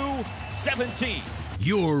TCU 17.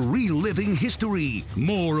 You're reliving history.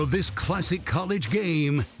 More of this classic college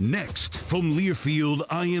game next from Learfield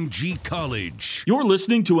IMG College. You're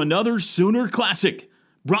listening to another Sooner Classic,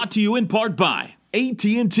 brought to you in part by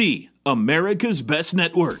AT&T, America's best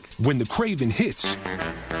network. When the craving hits,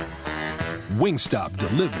 Wingstop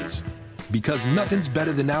delivers. Because nothing's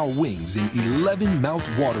better than our wings in 11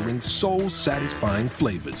 mouth-watering, soul-satisfying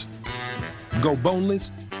flavors. Go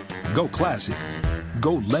boneless, go classic,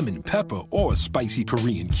 go lemon pepper or spicy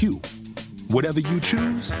Korean Q. Whatever you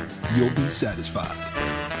choose, you'll be satisfied.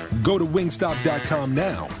 Go to Wingstop.com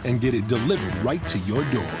now and get it delivered right to your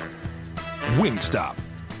door. Wingstop,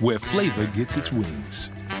 where flavor gets its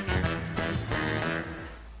wings.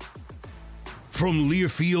 From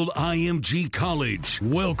Learfield IMG College,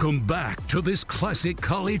 welcome back to this classic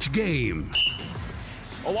college game.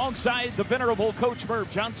 Alongside the venerable Coach Merv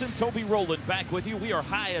Johnson, Toby Rowland back with you. We are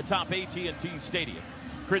high atop AT&T Stadium.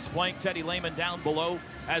 Chris Plank, Teddy Lehman down below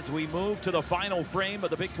as we move to the final frame of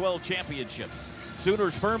the Big 12 Championship.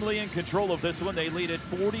 Sooners firmly in control of this one. They lead it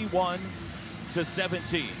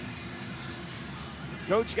 41-17.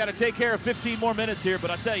 Coach, got to take care of 15 more minutes here, but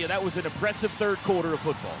I'll tell you, that was an impressive third quarter of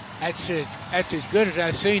football. That's as good as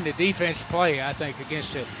I've seen the defense play, I think,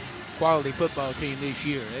 against a quality football team this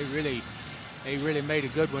year. They really made a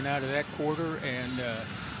good one out of that quarter, and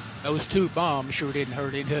those two bombs sure didn't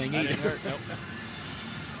hurt anything either. Didn't hurt, nope.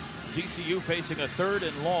 TCU facing a 3rd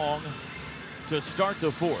and long to start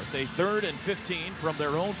the fourth. A 3rd and 15 from their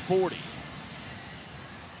own 40.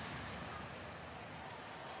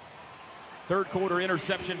 Third quarter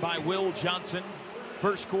interception by Will Johnson.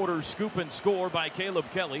 First quarter scoop and score by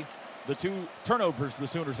Caleb Kelly. The 2 turnovers the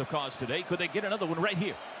Sooners have caused today. Could they get another one right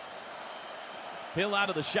here? Hill out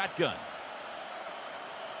of the shotgun.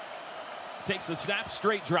 Takes the snap,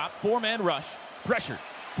 straight drop, 4-man rush, pressured,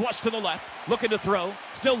 flush to the left, looking to throw,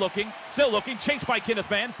 still looking, chased by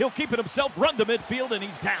Kenneth Mann. He'll keep it himself, run to midfield, and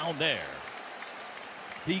he's down there.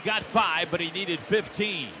 He got 5, but he needed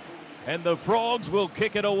 15. And the Frogs will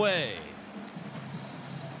kick it away.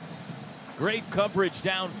 Great coverage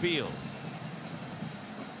downfield.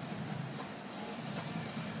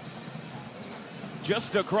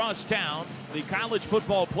 Just across town, the College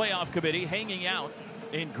Football Playoff Committee hanging out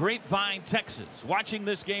in Grapevine, Texas, watching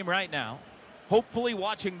this game right now, hopefully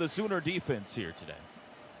watching the Sooner defense here today.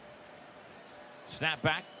 Snap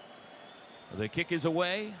back. The kick is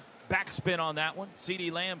away. Backspin on that one.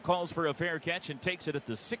 CeeDee Lamb calls for a fair catch and takes it at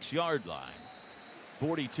the 6-yard line.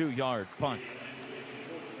 42-yard punt.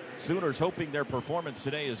 Sooners hoping their performance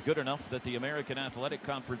today is good enough that the American Athletic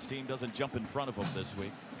Conference team doesn't jump in front of them this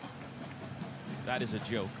week. That is a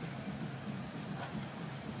joke.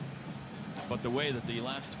 But the way that the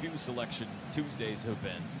last few selection Tuesdays have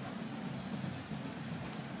been,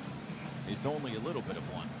 it's only a little bit of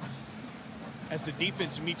one. As the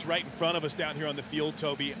defense meets right in front of us down here on the field,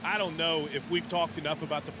 Toby, I don't know if we've talked enough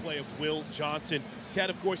about the play of Will Johnson.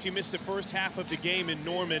 Ted, of course, he missed the first half of the game in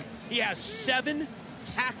Norman. He has 7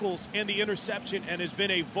 tackles and the interception and has been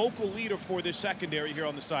a vocal leader for this secondary here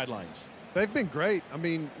on the sidelines. They've been great. I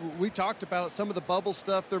mean, we talked about it, some of the bubble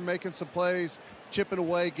stuff. They're making some plays, chipping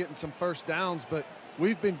away, getting some first downs, but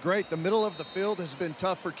we've been great. The middle of the field has been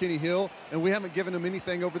tough for Kenny Hill, and we haven't given him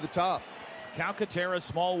anything over the top. Calcaterra,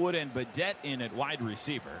 Smallwood, and Badette in at wide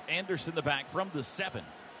receiver. Anderson the back from the 7.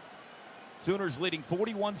 Sooners leading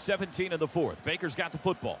 41-17 in the fourth. Baker's got the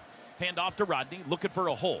football. Hand off to Rodney, looking for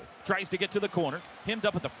a hole. Tries to get to the corner. Hemmed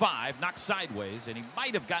up at the 5, knocked sideways, and he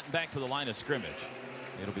might have gotten back to the line of scrimmage.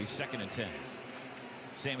 It'll be 2nd and 10.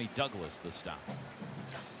 Sammy Douglas the stop.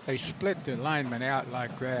 They split the linemen out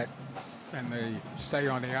like that, and they stay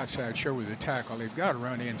on the outside shoulder with the tackle. They've got to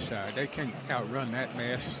run inside. They can't outrun that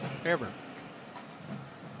mess ever.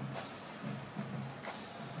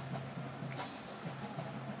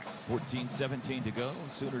 $14-17 to go.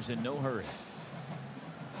 Sooners in no hurry.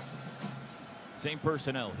 Same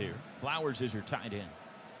personnel here. Flowers is your tight end.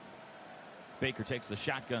 Baker takes the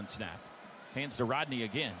shotgun snap. Hands to Rodney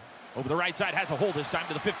again. Over the right side, has a hole this time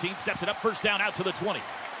to the 15. Steps it up, first down out to the 20.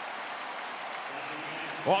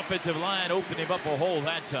 Offensive line opened him up a hole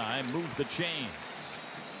that time. Moved the chains.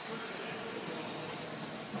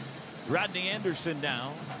 Rodney Anderson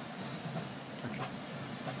now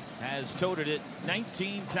has toted it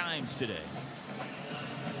 19 times today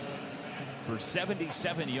for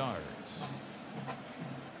 77 yards.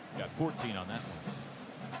 Got 14 on that one.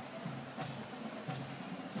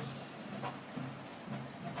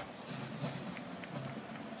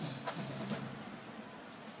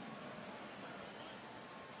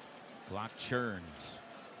 Clock churns.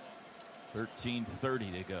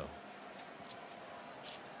 13:30 to go.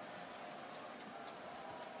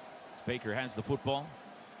 Baker has the football.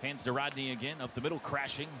 Hands to Rodney again. Up the middle,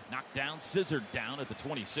 crashing. Knocked down, scissored down at the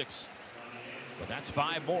 26. But that's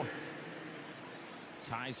 5 more.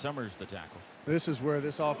 Ty Summers the tackle. This is where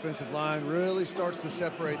this offensive line really starts to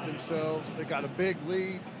separate themselves. They got a big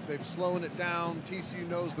lead. They've slowing it down. TCU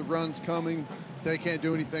knows the run's coming. They can't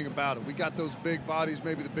do anything about it. We got those big bodies,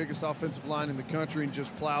 maybe the biggest offensive line in the country, and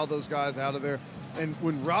just plow those guys out of there. And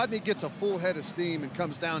when Rodney gets a full head of steam and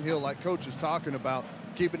comes downhill like Coach is talking about,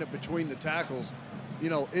 keeping it between the tackles, you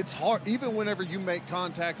know, it's hard. Even whenever you make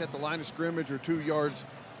contact at the line of scrimmage or 2 yards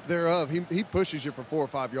thereof, he pushes you for 4 or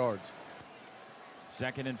 5 yards.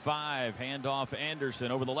 2nd and 5. Handoff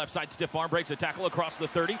Anderson over the left side. Stiff arm, breaks a tackle across the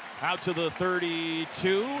 30. Out to the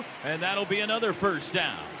 32. And that'll be another first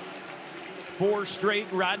down. 4 straight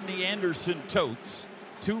Rodney Anderson totes.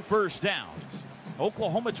 2 first downs.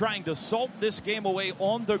 Oklahoma trying to salt this game away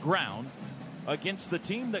on the ground against the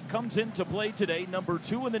team that comes into play today, number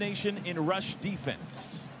 2 in the nation in rush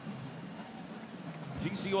defense.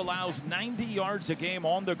 TCU allows 90 yards a game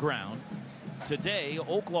on the ground. Today,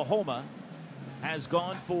 Oklahoma has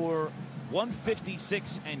gone for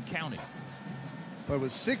 156 and counting. But it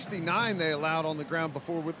was 69 they allowed on the ground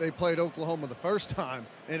before they played Oklahoma the first time,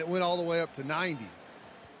 and it went all the way up to 90.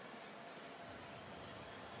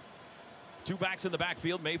 2 backs in the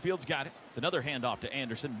backfield. Mayfield's got it. It's another handoff to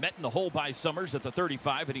Anderson. Met in the hole by Summers at the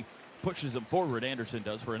 35, and he pushes him forward. Anderson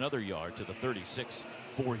does for another yard to the 36,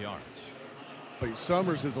 4 yards. But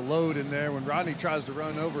Summers is a load in there. When Rodney tries to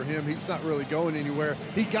run over him, he's not really going anywhere.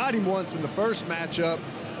 He got him once in the first matchup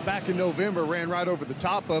back in November, ran right over the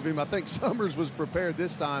top of him. I think Summers was prepared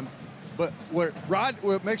this time. But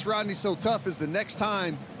what makes Rodney so tough is the next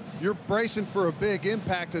time you're bracing for a big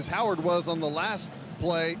impact, as Howard was on the last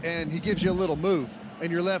play, and he gives you a little move,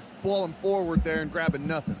 and you're left falling forward there and grabbing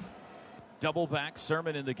nothing. Double back,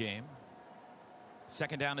 Sermon in the game.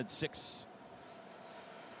 2nd down and 6.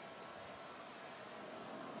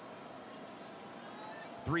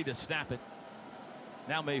 Three to snap it.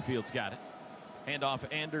 Now Mayfield's got it. Handoff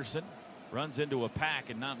Anderson. Runs into a pack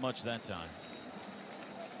and not much that time.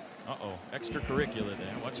 Uh-oh. Extracurricular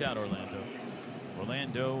there. Watch out, Orlando.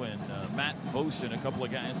 Orlando and Matt Boson, a couple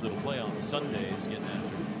of guys that will play on Sundays, getting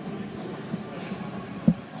after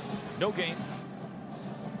it. No gain.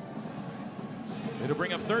 It'll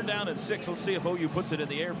bring up 3rd down and 6. Let's see if OU puts it in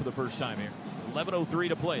the air for the first time here. 11:03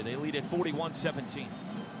 to play. They lead at 41-17.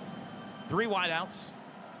 3 wideouts.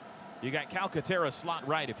 You got Calcaterra slot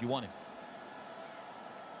right if you want him.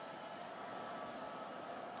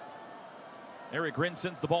 Eric Grin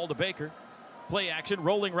sends the ball to Baker. Play action,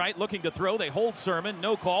 rolling right, looking to throw. They hold Sermon.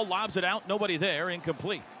 No call. Lobs it out. Nobody there.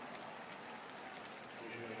 Incomplete.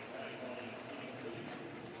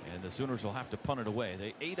 And the Sooners will have to punt it away.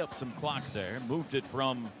 They ate up some clock there. Moved it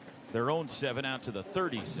from their own 7 out to the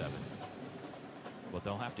 37. But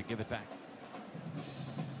they'll have to give it back.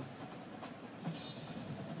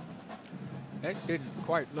 That didn't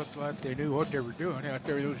quite look like they knew what they were doing out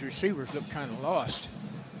there. Those receivers looked kind of lost.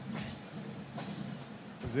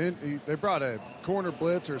 They brought a corner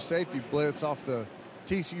blitz or safety blitz off the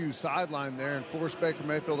TCU sideline there and forced Baker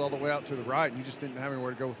Mayfield all the way out to the right, and you just didn't have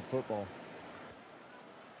anywhere to go with the football.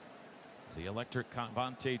 The electric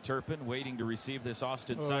Vontae Turpin waiting to receive this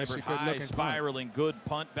Austin Seibert high spiraling punt. Good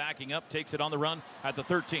punt, backing up, takes it on the run at the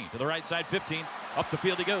 13, to the right side 15, up the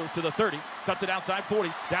field he goes to the 30, cuts it outside 40,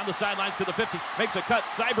 down the sidelines to the 50, makes a cut.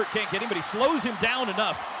 Seibert can't get him, but he slows him down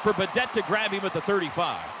enough for Badette to grab him at the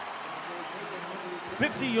 35.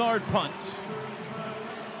 50-yard punt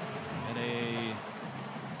and a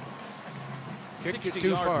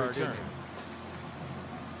 60-yard return.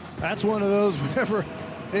 That's one of those whenever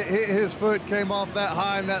his foot came off that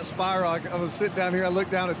high in that spiral. I was sitting down here, I looked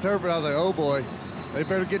down at Turpin, I was like, oh boy, they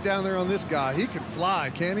better get down there on this guy. He can fly,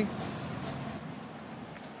 can he?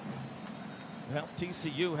 Well,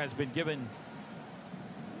 TCU has been given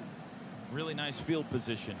really nice field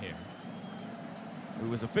position here. It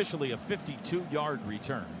was officially a 52-yard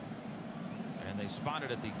return. And they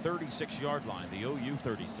spotted at the 36-yard line, the OU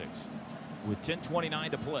 36, with 10:29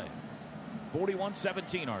 to play.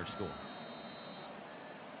 41-17 our score.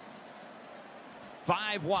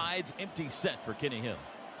 5 wides, empty set for Kenny Hill.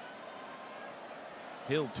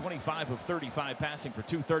 Hill 25 of 35 passing for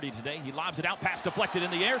 230 today. He lobs it out, pass deflected in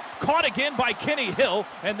the air. Caught again by Kenny Hill,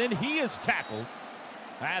 and then he is tackled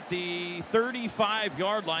at the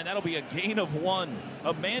 35-yard line. That'll be a gain of 1.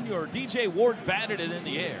 Emmanuel DJ Ward batted it in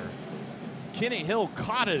the air. Kenny Hill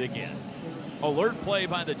caught it again. Alert play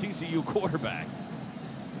by the TCU quarterback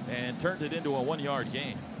and turned it into a 1-yard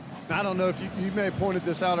gain. I don't know if you may have pointed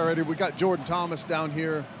this out already. We got Jordan Thomas down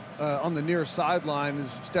here on the near sideline,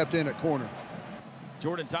 has stepped in at corner.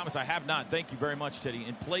 Jordan Thomas, I have not. Thank you very much, Teddy.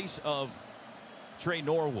 In place of Trey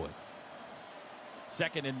Norwood.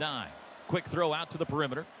 2nd and 9. Quick throw out to the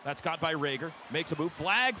perimeter. That's caught by Rager. Makes a move.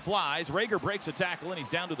 Flag flies. Rager breaks a tackle, and he's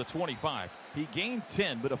down to the 25. He gained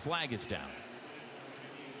 10, but a flag is down.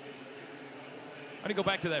 I'm going to go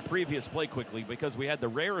back to that previous play quickly because we had the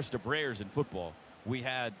rarest of rares in football. We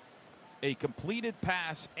had a completed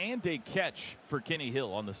pass and a catch for Kenny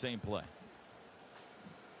Hill on the same play.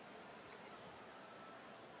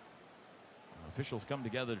 Officials come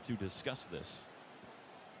together to discuss this.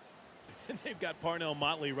 And they've got Parnell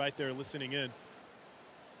Motley right there listening in.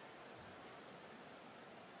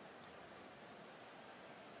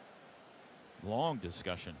 Long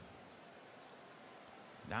discussion.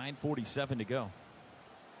 9:47 to go.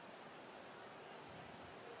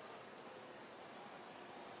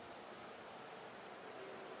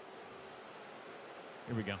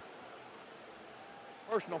 Here we go.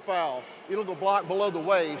 Personal foul. Illegal block below the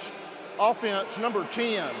waist. Offense number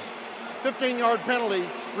 10. 15-yard penalty.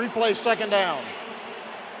 Replay second down.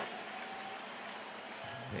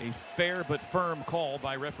 A fair but firm call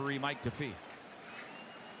by referee Mike DeFee.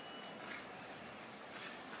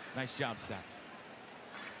 Nice job, Stats.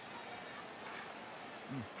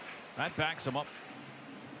 That backs him up.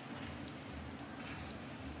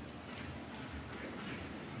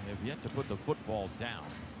 They have yet to put the football down.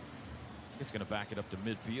 It's going to back it up to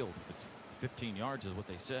midfield. If it's 15 yards is what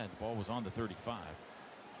they said. The ball was on the 35.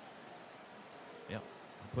 Yep.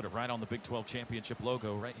 Put it right on the Big 12 championship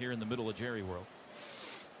logo right here in the middle of Jerry World.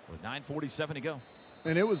 With 9:47 to go.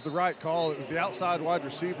 And it was the right call. It was the outside wide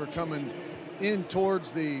receiver coming in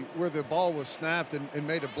towards where the ball was snapped and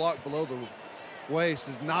made a block below the waist.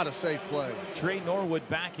 Is not a safe play. Trey Norwood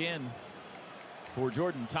back in for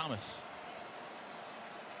Jordan Thomas.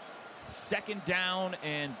 Second down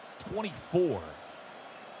and 24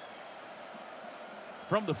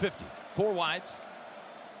 from the 50. 4 wides.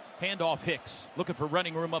 Handoff Hicks looking for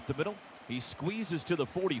running room up the middle. He squeezes to the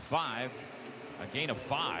 45. A gain of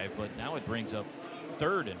 5, but now it brings up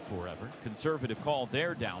 3rd and forever. Conservative call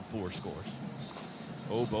there, down 4 scores.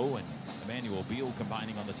 Obo and Emmanuel Beal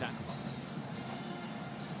combining on the tackle.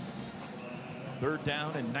 3rd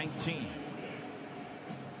down and 19.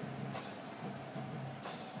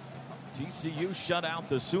 TCU shut out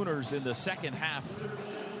the Sooners in the second half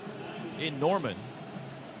in Norman.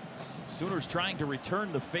 Sooners trying to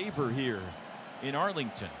return the favor here in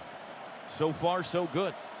Arlington. So far, so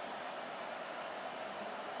good.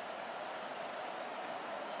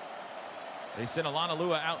 They send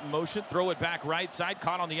Alanalua out in motion, throw it back right side,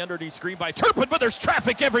 caught on the underneath screen by Turpin, but there's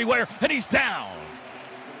traffic everywhere, and he's down.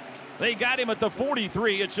 They got him at the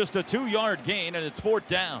 43. It's just a 2-yard gain, and it's 4th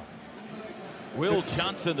down. Will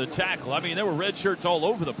Johnson the tackle. I mean, there were red shirts all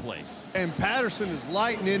over the place. And Patterson is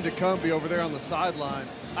lighting into Cumbie over there on the sideline.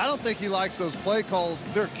 I don't think he likes those play calls.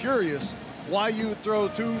 They're curious why you would throw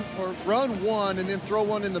 2 or run 1 and then throw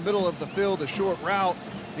one in the middle of the field, a short route,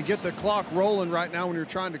 and get the clock rolling right now when you're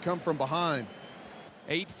trying to come from behind.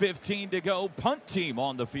 8:15 to go. Punt team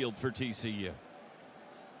on the field for TCU.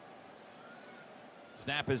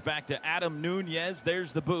 Snap is back to Adam Nunez.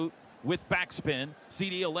 There's the boot with backspin.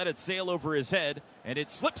 CD will let it sail over his head, and it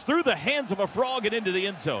slips through the hands of a frog and into the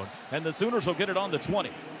end zone. And the Sooners will get it on the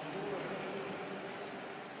 20.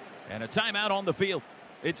 And a timeout on the field.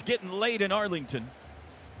 It's getting late in Arlington.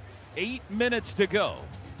 8 minutes to go.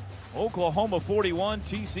 Oklahoma 41,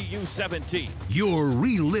 TCU 17. You're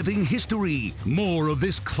reliving history. More of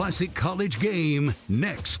this classic college game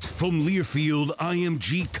next from Learfield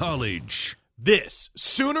IMG College. This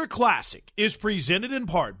Sooner Classic is presented in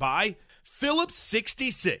part by Phillips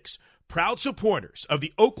 66, proud supporters of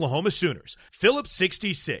the Oklahoma Sooners. Phillips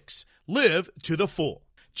 66, live to the full.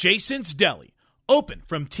 Jason's Deli, open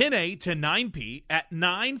from 10 a to 9 p at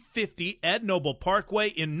 950 Ed Noble Parkway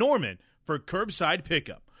in Norman for curbside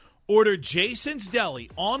pickup. Order Jason's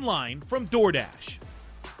Deli online from DoorDash.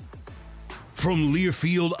 From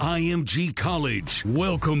Learfield IMG College,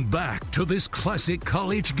 welcome back to this classic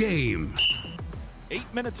college game.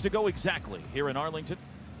 8 minutes to go exactly here in Arlington.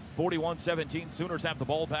 41-17. Sooners have the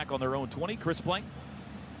ball back on their own 20. Chris Plank.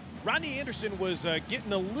 Rodney Anderson was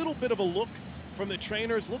getting a little bit of a look from the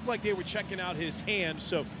trainers. Looked like they were checking out his hand.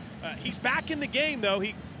 So he's back in the game, though.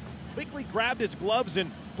 He quickly grabbed his gloves and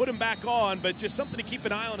put him back on, but just something to keep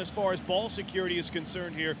an eye on as far as ball security is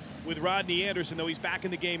concerned here with Rodney Anderson, though he's back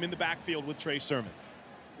in the game in the backfield with Trey Sermon.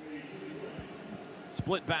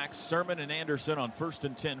 Split back, Sermon and Anderson on 1st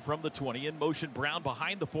and 10 from the 20. In motion, Brown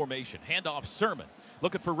behind the formation. Handoff, Sermon.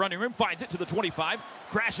 Looking for running room, finds it to the 25.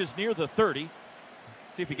 Crashes near the 30.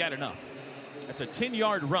 See if he got enough. That's a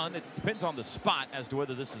 10-yard run. It depends on the spot as to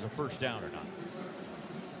whether this is a first down or not.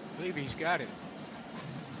 I believe he's got it.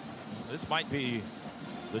 This might be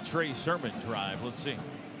the Trey Sermon drive. Let's see.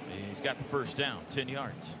 He's got the first down, 10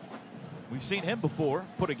 yards. We've seen him before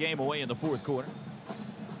put a game away in the 4th quarter.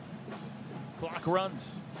 Clock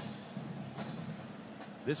runs.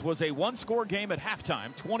 This was a 1-score game at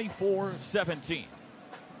halftime, 24-17.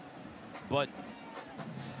 But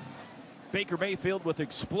Baker Mayfield with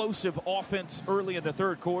explosive offense early in the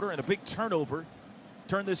 3rd quarter and a big turnover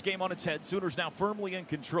turned this game on its head. Sooners now firmly in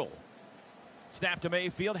control. Snap to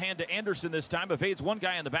Mayfield, hand to Anderson this time. Evades one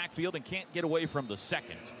guy in the backfield and can't get away from the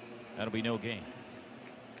second. That'll be no gain.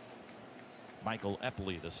 Michael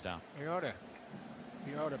Epley the stop. He ought to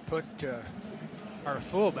You ought to put our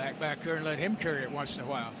fullback back there and let him carry it once in a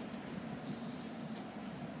while.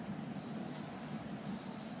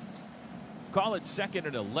 Call it 2nd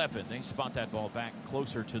and 11. They spot that ball back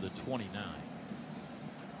closer to the 29.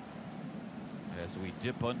 As we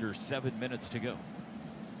dip under 7 minutes to go.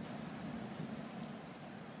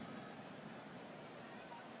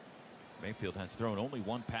 Mayfield has thrown only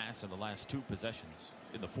one pass in the last 2 possessions.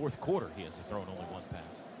 In the 4th quarter, he has thrown only one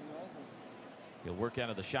pass. He'll work out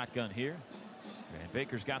of the shotgun here. And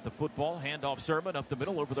Baker's got the football. Handoff Sermon up the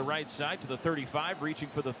middle over the right side to the 35, reaching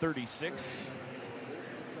for the 36.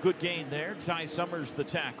 Good gain there. Ty Summers the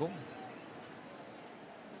tackle.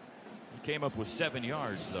 He came up with 7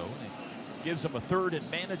 yards, though. And it gives him a 3rd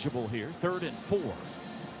and manageable here. 3rd and 4.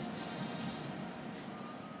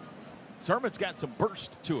 Sermon's got some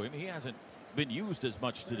burst to him. He hasn't been used as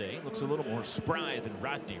much today. Looks a little more spry than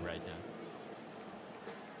Rodney right now.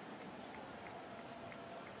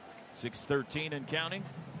 6:13 and counting.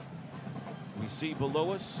 We see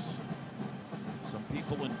below us some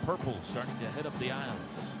people in purple starting to head up the aisles.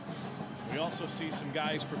 We also see some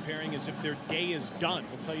guys preparing as if their day is done.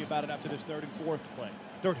 We'll tell you about it after this 3rd and 4th play.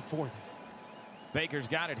 3rd and 4th. Baker's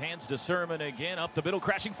got it, hands to Sermon again, up the middle,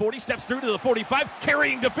 crashing 40, steps through to the 45,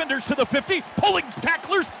 carrying defenders to the 50, pulling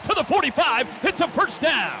tacklers to the 45. It's a first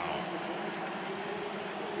down.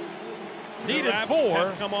 Needed 4.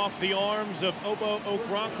 Have come off the arms of Obo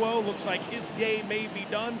Okoronkwo. Looks like his day may be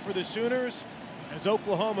done for the Sooners, as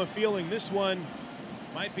Oklahoma feeling this one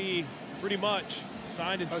might be pretty much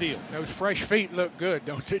signed and sealed. Those fresh feet look good,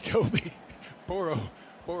 don't they, Toby? Poor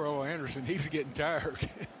old Anderson, he's getting tired.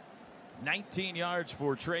 19 yards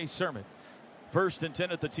for Trey Sermon. 1st and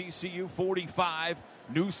 10 at the TCU 45.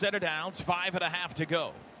 New set of downs, 5.5 to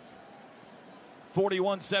go.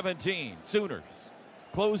 41-17. Sooners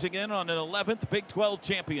closing in on an 11th Big 12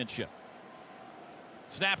 championship.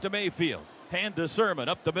 Snap to Mayfield. Hand to Sermon.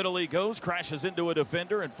 Up the middle he goes. Crashes into a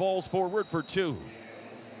defender and falls forward for 2.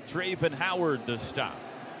 Traven Howard the stop.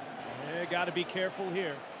 Yeah, got to be careful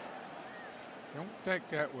here. Don't think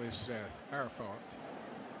that was our fault.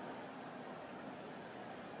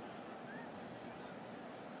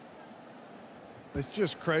 It's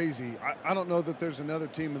just crazy. I don't know that there's another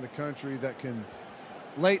team in the country that can,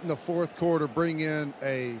 late in the 4th quarter, bring in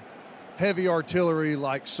a heavy artillery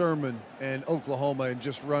like Sermon and Oklahoma and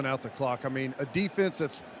just run out the clock. I mean, a defense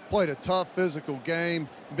that's played a tough physical game,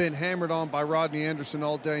 been hammered on by Rodney Anderson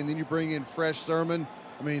all day, and then you bring in fresh Sermon.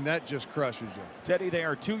 I mean, that just crushes you. Teddy, they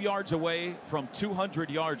are 2 yards away from 200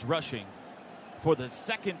 yards rushing for the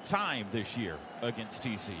 2nd time this year against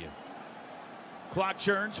TCU. Clock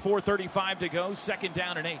churns, 4:35 to go, 2nd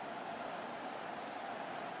down and 8.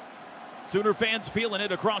 Sooner fans feeling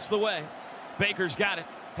it across the way. Baker's got it.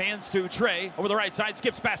 Hands to Trey over the right side,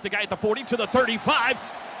 skips past the guy at the 40 to the 35.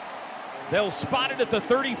 They'll spot it at the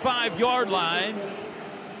 35-yard line.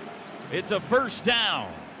 It's a first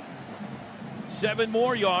down. 7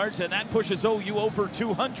 more yards, and that pushes OU over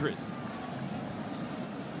 200.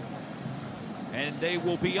 And they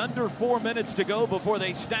will be under 4 minutes to go before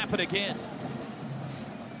they snap it again.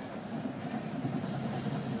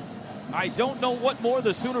 I don't know what more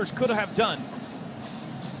the Sooners could have done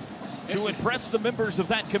to impress the members of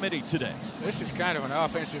that committee today. This is kind of an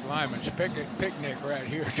offensive lineman's picnic right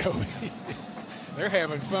here, Toby. They're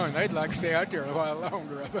having fun. They'd like to stay out there a while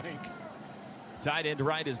longer, I think. Tight end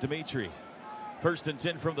right is Dimitri. 1st and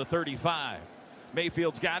 10 from the 35.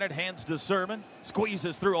 Mayfield's got it, hands to Sermon,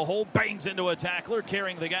 squeezes through a hole, bangs into a tackler,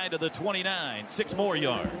 carrying the guy to the 29. 6 more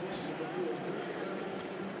yards.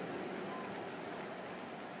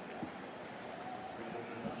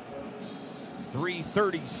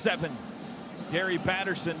 .337. Gary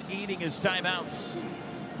Patterson eating his timeouts.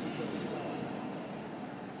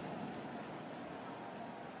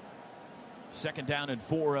 Second down and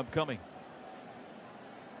 4 upcoming.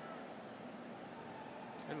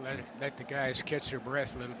 Let the guys catch their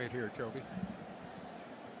breath a little bit here, Toby.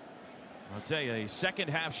 I'll tell you, a second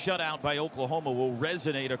half shutout by Oklahoma will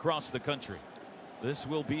resonate across the country. This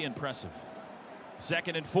will be impressive.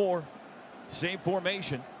 2nd and 4. Same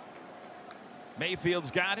formation.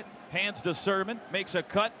 Mayfield's got it. Hands to Sermon. Makes a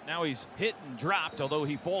cut. Now he's hit and dropped, although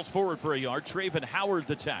he falls forward for a yard. Traven Howard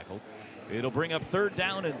the tackle. It'll bring up 3rd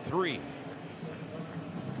down and 3.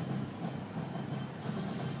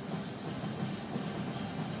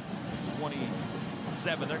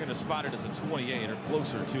 .27. They're going to spot it at the 28 or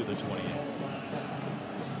closer to the 28.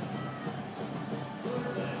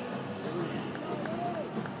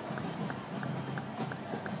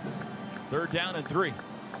 Third down and 3.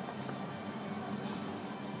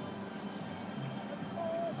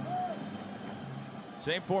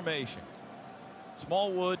 Same formation.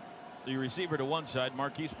 Smallwood, the receiver to one side,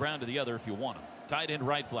 Marquise Brown to the other if you want him. Tight end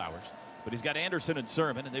Wright Flowers. But he's got Anderson and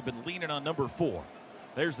Sermon, and they've been leaning on number 4.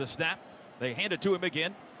 There's the snap. They hand it to him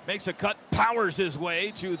again. Makes a cut, powers his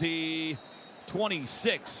way to the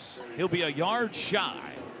 26. He'll be a yard shy.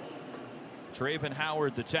 Traven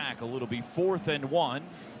Howard the tackle. It'll be 4th and 1.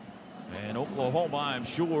 And Oklahoma, I'm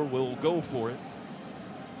sure, will go for it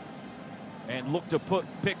and look to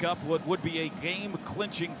pick up what would be a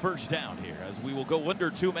game-clinching first down here, as we will go under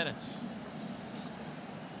 2 minutes.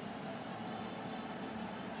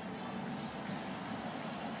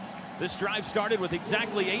 This drive started with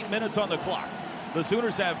exactly 8 minutes on the clock. The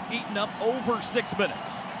Sooners have eaten up over 6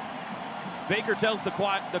 minutes. Baker tells the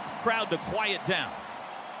crowd to quiet down.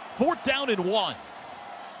 4th down and 1.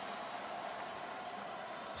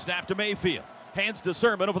 Snap to Mayfield. Hands to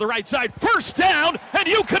Sermon over the right side. First down, and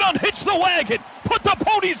you can unhitch the wagon. Put the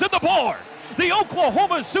ponies in the board. The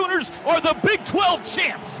Oklahoma Sooners are the Big 12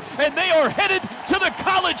 champs, and they are headed to the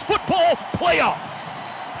college football playoff.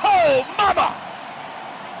 Oh, mama!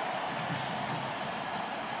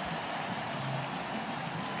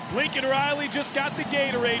 Lincoln Riley just got the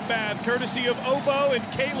Gatorade bath, courtesy of Obo and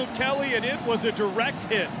Caleb Kelly, and it was a direct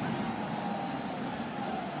hit.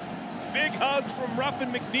 Big hugs from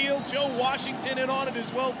Ruffin McNeil, Joe Washington in on it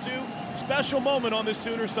as well, too. Special moment on the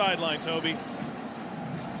Sooner sideline, Toby.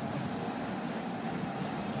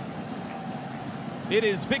 It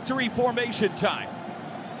is victory formation time.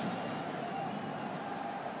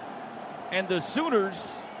 And the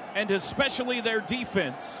Sooners, and especially their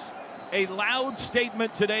defense, a loud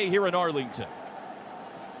statement today here in Arlington.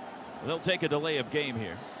 They'll take a delay of game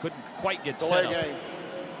here. Couldn't quite get set up. Delay game.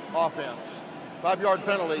 Offense. 5-yard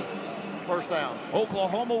penalty. First down.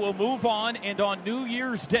 Oklahoma will move on, and on New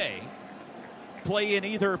Year's Day, play in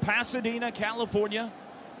either Pasadena, California,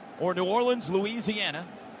 or New Orleans, Louisiana.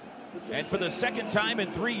 And for the second time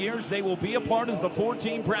in 3 years, they will be a part of the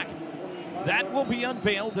 4-team bracket. That will be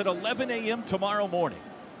unveiled at 11 a.m. tomorrow morning.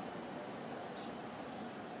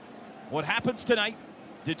 What happens tonight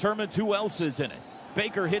determines who else is in it.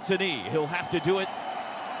 Baker hits a knee. He'll have to do it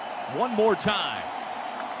one more time.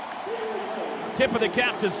 Tip of the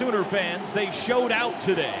cap to Sooner fans. They showed out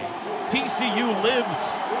today. TCU lives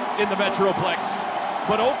in the Metroplex,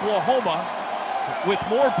 but Oklahoma, with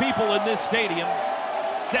more people in this stadium,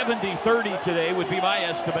 70-30 today would be my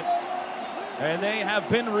estimate, and they have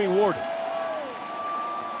been rewarded.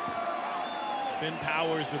 Ben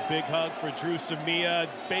Powers, a big hug for Drew Samia.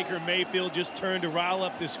 Baker Mayfield just turned to rile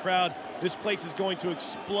up this crowd. This place is going to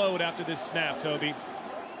explode after this snap, Toby.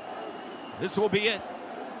 This will be it.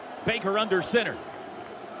 Baker under center.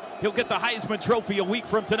 He'll get the Heisman Trophy a week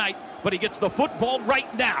from tonight, but he gets the football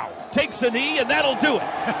right now. Takes a knee, and that'll do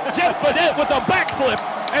it. Jeff Bennett with a backflip,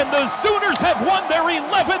 and the Sooners have won their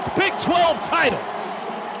 11th Big 12 title.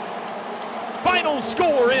 Final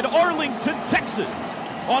score in Arlington, Texas,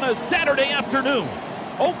 on a Saturday afternoon.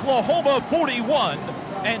 Oklahoma 41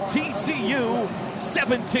 and TCU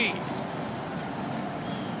 17.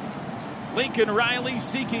 Lincoln Riley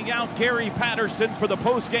seeking out Gary Patterson for the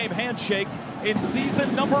postgame handshake in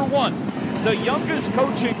season number 1. The youngest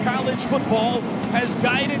coach in college football has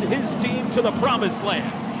guided his team to the promised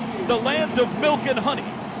land, the land of milk and honey.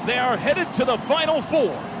 They are headed to the Final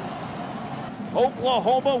Four.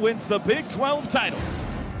 Oklahoma wins the Big 12 title.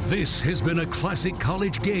 This has been a classic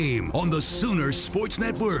college game on the Sooner Sports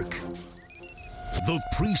Network. The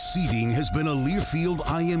preceding has been a Learfield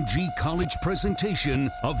IMG College presentation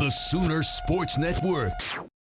of the Sooner Sports Network.